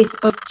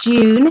 25th of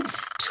June,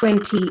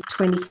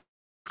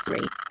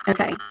 2023.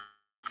 Okay.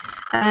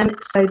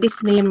 So this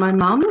is me and my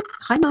mum.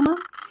 Hi, Mama.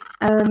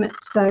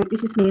 So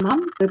this is me and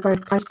Mum. We're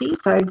both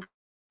Pisces. So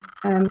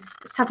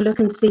let's have a look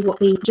and see what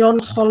the John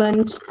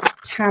Holland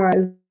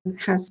Tarot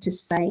has to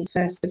say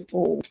first of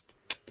all.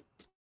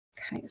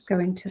 Okay, let's go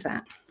into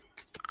that.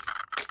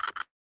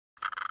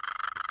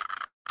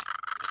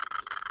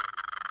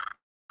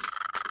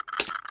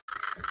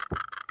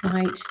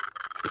 Right.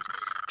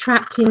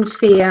 Trapped in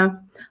fear.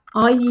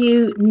 Are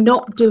you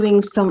not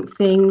doing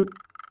something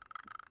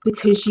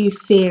because you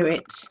fear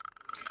it?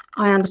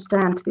 I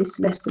understand this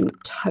lesson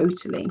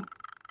totally.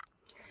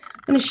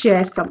 I'm going to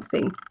share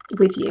something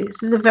with you.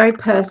 This is a very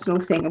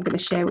personal thing I'm going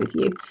to share with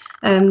you,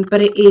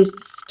 but it is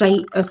the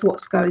state of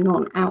what's going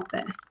on out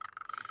there.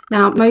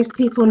 Now, most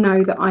people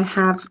know that I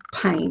have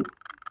pain.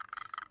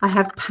 I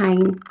have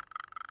pain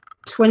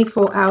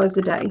 24 hours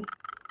a day.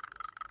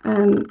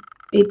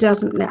 It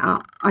doesn't let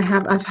up.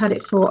 I've had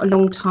it for a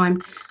long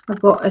time. I've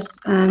got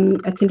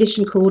a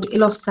condition called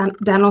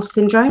Ehlers-Danlos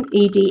syndrome,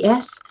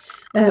 EDS,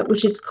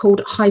 which is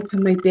called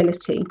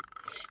hypermobility,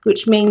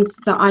 which means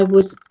that I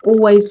was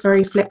always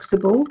very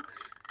flexible.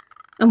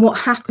 And what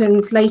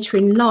happens later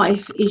in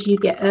life is you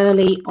get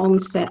early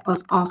onset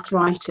of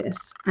arthritis,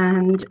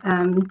 and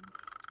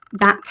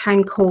that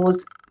can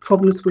cause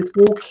problems with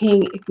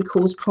walking. It can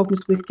cause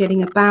problems with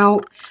getting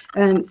about,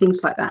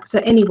 things like that. So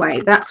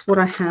anyway, that's what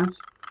I have.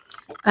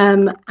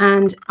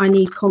 And I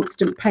need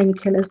constant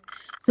painkillers.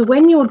 So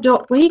when you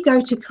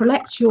go to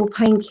collect your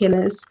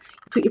painkillers,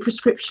 you put your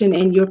prescription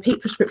in, your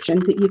repeat prescription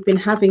that you've been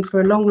having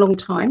for a long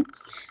time.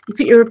 You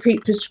put your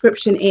repeat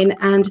prescription in,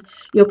 and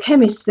your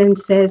chemist then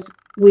says,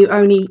 we've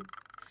only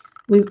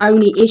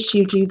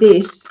issued you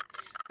this.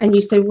 And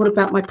you say, what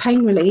about my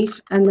pain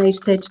relief? And they've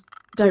said,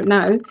 don't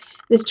know.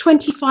 There's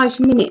 25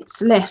 minutes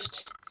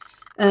left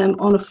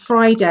on a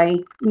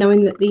Friday,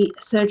 knowing that the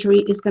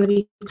surgery is going to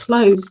be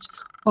closed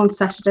on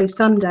Saturday,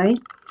 Sunday.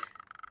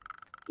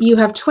 You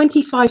have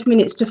 25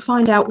 minutes to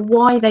find out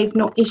why they've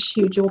not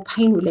issued your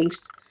pain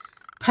release,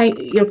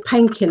 your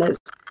painkillers,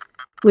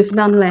 with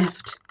none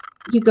left.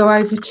 You go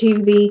over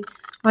to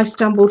I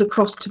stumbled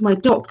across to my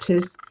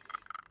doctor's.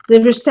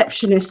 The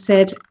receptionist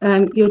said,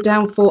 you're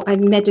down for a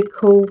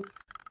medical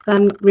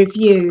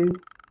review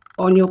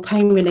on your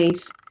pain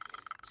relief.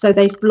 So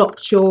they've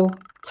blocked your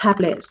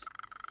tablets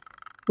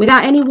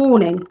without any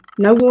warning,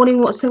 no warning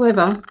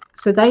whatsoever.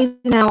 So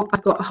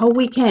I've got a whole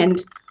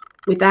weekend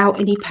without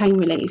any pain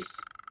relief.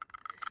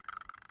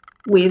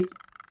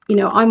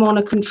 I'm on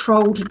a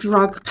controlled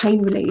drug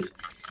pain relief.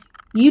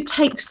 You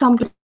take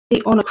somebody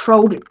on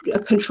a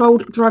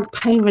controlled drug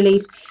pain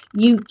relief,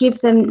 you give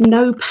them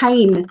no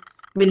pain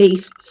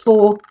relief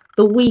for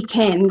the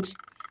weekend,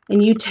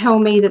 and you tell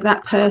me that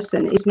that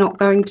person is not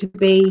going to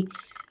be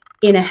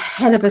in a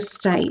hell of a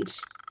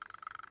state,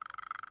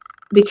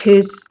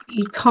 because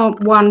you can't,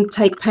 one,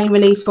 take pain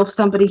relief off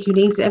somebody who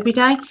needs it every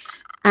day,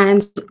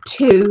 and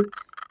two,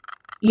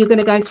 you're going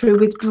to go through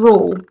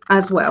withdrawal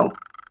as well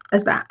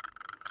as that.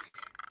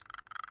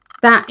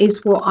 That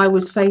is what I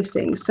was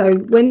facing. So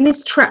when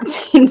this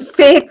trapped in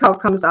fear card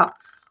comes up,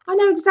 I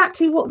know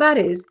exactly what that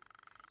is.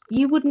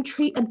 You wouldn't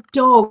treat a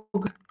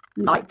dog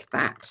like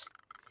that,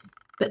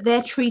 but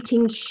they're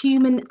treating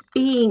human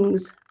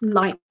beings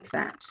like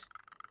that.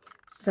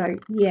 So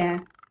yeah,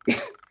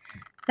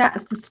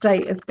 that's the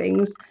state of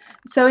things.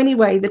 So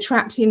anyway, the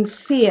trapped in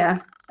fear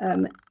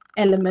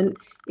element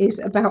is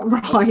about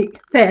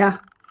right there.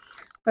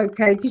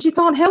 Okay, because you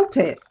can't help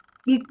it.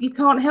 You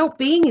can't help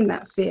being in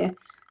that fear.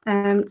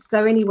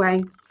 So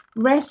anyway,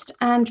 rest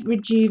and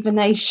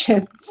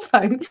rejuvenation.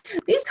 So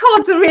these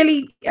cards are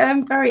really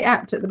very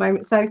apt at the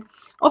moment. So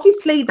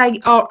obviously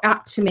they are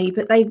apt to me,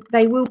 but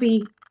they will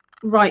be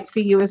right for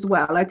you as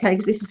well. Okay,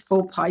 because this is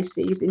for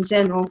Pisces in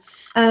general.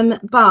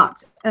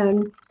 But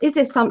is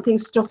there something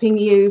stopping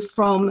you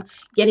from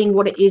getting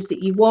what it is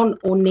that you want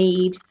or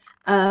need?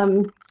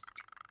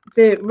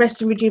 The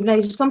rest and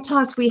rejuvenation,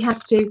 sometimes we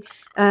have to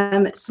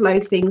slow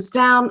things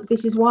down.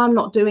 This is why I'm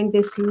not doing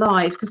this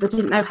live, because I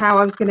didn't know how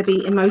I was going to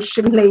be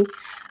emotionally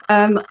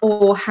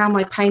or how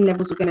my pain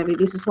levels were going to be.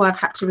 This is why I've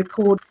had to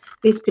record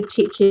this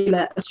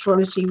particular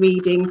astrology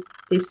reading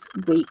this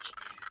week.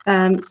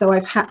 So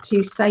I've had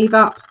to save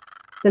up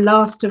the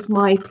last of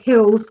my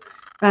pills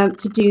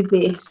to do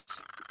this.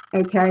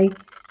 Okay,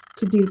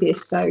 to do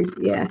this. So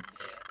yeah,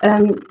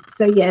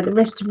 the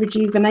rest of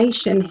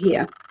rejuvenation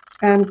here.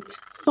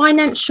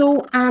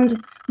 Financial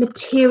and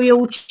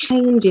material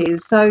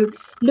changes. So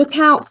look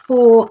out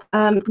for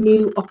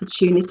new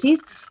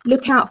opportunities.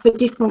 Look out for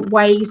different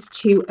ways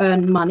to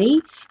earn money,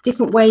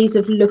 different ways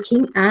of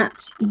looking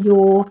at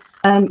your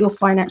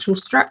financial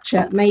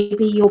structure.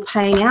 Maybe you're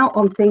paying out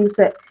on things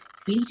that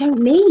you really don't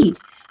need.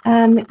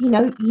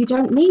 You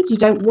don't need, you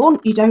don't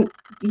want, you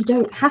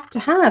don't have to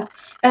have.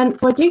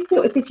 So I do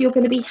feel as if you're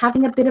going to be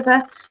having a bit of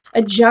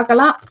a juggle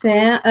up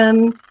there.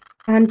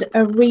 and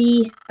a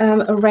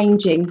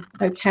rearranging,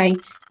 okay,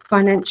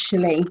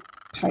 financially,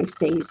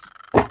 Pisces.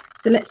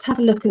 So let's have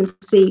a look and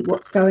see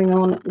what's going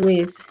on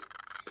with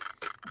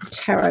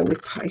tarot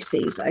with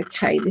Pisces.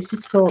 Okay, this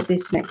is for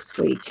this next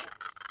week.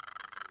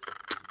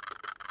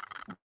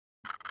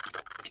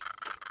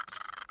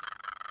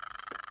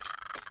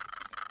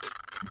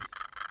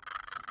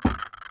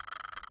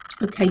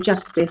 Okay,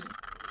 justice.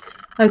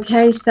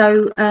 Okay,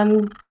 so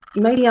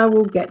maybe I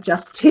will get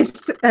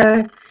justice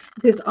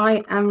because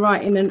I am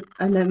writing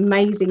an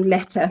amazing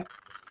letter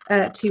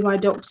to my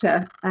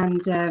doctor,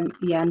 and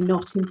yeah,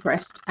 not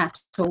impressed at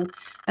all.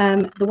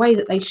 The way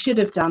that they should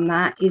have done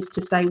that is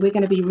to say we're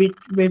going to be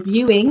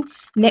reviewing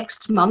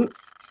next month.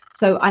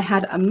 So I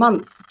had a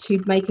month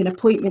to make an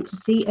appointment to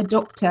see a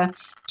doctor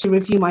to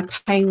review my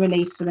pain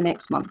relief for the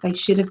next month. They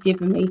should have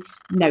given me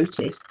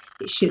notice.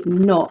 It should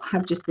not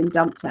have just been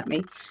dumped at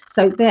me.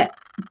 So that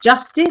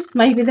justice,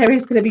 maybe there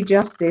is going to be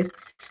justice.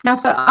 Now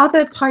for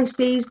other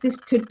Pisces, this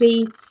could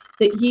be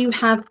that you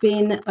have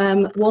been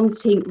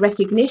wanting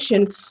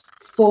recognition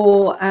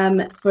for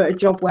a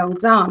job well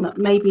done.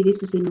 Maybe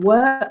this is in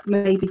work,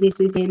 maybe this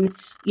is in,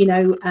 you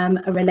know,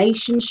 a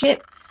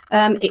relationship.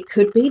 It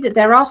could be that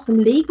there are some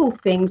legal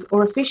things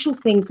or official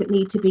things that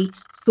need to be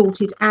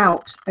sorted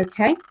out.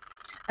 Okay.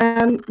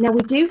 Now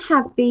we do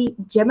have the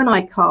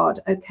Gemini card,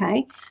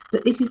 okay,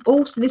 but this is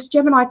also, this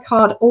Gemini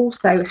card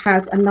also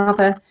has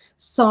another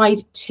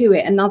side to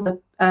it, another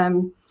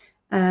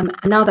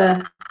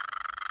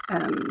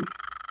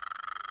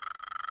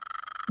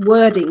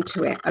wording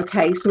to it.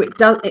 Okay, so it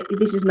does,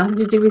 this is nothing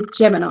to do with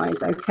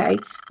Geminis, okay,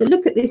 but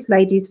look at this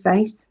lady's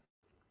face.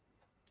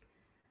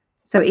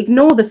 So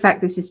ignore the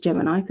fact this is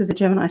Gemini, because the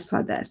Gemini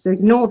side there, so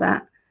ignore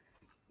that.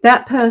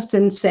 That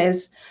person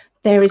says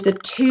there is a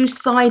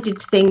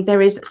two-sided thing,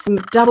 there is some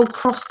double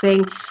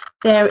crossing,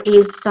 there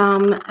is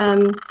some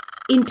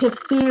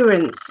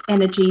interference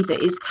energy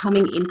that is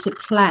coming into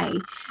play.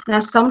 Now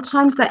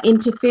sometimes that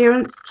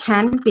interference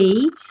can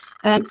be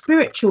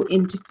spiritual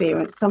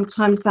interference,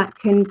 sometimes that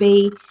can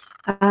be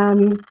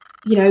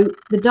you know,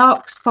 the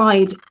dark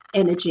side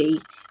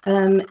energy,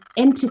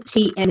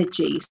 entity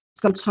energy.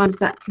 Sometimes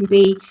that can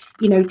be,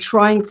 you know,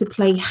 trying to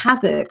play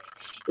havoc.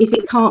 If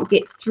it can't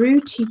get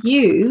through to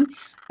you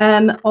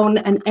on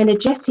an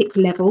energetic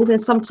level, then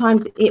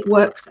sometimes it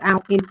works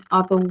out in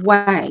other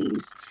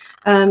ways.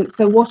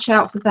 So watch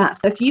out for that.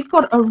 So if you've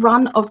got a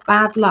run of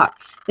bad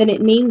luck, then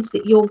it means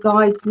that your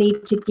guides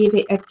need to give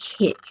it a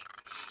kick.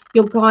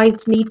 Your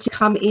guides need to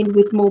come in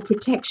with more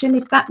protection.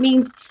 If that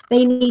means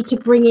they need to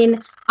bring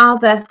in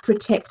other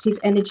protective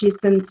energies,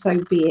 then so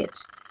be it.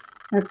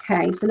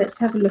 Okay, so let's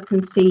have a look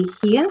and see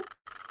here.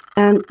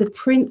 The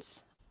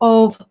Prince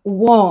of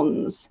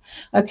Wands.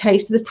 Okay,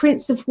 so the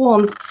Prince of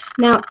Wands.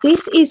 Now,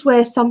 this is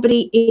where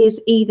somebody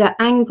is either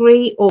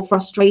angry or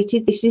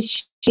frustrated. This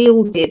is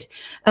shielded.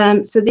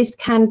 So this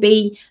can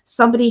be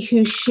somebody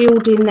who's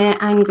shielding their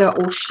anger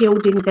or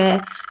shielding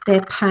their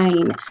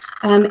pain.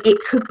 It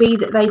could be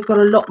that they've got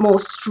a lot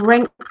more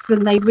strength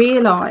than they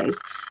realize,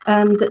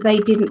 that they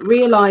didn't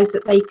realize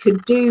that they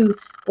could do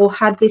or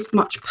had this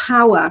much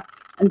power,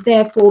 and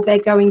therefore they're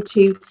going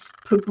to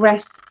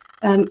progress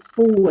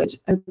forward.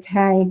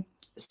 Okay,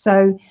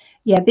 so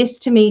yeah, this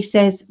to me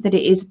says that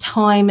it is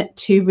time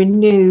to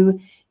renew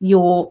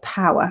your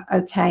power.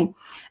 Okay,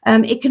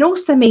 it can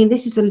also mean,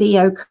 this is a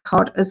Leo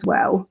card as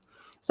well.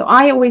 So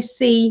I always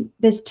see,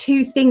 there's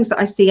two things that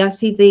I see. I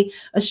see the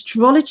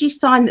astrology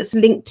sign that's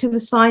linked to the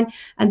sign,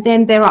 and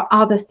then there are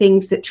other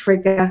things that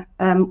trigger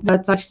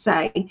words I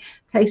say.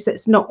 Okay, so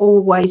it's not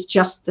always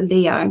just the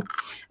Leo.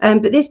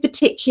 But this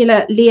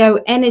particular Leo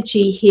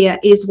energy here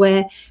is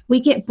where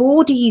we get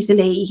bored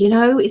easily. You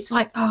know, it's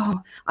like,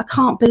 oh, I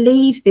can't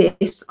believe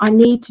this. I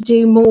need to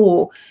do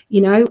more.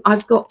 You know,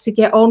 I've got to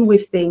get on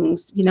with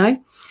things, you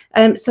know.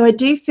 So I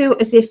do feel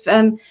as if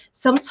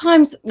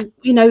sometimes,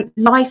 you know,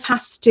 life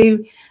has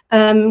to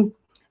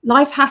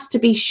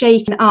be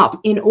shaken up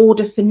in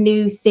order for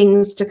new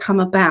things to come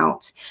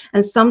about.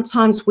 And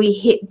sometimes we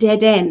hit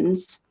dead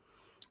ends,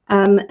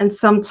 and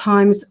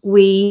sometimes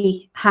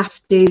we have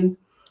to,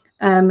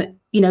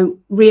 you know,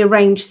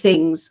 rearrange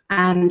things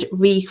and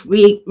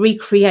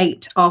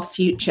recreate our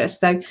future.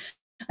 So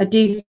I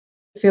do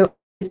feel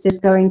there's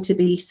going to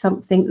be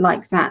something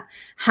like that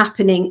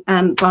happening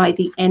by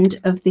the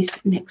end of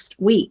this next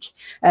week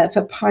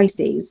for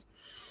Pisces.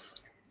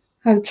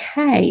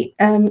 Okay,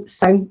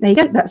 so there you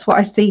go. That's what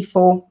I see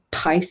for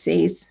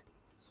Pisces.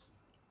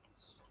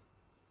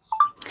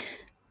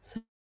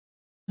 So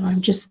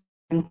I'm just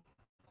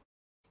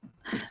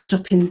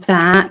stopping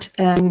that.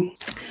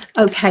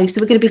 Okay, so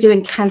we're going to be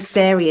doing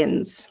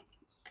Cancerians.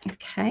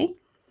 Okay.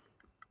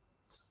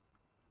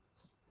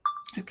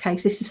 Okay,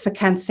 so this is for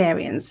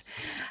Cancerians.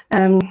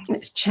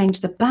 Let's change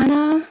the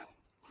banner.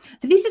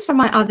 So this is for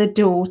my other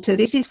daughter.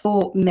 This is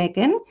for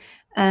Megan.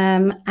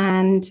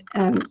 And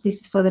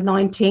this is for the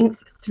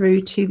 19th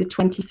through to the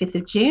 25th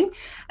of June,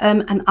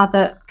 and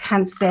other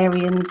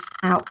Cancerians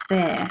out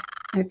there.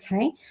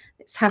 Okay,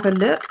 let's have a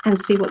look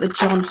and see what the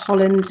John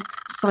Holland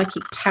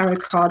Psychic Tarot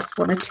cards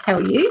want to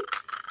tell you.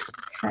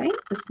 Okay,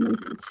 let's move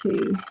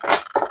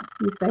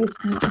those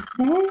out of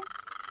there.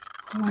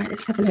 All right,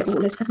 let's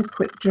have a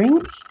quick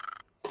drink.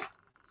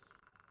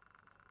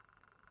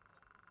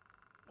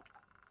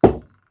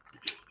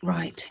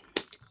 Right.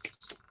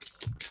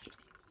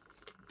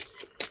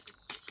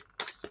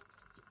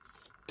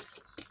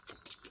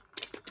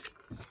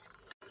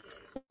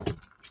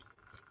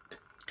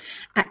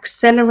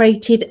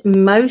 Accelerated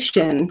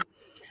motion.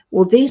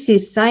 Well, this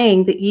is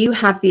saying that you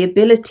have the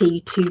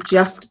ability to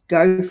just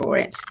go for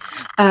it.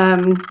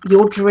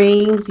 Your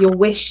dreams, your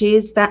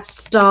wishes, that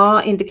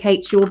star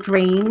indicates your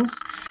dreams.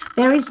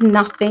 There is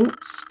nothing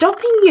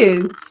stopping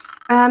you.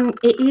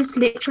 It is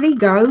literally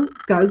go,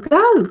 go,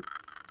 go.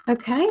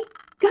 Okay?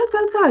 Go,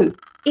 go, go.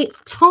 It's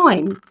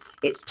time.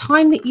 It's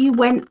time that you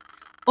went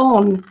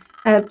on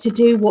to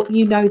do what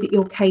you know that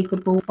you're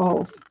capable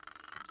of.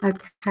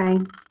 Okay?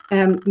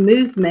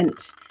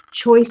 Movement,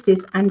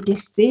 choices and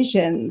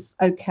decisions.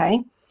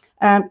 Okay?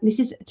 This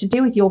is to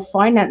do with your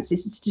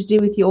finances. It's to do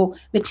with your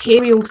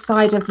material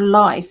side of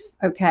life.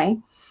 Okay?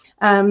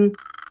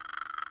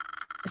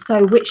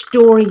 So which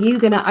door are you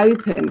going to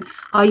open?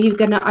 Are you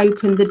going to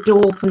open the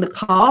door from the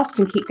past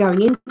and keep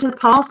going into the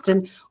past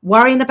and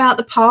worrying about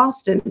the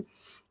past, and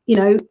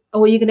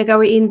or are you going to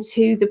go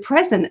into the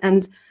present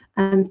and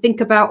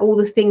think about all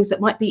the things that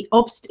might be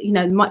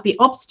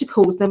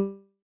obstacles that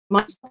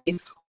might stop you,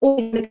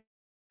 or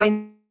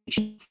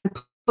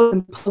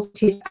put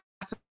positive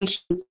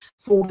affirmations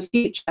for the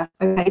future?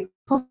 Okay,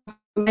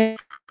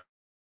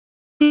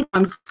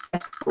 I'm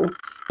successful,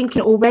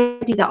 thinking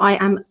already that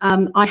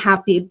I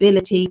have the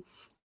ability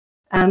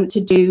to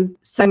do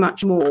so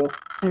much more.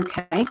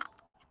 Okay,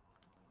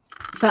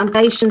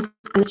 foundations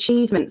and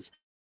achievements.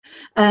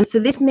 So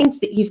this means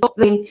that you've got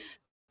the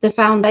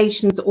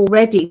foundations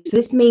already. So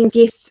this means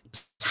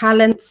gifts,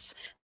 talents.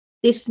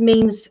 This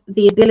means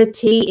the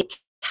ability. It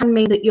can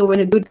mean that you're in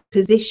a good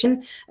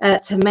position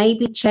to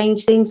maybe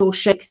change things or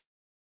shake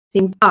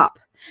things up.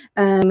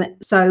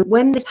 So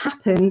when this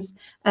happens,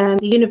 the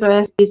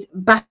universe is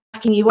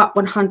backing you up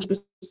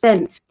 100%.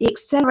 The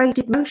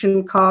accelerated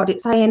motion card,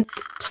 it's saying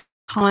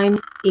time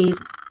is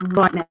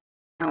right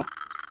now.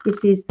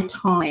 This is the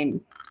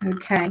time.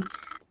 Okay,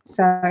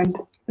 so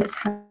let's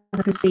have a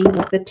look and see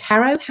what the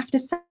tarot have to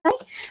say.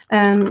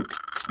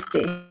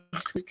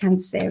 This with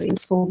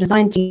Cancerians for the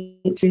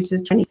 19th through to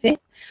the 25th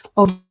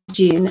of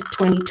June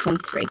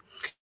 2023.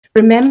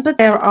 Remember,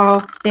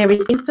 there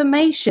is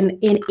information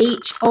in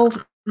each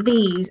of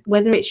these,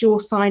 whether it's your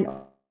sign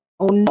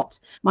or not.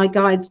 My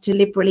guides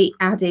deliberately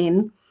add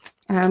in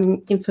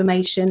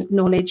information,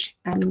 knowledge,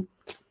 and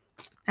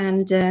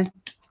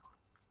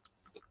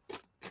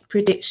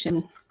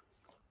prediction.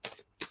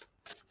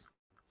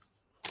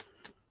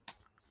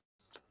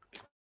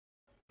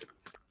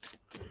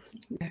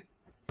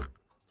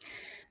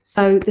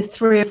 So the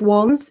Three of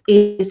Wands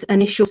is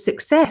initial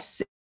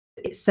success.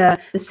 It's the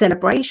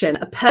celebration,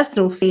 a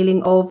personal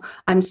feeling of,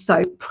 I'm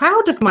so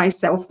proud of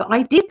myself that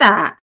I did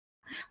that.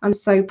 I'm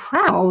so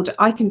proud,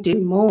 I can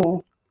do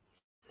more.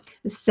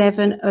 The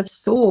Seven of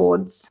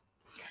Swords.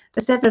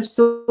 The Seven of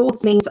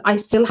Swords means I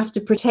still have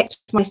to protect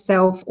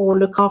myself or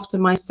look after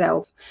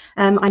myself.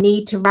 I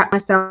need to wrap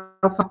myself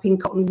up in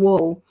cotton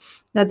wool.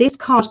 Now, this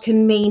card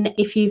can mean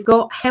if you've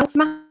got health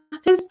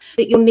matters,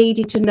 that you're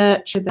needing to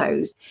nurture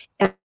those.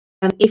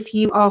 If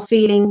you are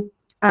feeling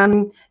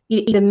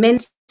either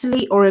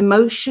mentally or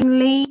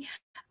emotionally,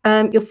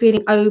 you're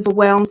feeling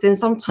overwhelmed, then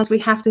sometimes we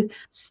have to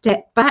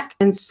step back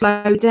and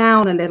slow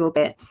down a little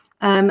bit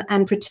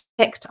and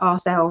protect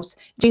ourselves,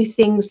 do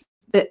things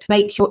that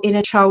make your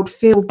inner child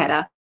feel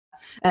better.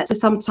 So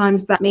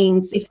sometimes that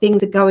means if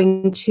things are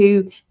being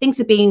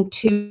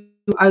too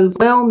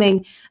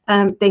overwhelming,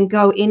 then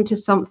go into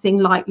something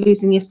like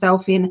losing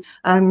yourself in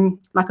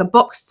like a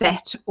box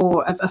set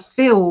or a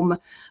film,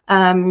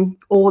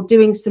 or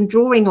doing some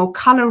drawing or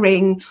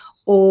coloring,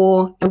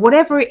 or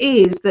whatever it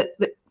is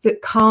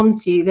that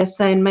calms you. They're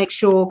saying make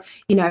sure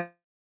you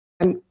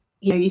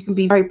can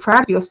be very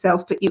proud of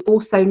yourself, but you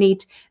also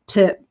need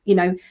to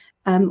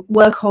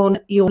work on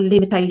your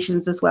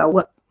limitations as well.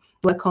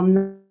 Work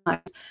on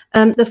that.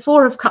 The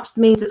Four of Cups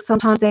means that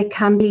sometimes there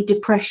can be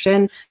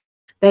depression,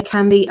 there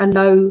can be a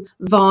low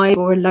vibe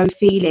or a low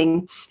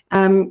feeling.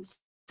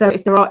 So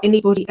if there are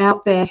anybody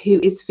out there who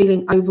is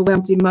feeling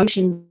overwhelmed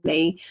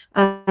emotionally,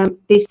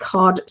 this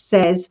card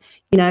says,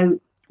 when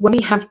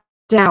we have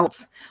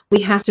doubts,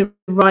 we have to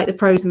write the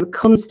pros and the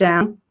cons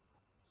down.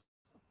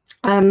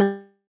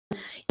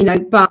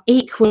 But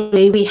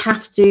equally we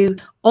have to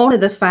honor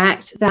the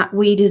fact that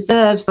we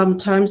deserve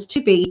sometimes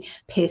to be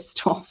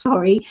pissed off,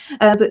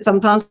 but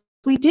sometimes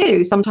we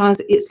do. Sometimes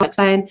it's like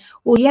saying,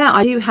 well, yeah,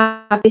 I do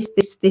have this,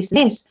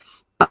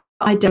 but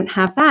I don't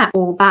have that,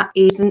 or that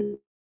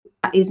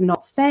is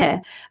not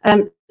fair.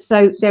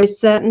 So there is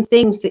certain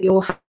things that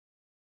you're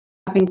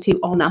having to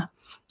honor,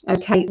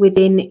 okay,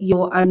 within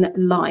your own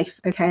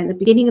life. Okay, and the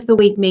beginning of the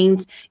week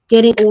means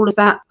getting all of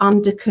that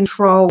under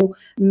control,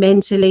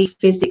 mentally,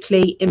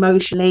 physically,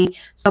 emotionally.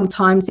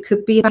 Sometimes it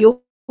could be about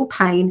your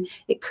pain,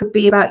 it could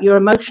be about your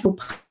emotional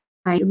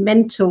pain, your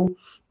mental,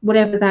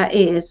 whatever that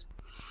is.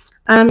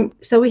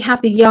 So we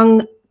have the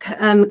young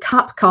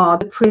cup card,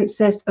 the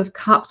Princess of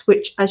Cups,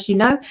 which, as you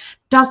know,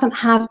 doesn't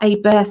have a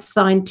birth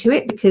sign to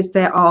it because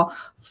there are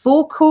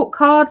 4 court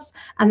cards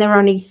and there are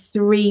only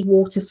 3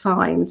 water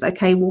signs.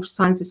 Okay, water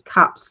signs is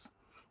cups.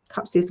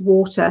 Cups is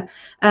water.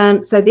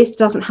 So this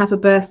doesn't have a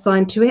birth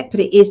sign to it, but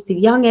it is the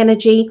young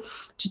energy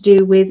to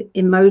do with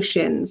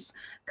emotions.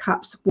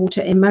 Cups,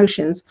 water,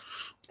 emotions.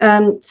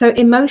 So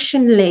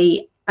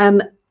emotionally,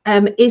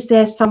 is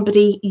there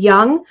somebody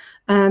young?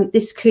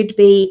 This could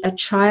be a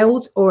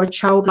child or a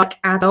childlike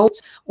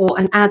adult or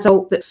an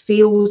adult that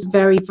feels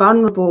very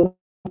vulnerable.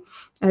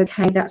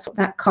 Okay, that's what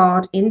that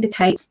card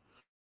indicates.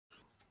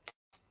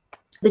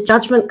 The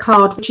Judgment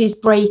card, which is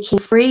breaking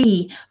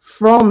free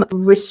from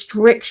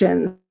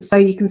restrictions. So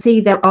you can see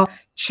there are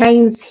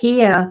chains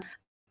here,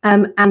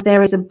 and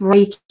there is a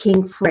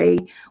breaking free.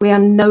 We are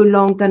no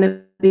longer going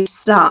to be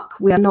stuck.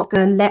 We are not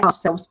going to let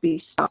ourselves be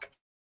stuck.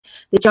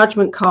 The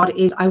Judgment card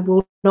is I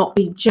will not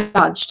be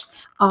judged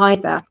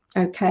either,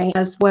 okay,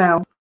 as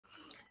well.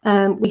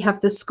 We have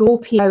the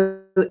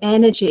Scorpio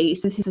energy.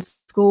 So this is a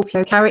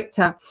Scorpio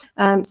character.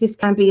 So this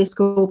can be a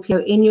Scorpio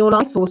in your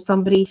life or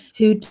somebody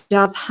who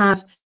does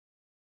have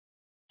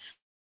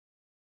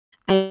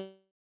a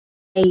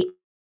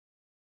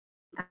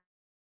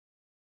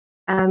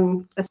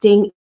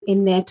sting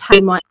in their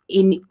tail,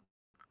 in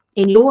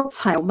your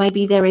tail.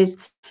 Maybe there is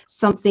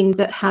something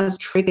that has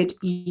triggered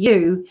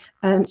you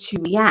to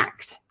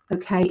react,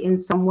 okay, in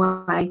some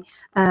way.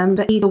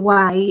 But either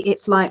way,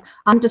 it's like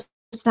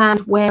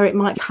understand where it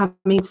might be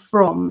coming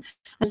from.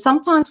 And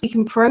sometimes we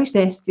can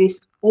process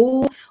this,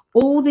 all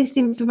this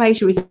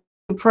information, we can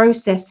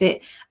process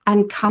it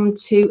and come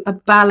to a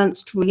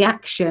balanced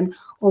reaction,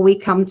 or we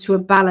come to a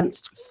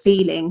balanced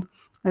feeling.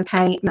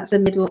 Okay, and that's the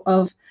middle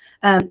of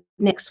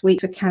next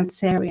week for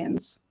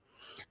Cancerians.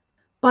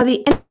 By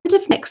the end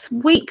of next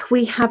week,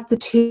 we have the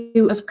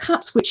Two of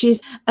Cups, which is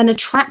an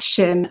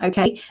attraction.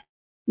 Okay,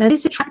 now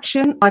this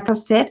attraction, like I've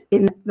said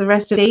in the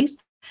rest of these,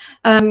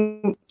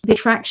 the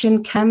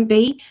attraction can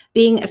be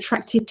being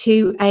attracted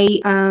to a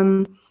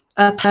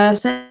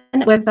person,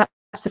 whether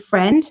that's a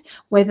friend,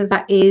 whether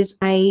that is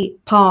a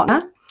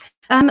partner.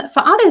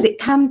 For others, it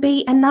can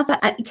be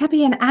it can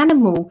be an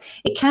animal.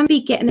 It can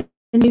be getting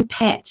a new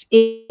pet.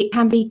 It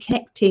can be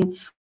connecting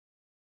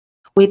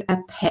with a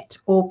pet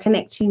or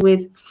connecting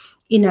with,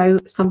 you know,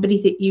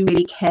 somebody that you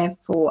really care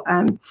for.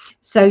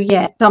 So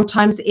yeah,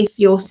 sometimes if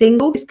you're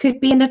single, this could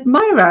be an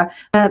admirer.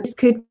 This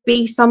could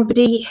be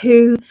somebody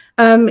who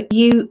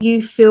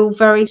you feel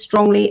very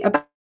strongly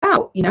about.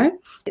 You know,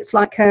 it's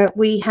like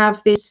we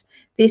have this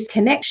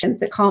connection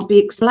that can't be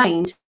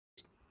explained.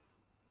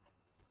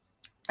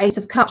 Ace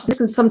of Cups. This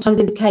can sometimes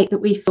indicate that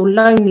we feel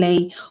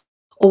lonely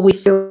or we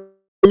feel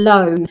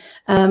alone.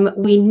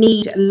 We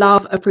need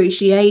love,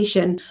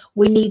 appreciation.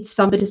 We need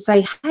somebody to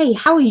say, hey,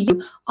 how are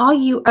you? Are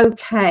you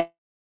okay?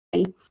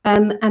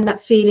 And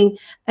that feeling.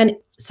 And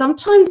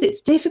sometimes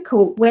it's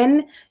difficult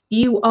when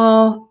you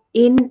are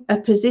in a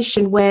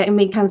position where, I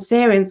mean,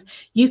 Cancerians,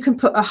 you can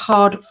put a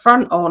hard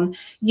front on,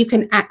 you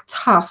can act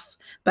tough,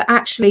 but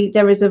actually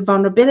there is a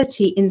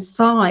vulnerability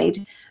inside,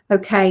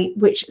 okay,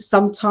 which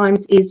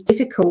sometimes is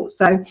difficult.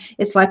 So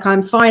it's like,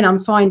 I'm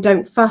fine,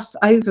 don't fuss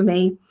over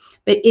me.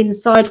 But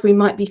inside we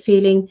might be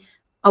feeling,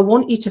 I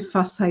want you to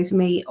fuss over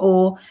me,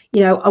 or, you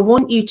know, I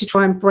want you to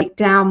try and break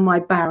down my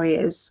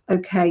barriers.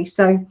 Okay,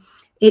 so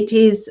it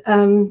is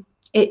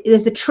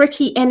there's a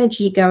tricky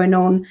energy going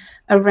on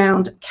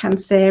around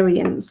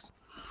Cancerians.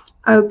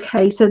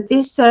 Okay, so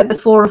this the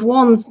Four of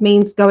Wands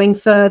means going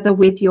further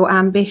with your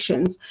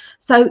ambitions.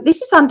 So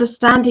this is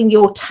understanding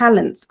your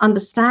talents,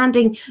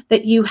 understanding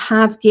that you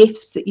have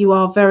gifts, that you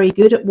are very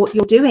good at what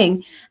you're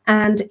doing,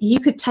 and you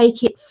could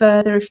take it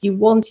further if you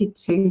wanted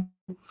to.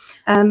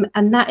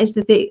 And that is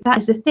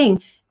the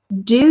thing.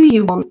 Do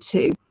you want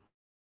to,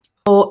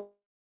 or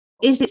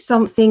is it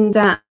something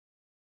that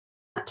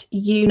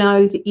you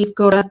know that you've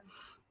got to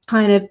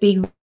kind of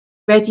be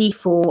ready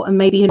for, and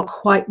maybe you're not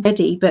quite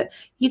ready, but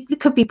there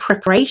could be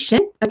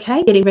preparation,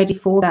 okay, getting ready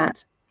for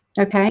that.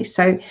 Okay,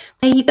 so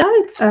there you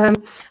go.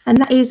 And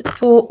that is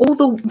for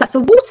that's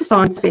the water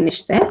signs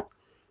finished there.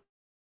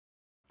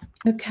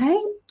 Okay,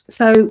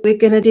 so we're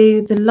going to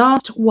do the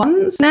last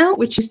ones now,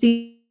 which is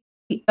the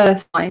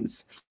earth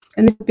signs,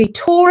 and this will be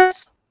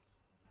Taurus,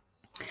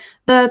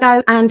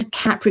 Virgo and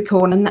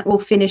Capricorn, and that will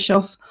finish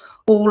off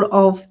all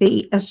of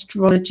the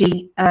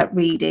astrology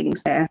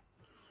readings there.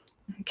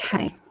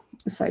 Okay,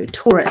 so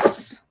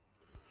Taurus,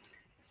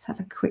 let's have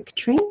a quick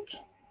drink.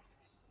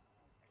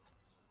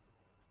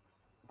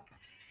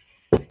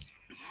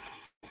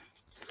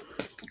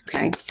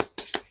 Okay,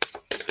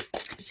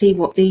 see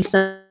what these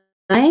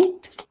say.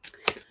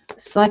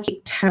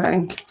 Psychic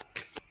Tarot.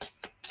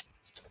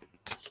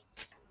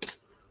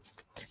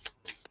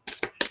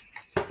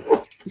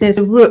 There's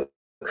a rook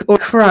or a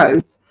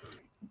crow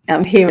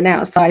hearing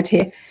outside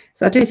here,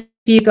 so I don't know if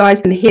you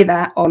guys can hear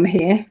that on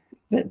here,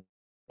 but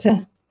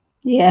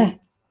yeah,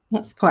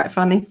 that's quite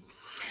funny.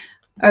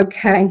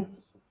 Okay.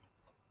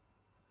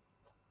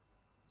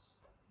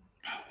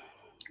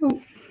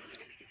 Oh,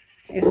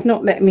 it's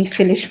not letting me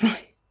finish my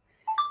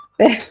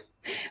there.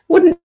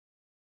 Wouldn't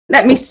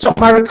let me stop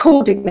my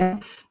recording there.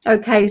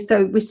 Okay,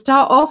 so we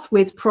start off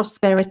with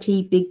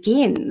prosperity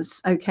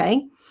begins.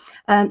 Okay,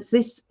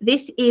 so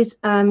this is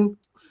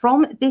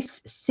from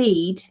this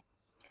seed,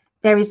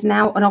 there is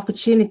now an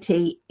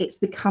opportunity. It's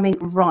becoming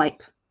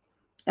ripe.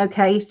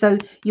 Okay, so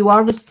you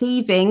are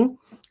receiving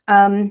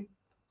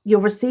you're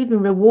receiving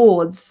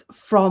rewards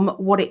from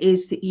what it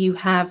is that you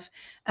have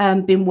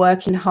been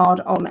working hard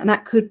on, and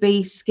that could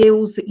be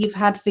skills that you've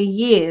had for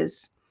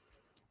years.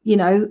 You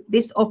know,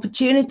 this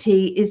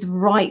opportunity is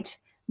right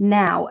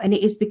now, and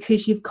it is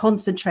because you've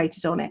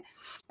concentrated on it.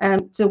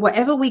 So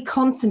whatever we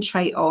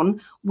concentrate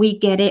on, we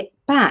get it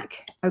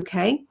back.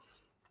 Okay.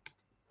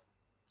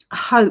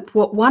 Hope,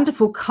 what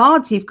wonderful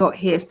cards you've got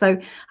here. So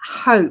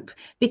hope,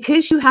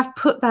 because you have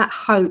put that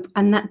hope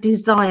and that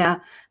desire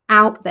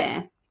out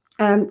there,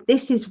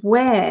 this is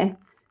where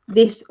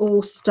this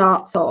all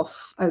starts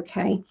off.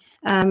 Okay,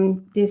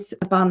 this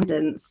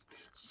abundance,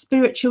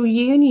 spiritual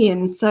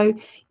union. So,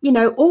 you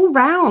know, all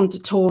round,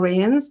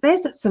 Taurians,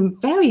 there's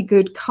some very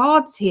good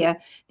cards here.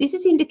 This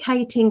is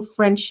indicating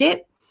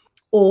friendship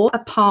or a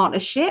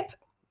partnership,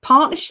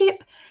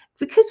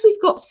 because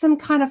we've got some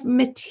kind of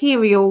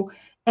material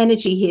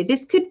energy here.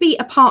 This could be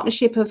a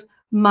partnership of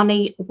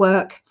money,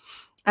 work,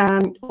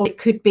 or it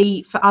could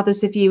be, for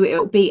others of you, it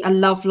will be a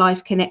love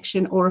life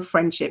connection or a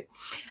friendship.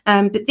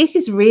 But this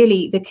is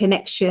really, the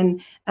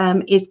connection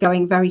is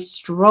going very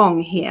strong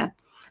here.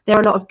 There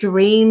are a lot of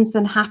dreams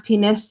and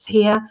happiness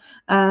here.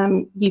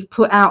 You've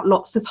put out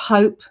lots of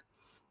hope,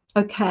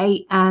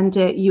 okay, and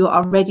you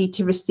are ready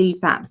to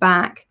receive that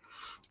back.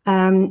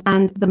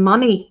 And the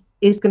money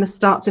is going to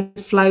start to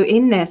flow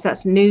in there. So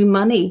that's new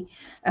money,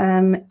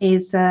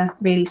 is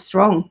really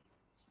strong.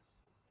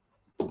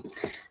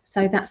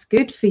 So that's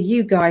good for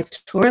you guys,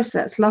 Taurus.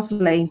 That's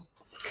lovely.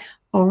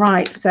 All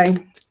right, so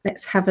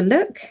let's have a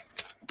look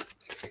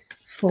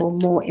for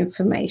more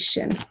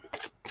information.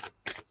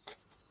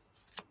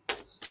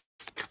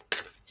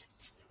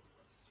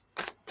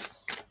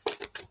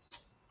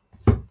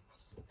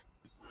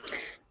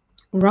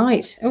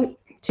 Right. Oh,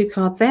 2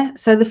 cards there.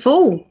 So the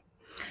Fool.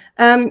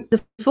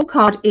 The Fool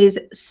card is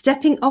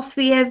stepping off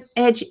the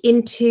edge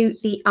into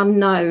the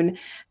unknown.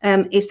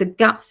 It's a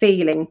gut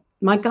feeling.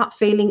 My gut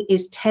feeling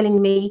is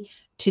telling me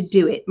to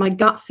do it. My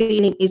gut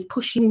feeling is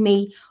pushing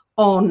me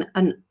on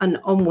and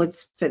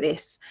onwards for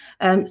this.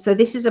 So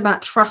this is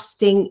about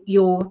trusting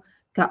your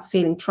gut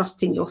feeling,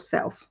 trusting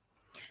yourself.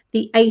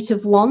 The 8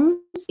 of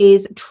Wands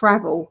is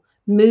travel,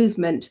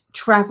 movement,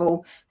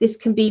 travel. This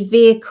can be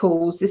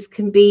vehicles. This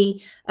can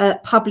be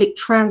public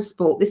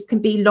transport. This can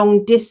be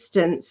long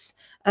distance.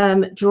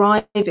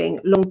 Driving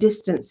long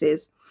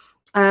distances.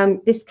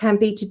 This can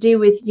be to do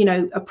with, you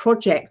know, a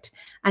project,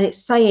 and it's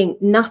saying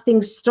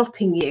nothing's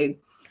stopping you.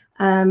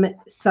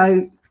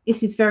 So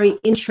this is very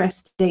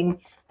interesting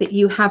that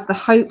you have the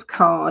Hope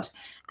card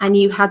and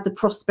you had the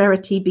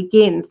Prosperity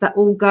Begins. That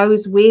all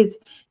goes with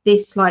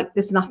this, like,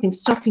 there's nothing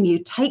stopping you.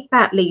 Take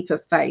that leap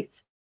of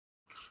faith,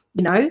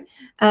 you know.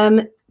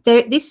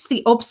 This is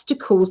the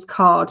obstacles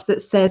card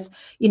that says,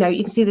 you know,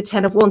 you can see the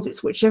 10 of Wands.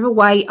 It's whichever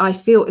way I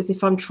feel as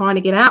if I'm trying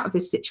to get out of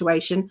this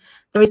situation,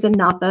 there is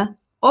another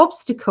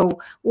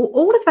obstacle. Well,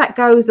 all of that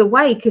goes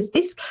away because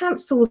this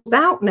cancels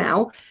out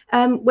now.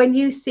 When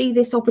you see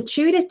this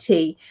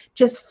opportunity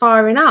just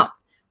firing up,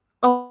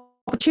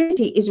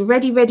 opportunity is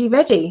ready, ready,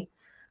 ready.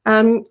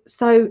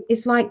 So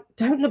it's like,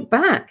 don't look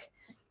back.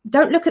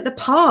 Don't look at the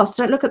past.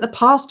 Don't look at the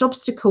past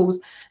obstacles.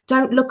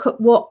 Don't look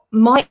at what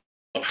might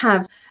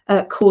have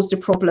caused a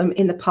problem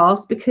in the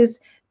past, because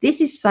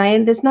this is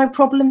saying there's no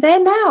problem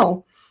there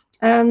now.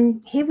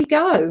 Here we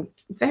go.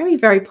 Very,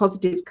 very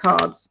positive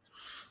cards.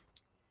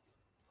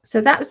 So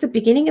that was the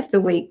beginning of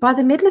the week. By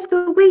the middle of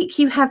the week,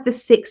 you have the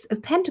 6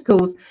 of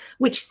Pentacles,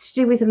 which is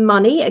to do with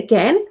money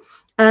again.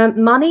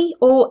 Money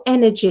or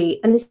energy,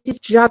 and this is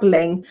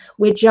juggling.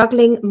 We're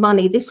juggling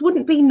money. This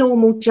wouldn't be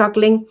normal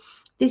juggling.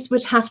 This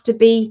would have to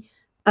be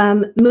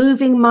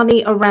moving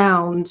money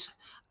around,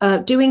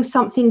 doing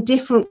something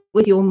different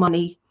with your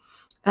money,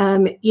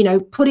 you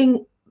know,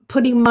 putting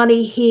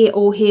money here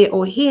or here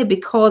or here,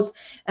 because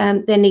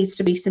there needs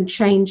to be some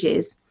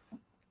changes.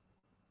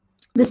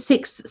 The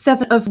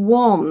 7 of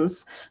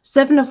Wands.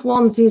 7 of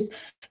Wands is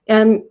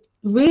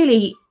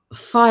really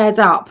fired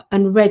up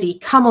and ready.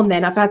 Come on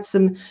then. I've had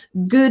some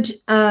good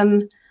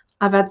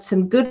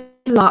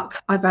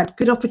luck. I've had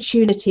good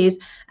opportunities,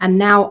 and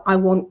now I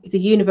want the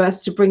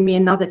universe to bring me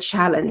another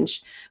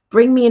challenge.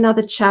 Bring me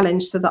another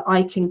challenge so that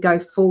I can go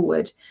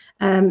forward,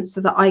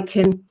 so that I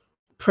can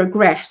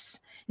progress.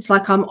 It's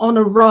like I'm on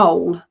a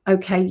roll.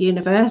 Okay,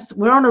 universe,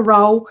 we're on a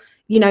roll.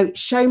 You know,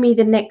 show me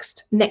the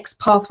next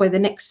pathway, the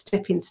next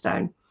stepping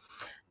stone.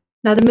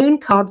 Now, the Moon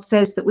card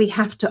says that we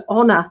have to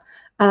honor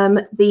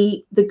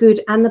the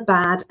good and the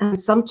bad, and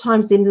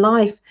sometimes in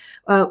life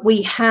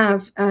we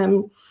have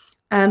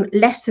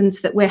lessons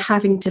that we're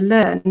having to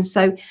learn.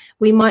 So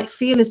we might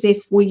feel as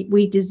if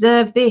we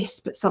deserve this,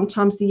 but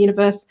sometimes the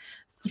universe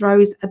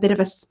throws a bit of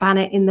a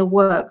spanner in the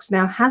works.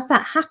 Now, has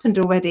that happened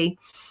already?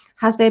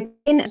 Has there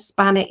been a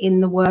spanner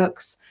in the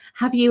works?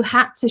 Have you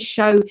had to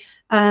show,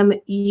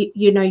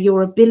 you know,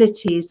 your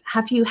abilities?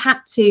 Have you had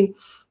to,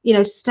 you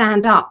know,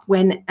 stand up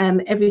when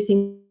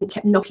everything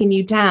kept knocking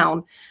you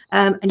down,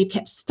 and you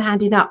kept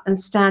standing up and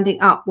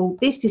standing up? Well,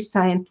 this is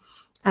saying,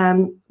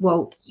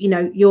 well, you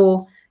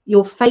know,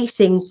 you're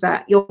facing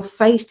that. You're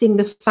facing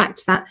the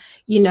fact that,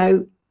 you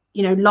know,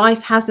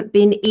 life hasn't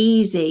been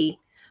easy,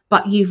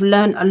 but you've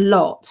learned a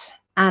lot.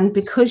 And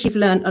because you've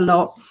learned a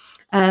lot,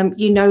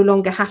 you no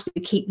longer have to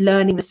keep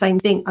learning the same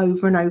thing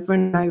over and over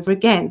and over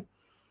again.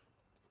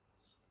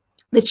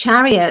 The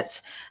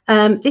Chariot,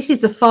 this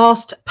is a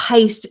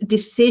fast-paced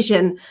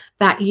decision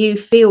that you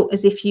feel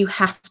as if you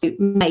have to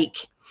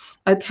make.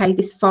 Okay,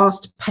 this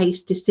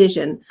fast-paced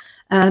decision.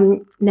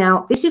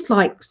 Now, this is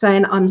like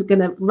saying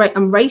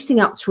I'm racing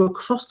up to a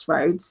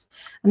crossroads,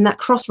 and that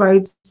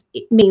crossroads,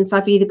 it means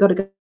I've either got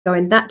to go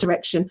in that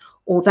direction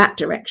or that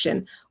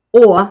direction,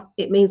 or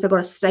it means I've got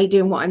to stay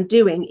doing what I'm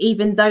doing,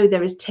 even though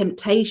there is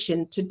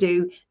temptation to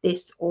do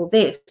this or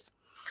this.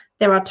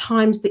 There are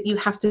times that you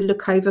have to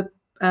look over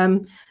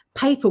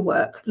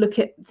paperwork, look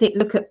at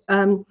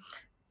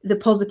the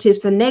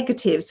positives and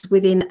negatives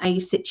within a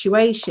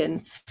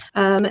situation.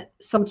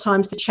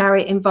 Sometimes the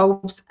Chariot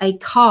involves a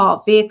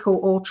car, vehicle,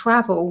 or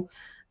travel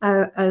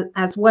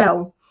as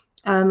well,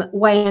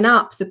 weighing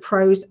up the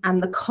pros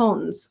and the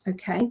cons.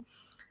 Okay.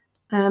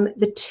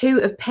 The Two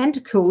of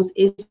Pentacles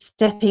is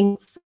stepping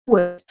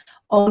forward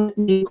on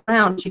new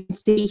ground. You can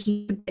see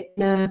he's a bit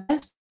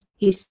nervous.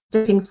 He's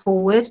stepping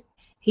forward.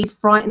 He's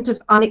frightened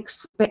of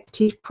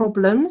unexpected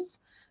problems.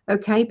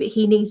 Okay, but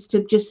he needs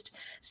to just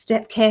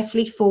step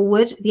carefully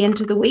forward at the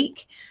end of the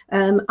week.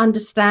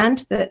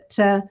 Understand that,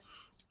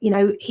 you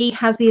know, he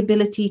has the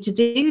ability to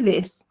do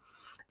this.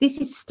 This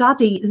is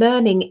study,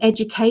 learning,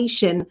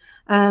 education.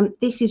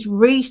 This is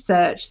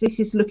research.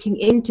 This is looking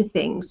into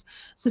things.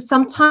 So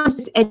sometimes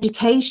this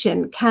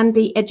education can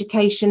be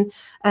education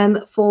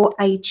for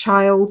a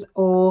child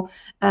or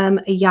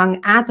a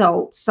young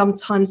adult.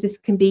 Sometimes this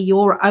can be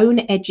your own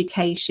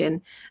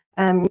education,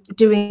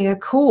 doing a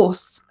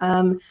course,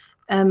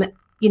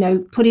 you know,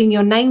 putting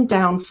your name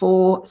down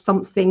for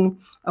something,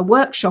 a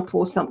workshop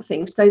or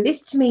something. So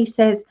this to me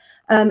says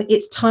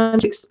it's time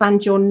to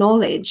expand your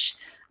knowledge.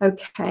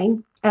 Okay.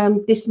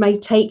 This may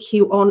take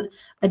you on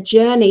a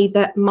journey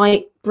that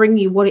might bring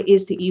you what it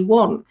is that you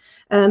want.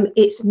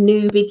 It's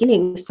new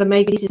beginnings. So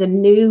maybe this is a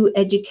new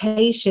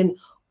education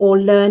or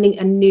learning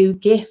a new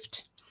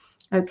gift.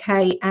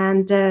 Okay.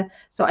 And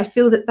so I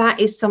feel that that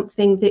is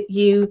something that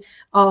you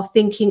are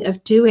thinking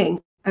of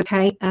doing.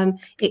 Okay.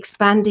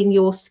 Expanding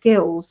your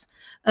skills.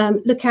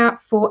 Look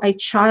out for a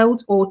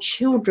child or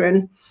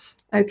children,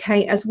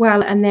 okay, as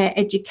well, and their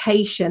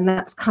education.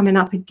 That's coming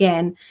up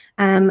again.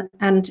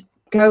 And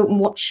go and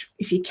watch,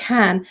 if you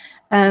can,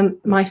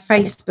 my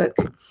Facebook.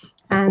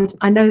 And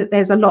I know that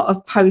there's a lot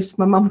of posts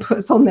my mum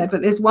puts on there,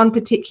 but there's one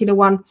particular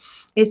one.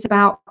 It's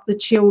about the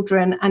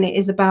children, and it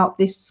is about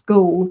this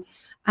school.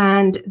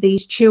 And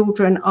these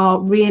children are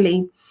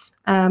really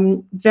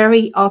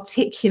very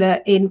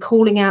articulate in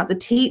calling out the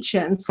teacher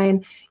and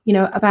saying, you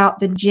know, about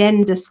the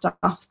gender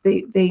stuff,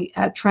 the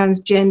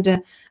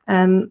transgender,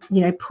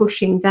 you know,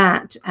 pushing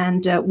that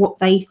and what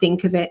they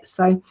think of it.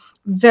 So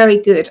very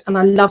good. And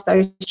I love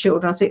those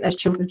children. I think those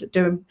children are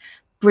doing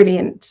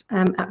brilliant,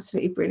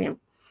 absolutely brilliant.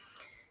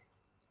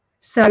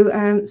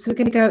 So, so we're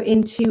going to go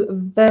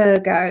into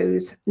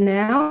Virgos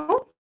now.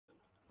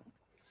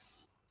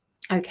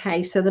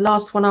 Okay, so the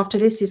last one after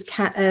this is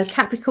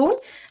Capricorn,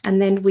 and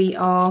then we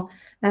are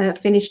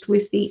finished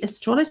with the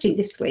astrology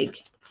this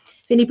week.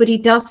 If anybody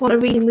does want a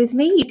reading with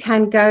me, you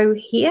can go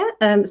here,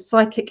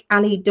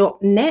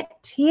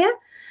 psychically.net here,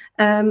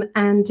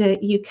 and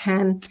you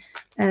can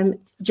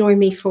join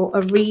me for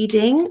a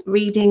reading.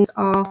 Readings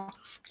are,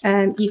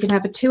 you can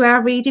have a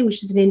 2-hour reading,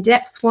 which is an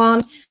in-depth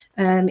one.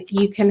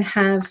 You can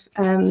have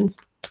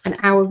an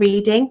hour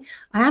reading.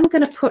 I am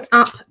going to put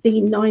up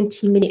the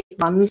 90-minute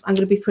ones. I'm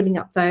going to be putting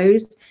up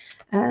those.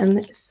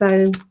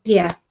 So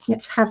yeah,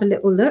 let's have a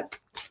little look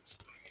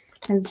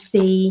and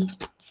see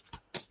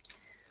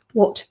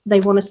what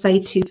they want to say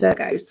to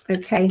Virgos.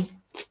 Okay.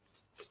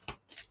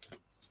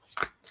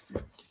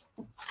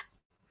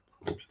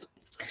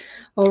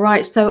 All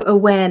right, so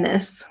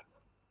awareness.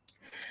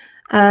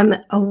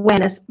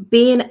 Awareness,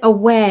 being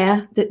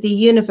aware that the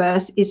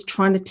universe is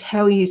trying to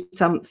tell you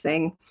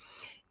something.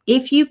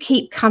 If you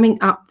keep coming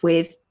up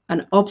with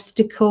an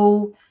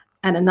obstacle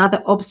and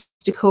another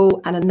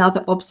obstacle and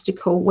another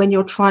obstacle when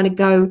you're trying to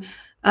go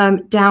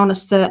down a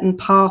certain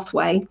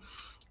pathway,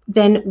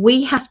 then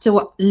we have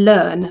to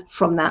learn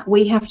from that.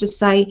 We have to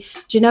say,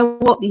 do you know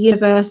what? The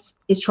universe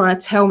is trying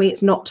to tell me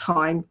it's not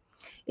time.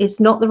 It's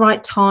not the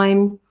right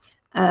time.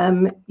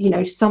 You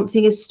know,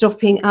 something is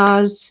stopping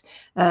us.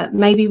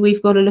 Maybe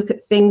we've got to look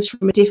at things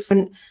from a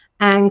different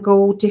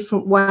angle,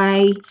 different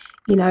way.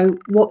 You know,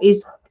 what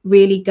is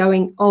really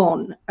going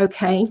on?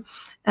 Okay.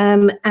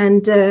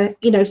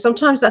 You know,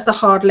 sometimes that's a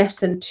hard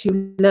lesson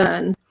to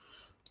learn.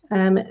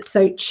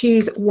 So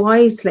choose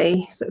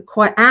wisely. So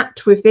quite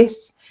apt with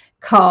this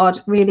card,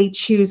 really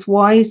choose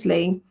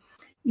wisely.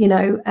 you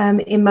know,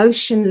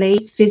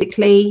 emotionally,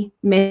 physically,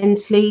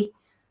 mentally,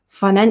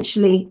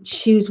 financially.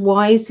 Choose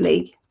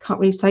wisely. Can't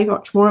really say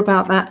much more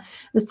about that.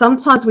 And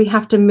sometimes we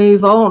have to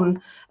move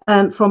on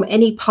from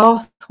any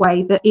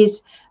pathway that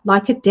is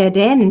like a dead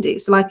end.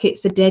 It's like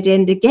it's a dead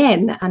end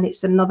again, and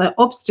it's another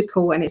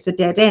obstacle, and it's a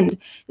dead end.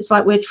 It's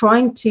like we're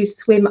trying to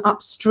swim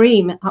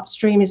upstream.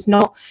 Upstream is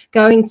not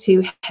going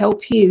to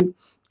help you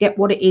get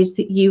what it is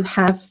that you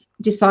have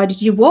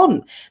decided you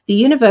want. The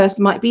universe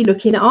might be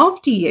looking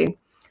after you.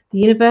 The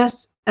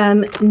universe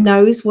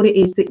knows what it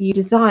is that you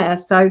desire.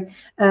 So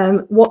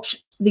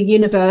watch the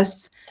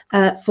universe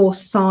for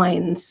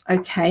signs,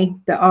 okay,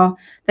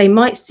 they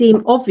might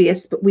seem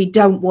obvious, but we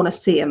don't want to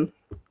see them.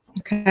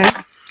 Okay,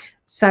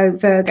 so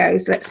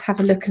Virgos, let's have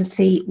a look and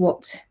see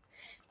what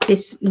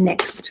this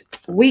next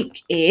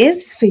week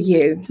is for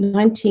you,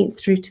 19th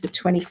through to the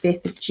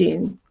 25th of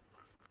June.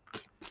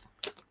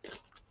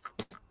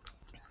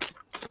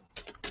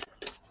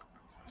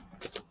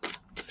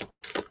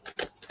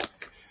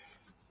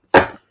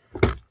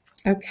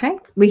 Okay,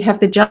 we have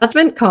the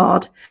Judgment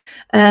card.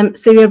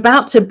 So you're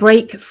about to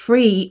break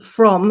free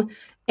from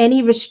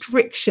any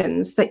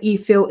restrictions that you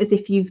feel as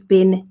if you've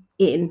been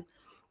in.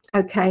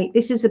 Okay,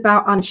 this is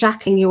about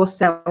unshackling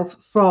yourself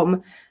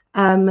from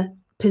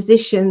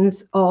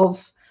positions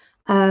of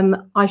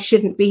I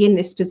shouldn't be in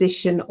this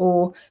position,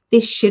 or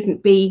this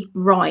shouldn't be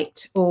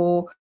right,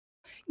 or,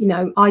 you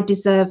know, I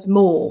deserve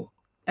more.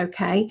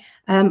 Okay,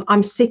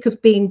 I'm sick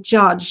of being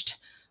judged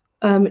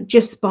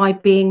just by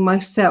being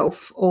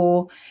myself,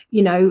 or,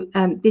 you know,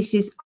 this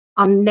is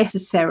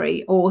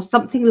unnecessary, or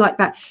something like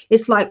that.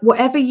 It's like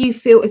whatever you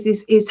feel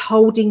is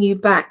holding you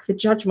back, the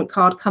Judgment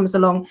card comes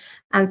along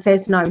and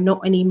says, no,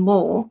 not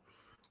anymore.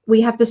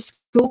 We have the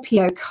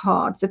Scorpio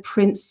card, the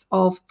Prince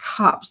of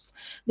Cups.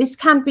 This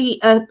can be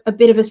a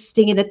bit of a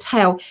sting in the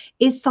tail.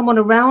 Is someone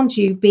around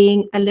you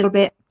being a little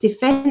bit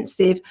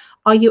defensive?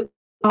 Are you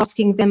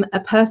asking them a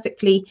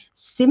perfectly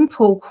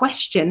simple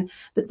question,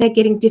 but they're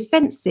getting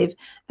defensive?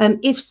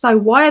 If so,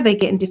 why are they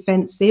getting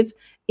defensive?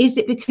 Is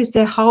it because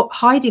they're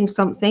hiding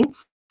something?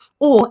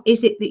 Or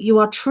is it that you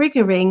are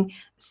triggering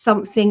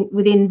something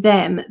within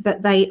them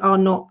that they are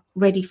not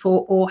ready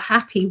for or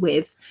happy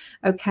with?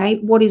 Okay,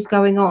 what is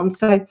going on?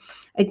 So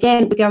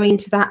again, we're going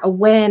into that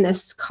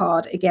awareness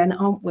card again,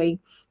 aren't we?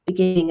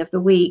 Beginning of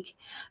the week.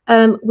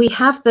 We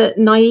have the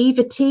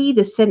naivety,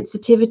 the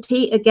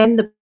sensitivity, again,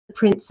 the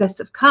Princess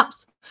of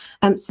Cups.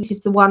 So this is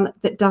the one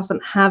that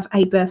doesn't have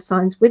a birth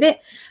signs with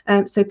it.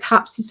 So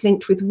Cups is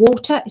linked with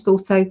water. It's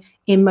also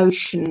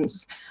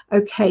emotions.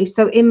 Okay,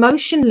 so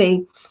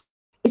emotionally,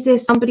 is there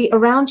somebody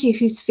around you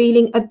who's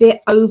feeling a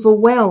bit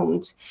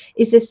overwhelmed?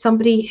 Is there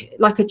somebody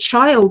like a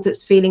child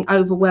that's feeling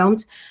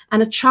overwhelmed,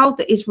 and a child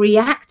that is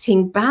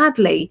reacting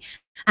badly?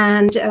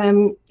 And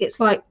it's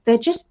like they're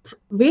just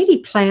really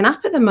playing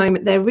up at the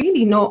moment. They're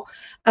really not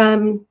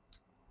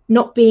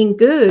being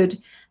good.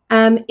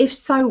 If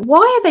so, why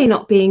are they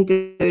not being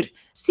good?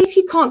 See if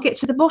you can't get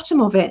to the bottom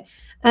of it.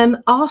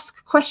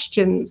 Ask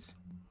questions.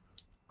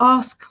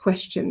 Ask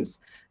questions.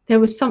 There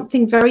was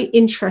something very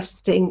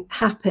interesting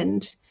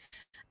happened.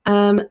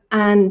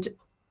 And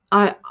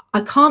I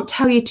can't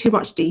tell you too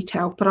much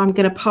detail, but I'm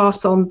going to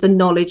pass on the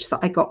knowledge that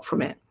I got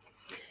from it.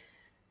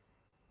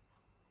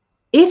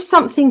 If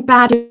something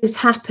bad is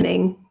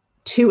happening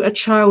to a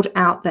child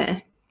out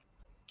there,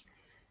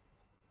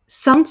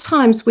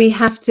 sometimes we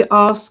have to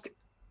ask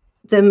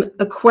them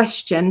a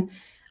question.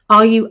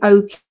 Are you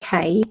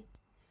okay?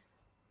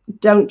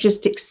 Don't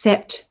just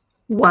accept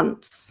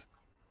once.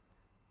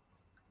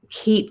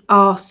 Keep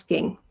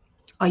asking.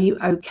 Are you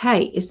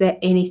okay? Is there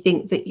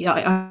anything that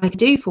I can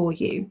do for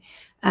you?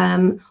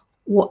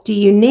 What do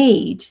you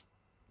need?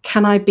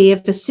 Can I be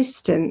of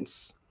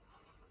assistance?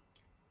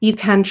 You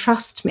can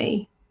trust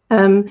me.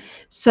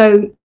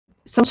 So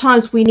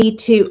sometimes we need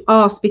to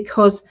ask,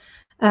 because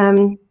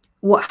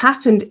what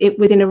happened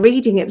within a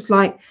reading, it was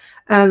like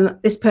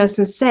this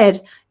person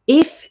said,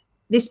 if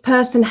this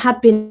person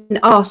had been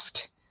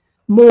asked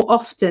more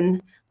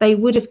often, they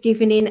would have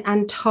given in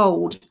and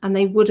told, and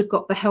they would have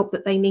got the help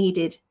that they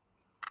needed.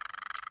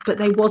 But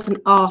they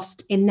wasn't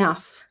asked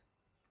enough.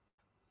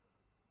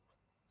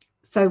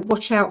 So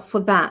watch out for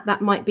that.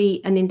 That might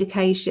be an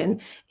indication.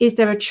 Is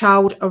there a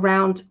child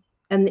around?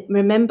 And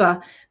remember,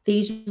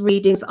 these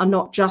readings are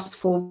not just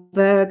for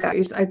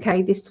Virgos.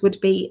 Okay, this would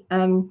be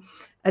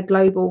a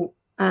global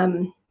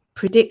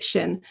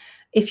prediction.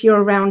 If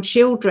you're around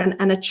children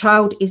and a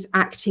child is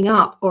acting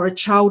up, or a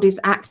child is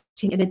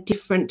acting in a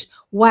different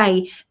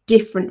way,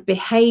 different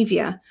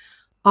behavior,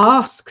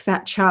 ask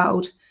that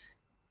child,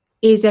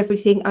 is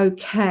everything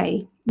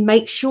okay?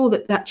 Make sure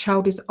that that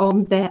child is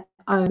on their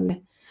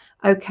own,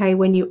 okay,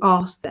 when you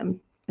ask them,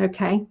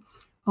 okay?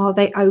 Are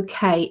they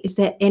okay? Is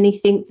there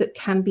anything that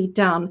can be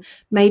done?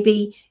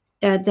 Maybe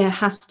there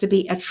has to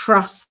be a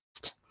trust.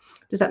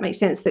 Does that make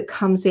sense? That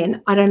comes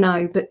in. I don't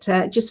know, but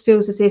it just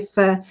feels as if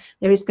there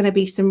is going to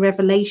be some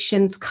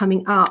revelations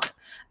coming up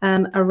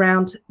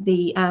around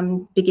the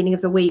beginning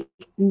of the week,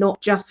 not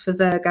just for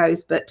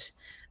Virgos, but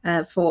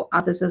for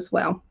others as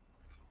well.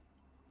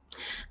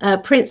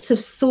 Prince of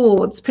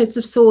Swords. Prince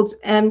of Swords.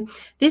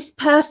 This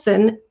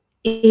person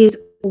is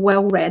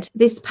well read.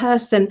 This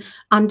person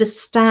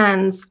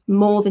understands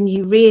more than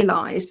you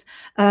realize.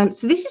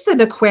 So this is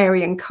an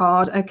Aquarian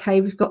card.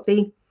 Okay, we've got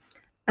the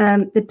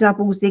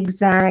double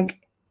zigzag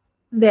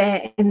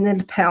there in the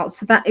lapel.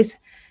 So that is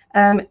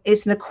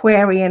it's an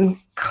Aquarian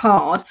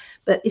card,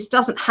 but this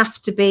doesn't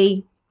have to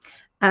be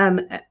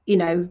you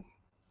know,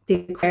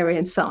 the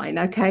Aquarian sign.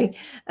 Okay,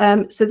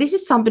 so this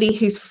is somebody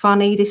who's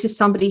funny. This is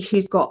somebody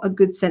who's got a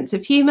good sense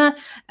of humor,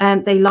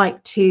 and they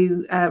like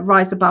to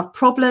rise above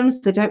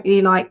problems. They don't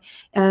really like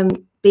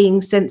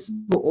being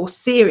sensible or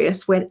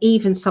serious, when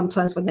even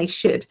sometimes when they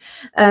should.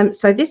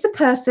 So this is a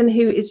person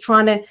who is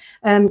trying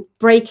to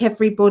break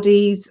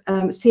everybody's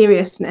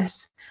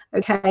seriousness.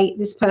 Okay,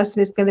 this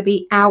person is going to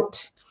be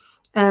out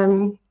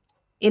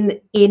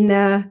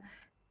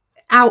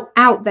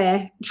out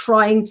there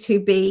trying to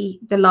be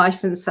the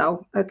life and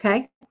soul.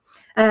 Okay,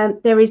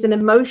 there is an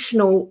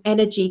emotional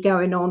energy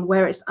going on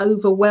where it's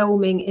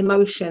overwhelming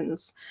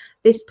emotions.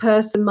 This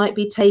person might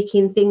be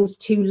taking things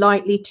too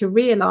lightly to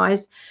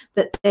realize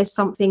that there's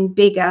something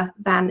bigger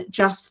than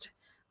just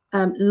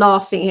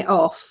laughing it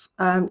off.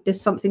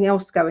 There's something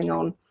else going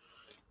on.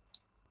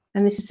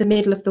 And this is the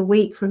middle of the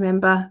week,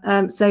 remember.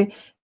 So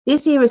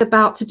this year is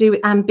about to do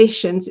with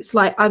ambitions. It's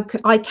like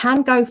I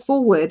can go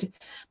forward,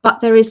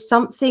 but there is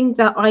something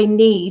that I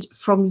need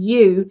from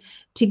you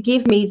to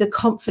give me the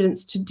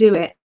confidence to do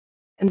it,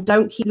 and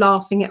don't keep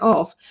laughing it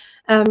off.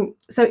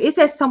 So is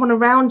there someone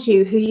around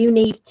you who you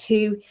need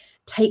to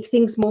take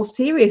things more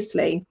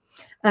seriously?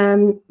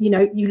 You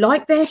know, you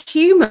like their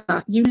humor,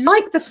 you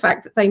like the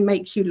fact that they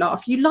make you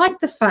laugh, you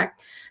like the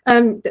fact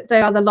that they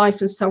are the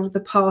life and soul of the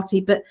party,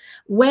 but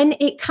when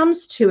it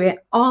comes to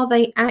it, are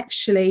they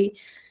actually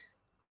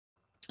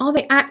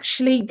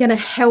going to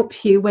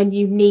help you when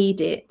you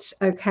need it?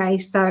 Okay,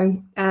 so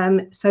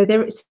so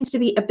there seems to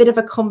be a bit of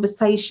a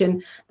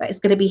conversation that is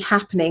going to be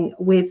happening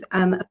with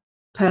a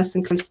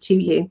person close to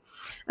you.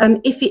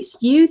 If it's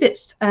you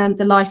that's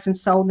the life and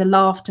soul, the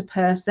laughter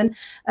person,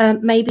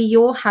 maybe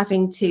you're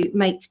having to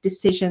make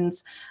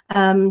decisions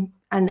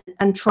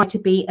and try to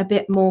be a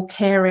bit more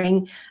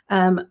caring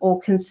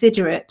or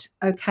considerate,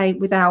 okay,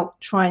 without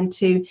trying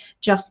to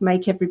just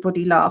make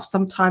everybody laugh.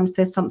 Sometimes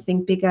there's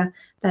something bigger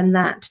than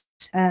that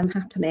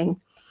happening.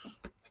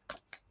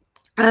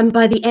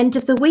 By the end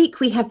of the week,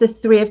 we have the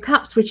Three of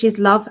Cups, which is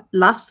love,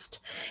 lust.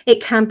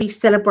 It can be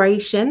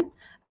celebration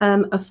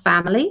of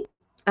family.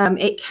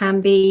 It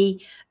can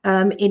be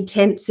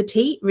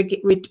intensity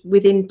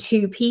within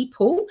two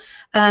people,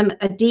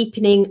 a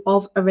deepening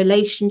of a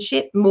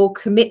relationship, more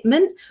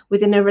commitment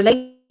within a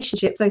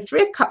relationship. So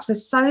Three of Cups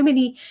has so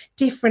many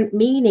different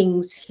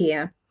meanings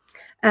here.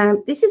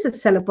 This is a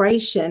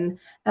celebration.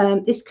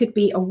 This could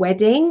be a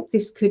wedding.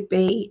 This could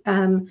be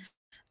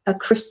a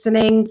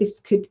christening. This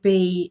could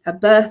be a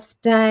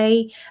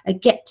birthday, a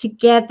get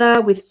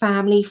together with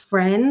family,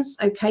 friends.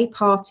 Okay,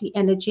 party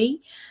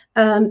energy.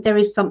 There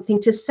is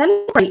something to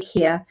celebrate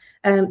here,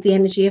 the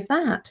energy of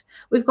that.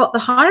 We've got the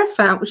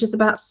Hierophant, which is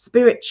about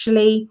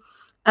spiritually,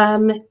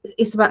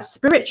 it's about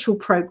spiritual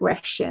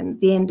progression,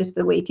 the end of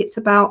the week. It's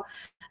about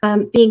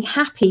being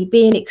happy,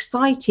 being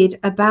excited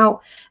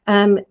about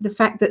the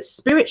fact that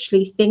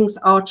spiritually things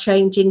are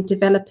changing,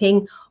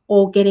 developing,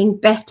 or getting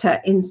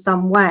better in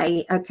some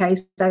way. Okay,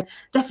 so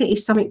definitely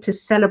something to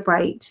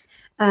celebrate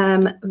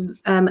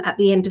at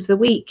the end of the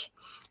week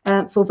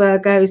for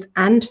Virgos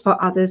and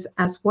for others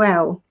as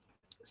well.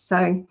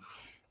 So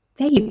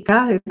there you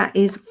go. That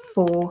is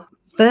for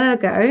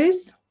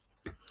Virgos.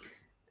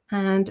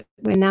 And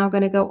we're now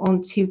going to go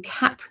on to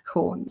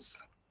Capricorns.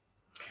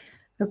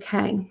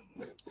 Okay,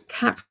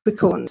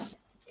 Capricorns.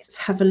 Let's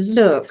have a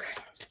look.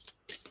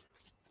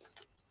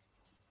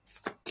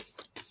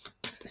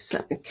 So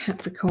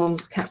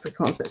Capricorns.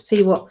 Let's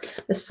see what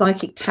the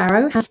Psychic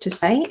Tarot have to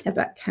say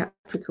about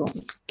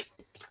Capricorns.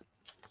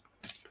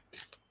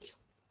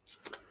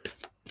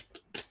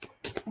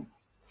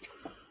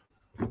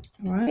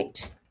 All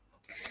right,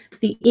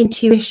 the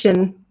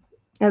intuition.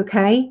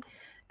 Okay,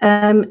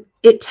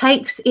 it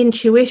takes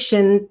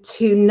intuition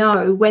to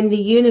know when the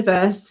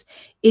universe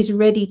is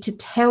ready to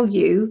tell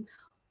you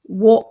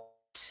what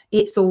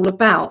it's all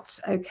about.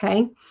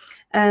 Okay,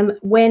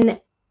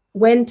 when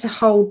to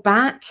hold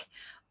back,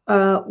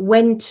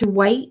 when to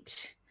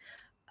wait.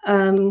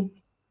 Yeah,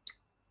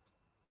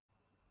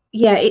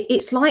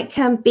 it's like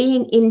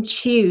being in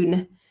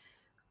tune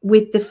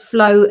with the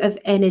flow of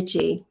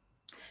energy.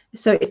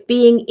 So it's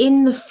being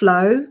in the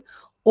flow,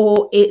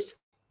 or it's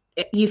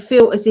you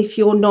feel as if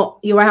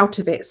you're out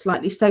of it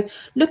slightly. So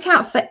look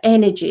out for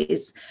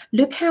energies,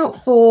 look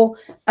out for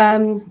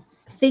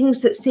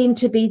things that seem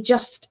to be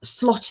just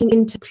slotting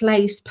into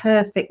place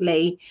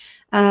perfectly.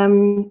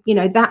 You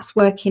know, that's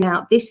working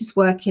out, this is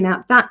working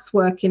out, that's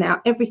working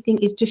out, everything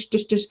is just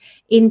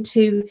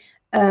into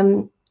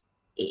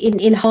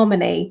in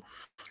harmony.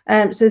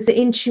 So there's the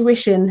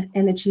intuition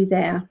energy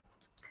there.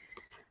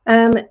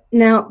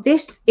 Now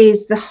this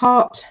is the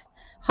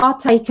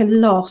heartache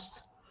and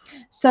loss.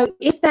 So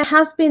if there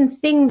has been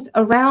things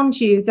around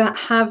you that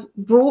have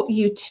brought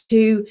you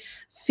to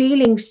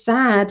feeling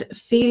sad,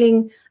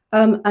 feeling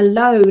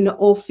alone,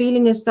 or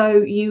feeling as though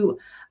you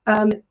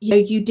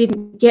you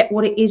didn't get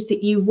what it is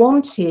that you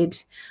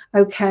wanted,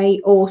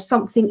 okay, or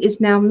something is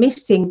now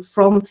missing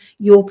from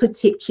your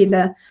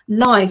particular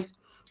life,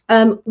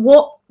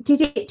 what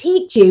did it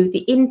teach you?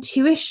 The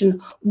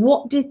intuition,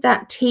 what did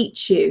that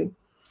teach you?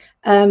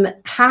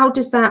 How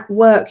does that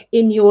work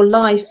in your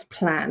life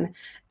plan,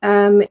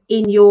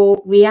 in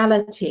your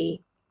reality,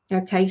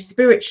 okay,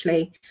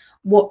 spiritually?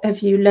 What have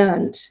you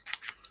learned?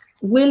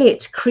 Will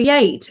it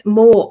create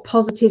more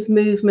positive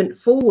movement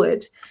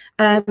forward?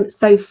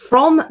 So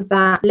from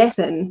that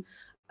lesson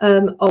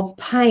of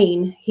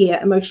pain here,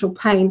 emotional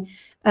pain,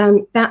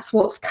 that's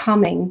what's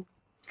coming.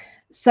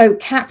 So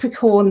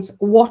Capricorns,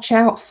 watch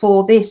out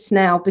for this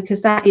now,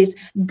 because that is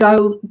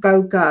go,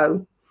 go,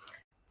 go.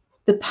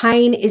 The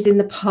pain is in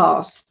the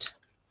past.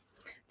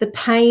 The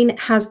pain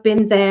has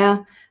been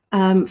there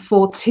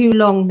for too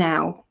long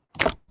now,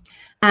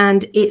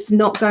 and it's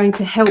not going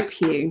to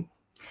help you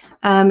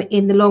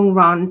in the long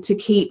run to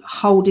keep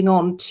holding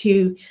on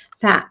to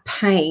that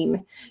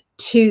pain,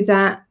 to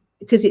that,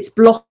 because it's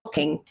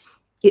blocking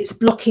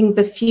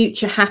the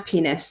future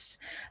happiness.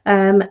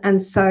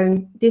 And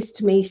so this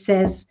to me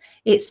says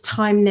it's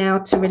time now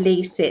to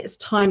release it. It's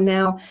time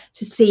now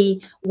to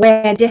see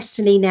where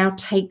destiny now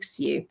takes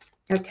you.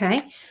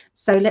 Okay,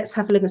 so let's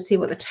have a look and see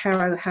what the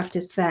tarot have to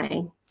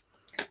say.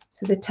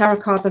 So the tarot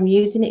cards I'm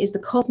using is the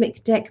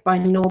Cosmic Deck by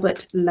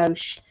Norbert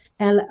Loesch,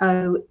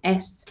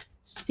 L-O-S-C-H-E.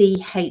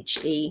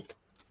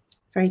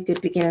 Very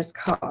good beginners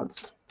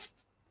cards.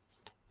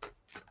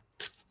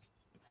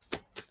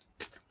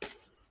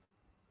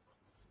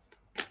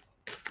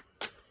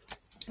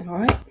 All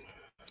right.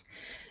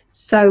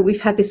 So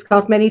we've had this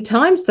card many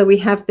times. So we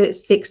have the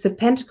Six of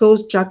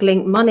Pentacles,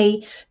 juggling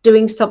money,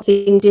 doing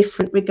something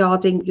different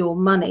regarding your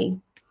money.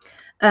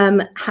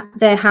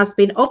 There has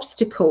been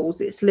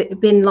obstacles. It's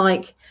been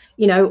like,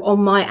 you know,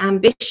 on my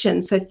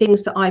ambition. So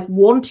things that I've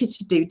wanted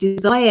to do,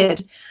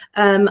 desired,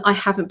 I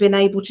haven't been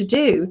able to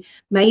do.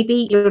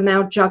 Maybe you're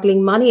now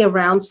juggling money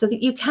around so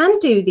that you can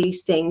do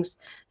these things,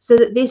 so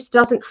that this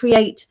doesn't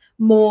create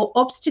more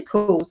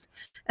obstacles.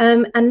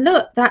 And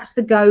look, that's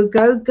the go,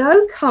 go,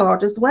 go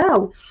card as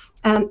well.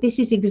 This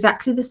is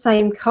exactly the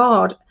same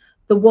card,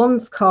 the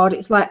Wands card.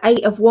 It's like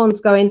Eight of Wands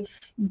going,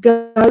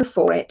 go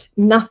for it.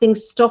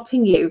 Nothing's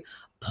stopping you.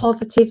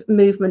 Positive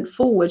movement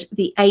forward.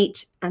 The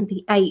 8 and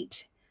the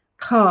 8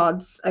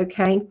 cards,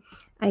 okay?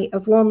 Eight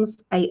of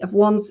Wands,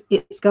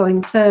 it's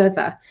going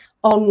further,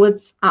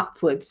 onwards,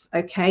 upwards,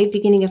 okay?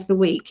 Beginning of the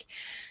week.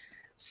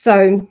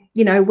 So,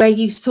 you know, where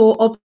you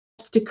saw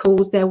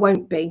obstacles, there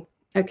won't be,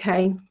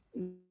 okay?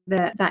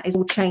 That is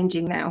all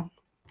changing now,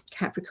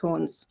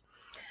 Capricorns.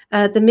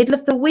 The middle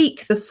of the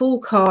week, the Fool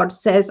card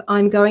says,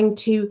 I'm going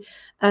to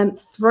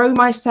throw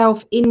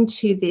myself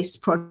into this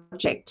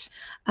project.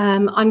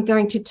 I'm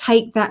going to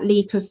take that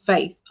leap of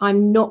faith.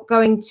 I'm not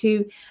going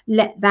to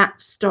let that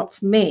stop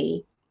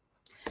me.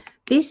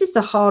 This is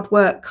the hard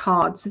work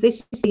card. So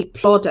this is the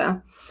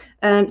plodder.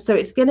 So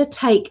it's going to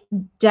take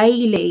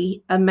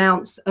daily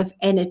amounts of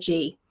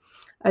energy.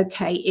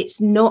 Okay,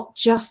 it's not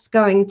just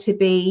going to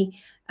be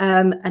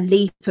a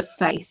leap of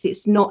faith.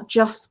 It's not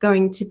just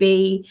going to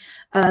be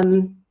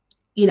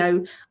you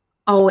know,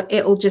 oh,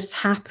 it'll just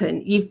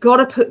happen. You've got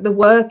to put the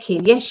work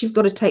in. Yes, you've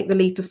got to take the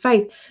leap of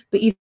faith,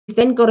 but you've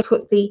then got to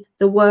put the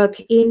work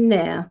in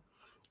there.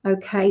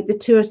 Okay, the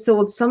Two of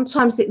Swords,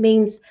 sometimes it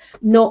means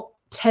not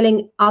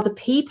telling other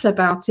people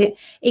about it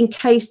in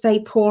case they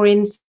pour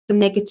in some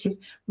negative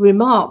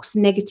remarks,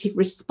 negative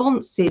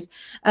responses,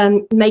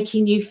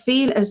 making you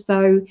feel as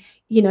though,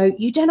 you know,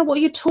 you don't know what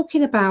you're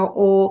talking about,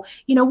 or,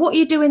 you know, what are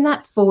you doing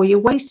that for? You're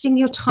wasting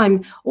your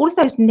time. All of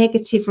those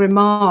negative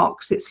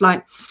remarks, it's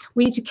like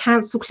we need to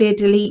cancel, clear,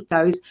 delete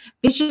those.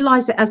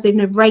 Visualize it as an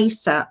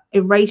eraser,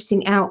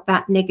 erasing out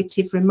that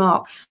negative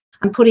remark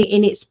and putting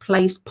in its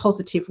place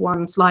positive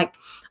ones, like,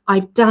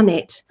 I've done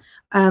it.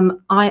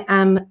 I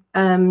am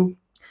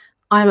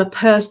I'm a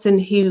person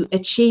who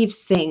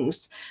achieves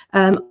things.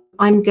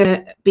 I'm going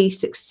to be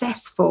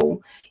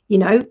successful, you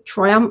know,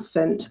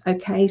 triumphant.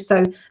 Okay,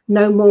 so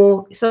no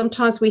more.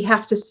 Sometimes we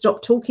have to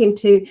stop talking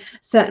to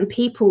certain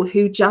people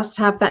who just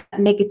have that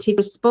negative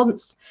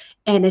response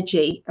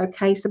energy.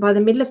 Okay, so by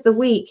the middle of the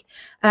week,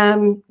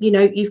 you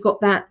know, you've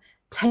got that,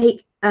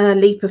 take a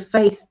leap of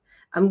faith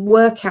and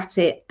work at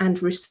it,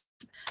 and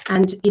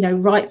you know,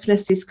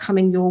 ripeness is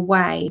coming your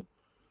way.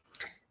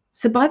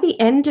 So by the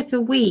end of the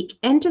week,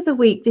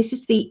 this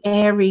is the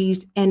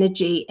Aries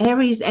energy.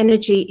 Aries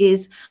energy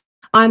is,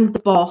 I'm the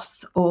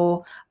boss,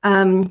 or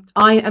I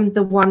am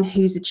the one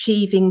who's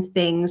achieving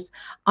things.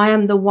 I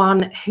am the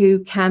one who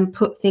can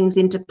put things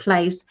into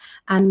place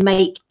and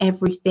make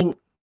everything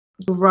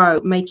grow,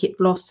 make it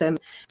blossom.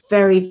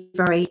 Very,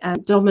 very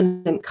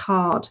dominant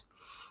card.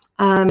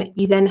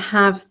 You then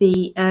have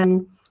the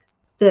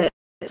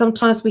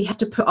sometimes we have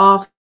to put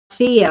our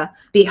fear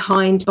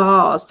behind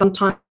bars.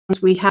 Sometimes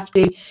we have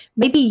to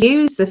maybe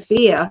use the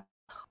fear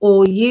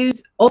or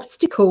use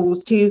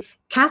obstacles to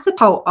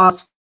catapult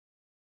us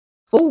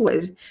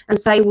forward and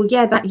say, well,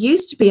 yeah, that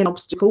used to be an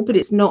obstacle, but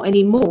it's not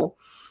anymore.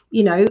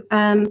 You know,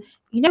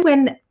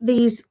 when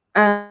these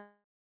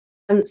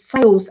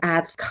sales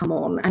ads come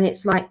on and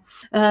it's like,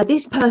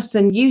 this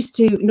person used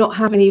to not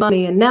have any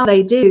money and now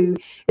they do.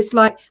 It's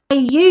like they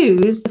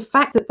use the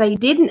fact that they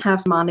didn't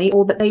have money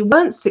or that they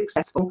weren't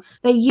successful,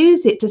 they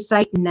use it to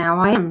say, now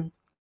I am.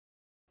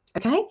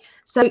 Okay,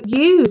 so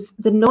use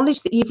the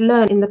knowledge that you've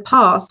learned in the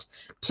past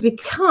to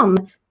become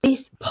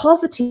this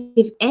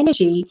positive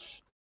energy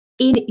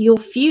in your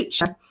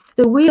future.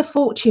 The Wheel of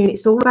Fortune,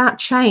 it's all about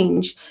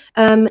change.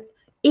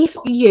 If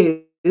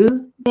you,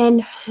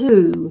 then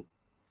who?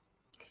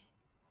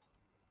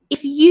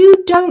 If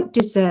you don't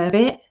deserve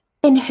it,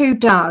 then who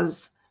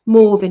does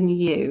more than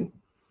you?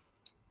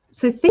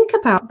 So think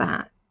about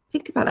that.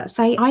 Think about that.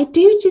 Say, I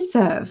do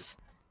deserve.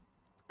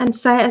 And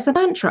say it as a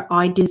mantra.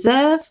 I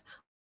deserve,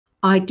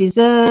 I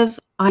deserve,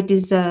 I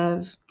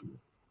deserve.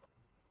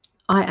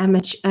 I am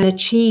an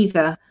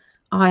achiever.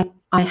 I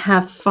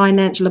have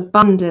financial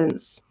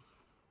abundance.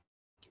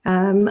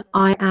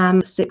 I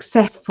am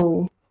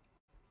successful.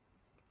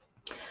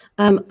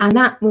 And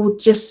that will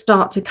just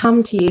start to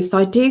come to you. So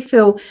I do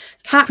feel,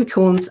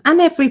 Capricorns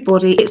and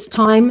everybody, it's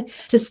time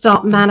to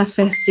start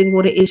manifesting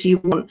what it is you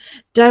want.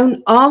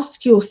 Don't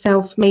ask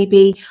yourself,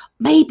 maybe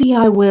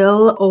I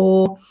will,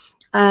 or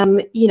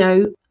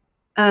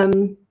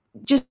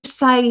just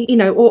say,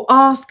 or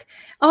ask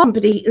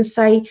somebody and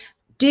say,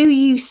 do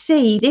you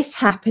see this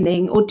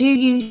happening, or do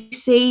you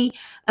see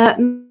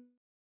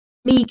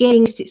me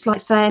getting this? It's like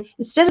saying,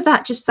 instead of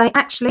that, just say,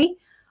 actually,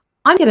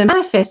 I'm going to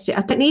manifest it.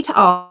 I don't need to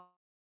ask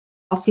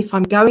if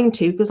I'm going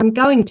to, because I'm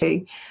going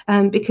to,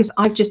 because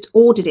I've just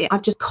ordered it.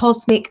 I've just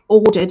cosmic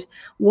ordered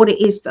what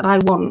it is that I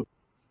want.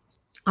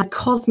 I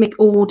cosmic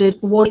ordered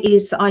what it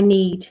is that I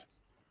need.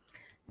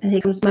 And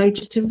here comes Mo,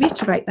 just to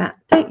reiterate that,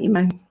 don't you,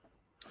 Mo? You're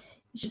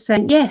just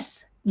saying,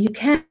 yes, you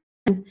can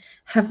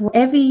have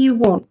whatever you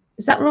want.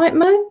 Is that right,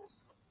 Mo?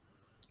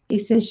 He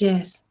says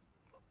yes.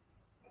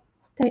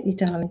 Don't you,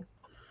 darling?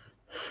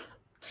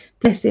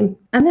 Bless him.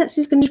 And that's,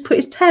 he's going to put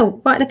his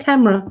tail right in the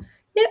camera.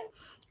 Yep,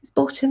 his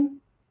bottom.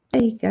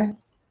 There you go.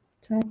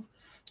 So,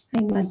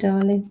 hey, my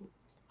darling.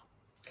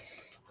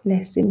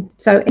 Bless him.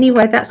 So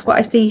anyway, that's what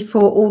I see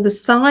for all the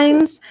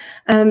signs.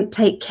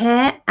 Take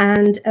care.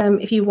 And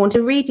if you want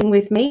a reading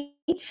with me,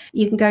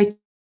 you can go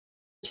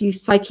to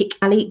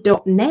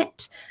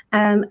psychically.net,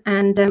 and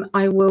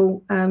I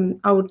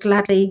would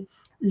gladly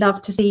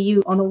love to see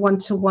you on a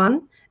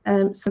one-to-one,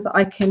 so that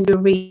I can do a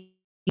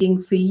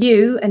reading for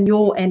you and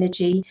your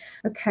energy.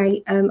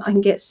 Okay, I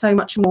can get so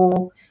much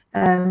more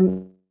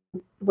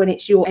when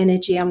it's your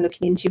energy I'm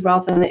looking into,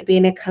 rather than it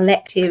being a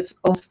collective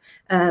of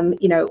all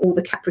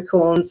the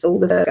Capricorns, all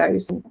the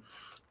Virgos, and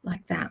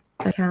like that.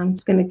 Okay, I'm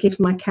just going to give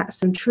my cat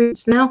some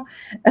treats now.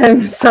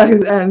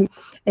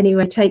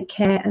 Anyway, take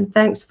care and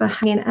thanks for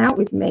hanging out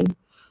with me.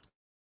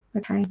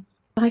 Okay,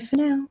 bye for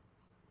now.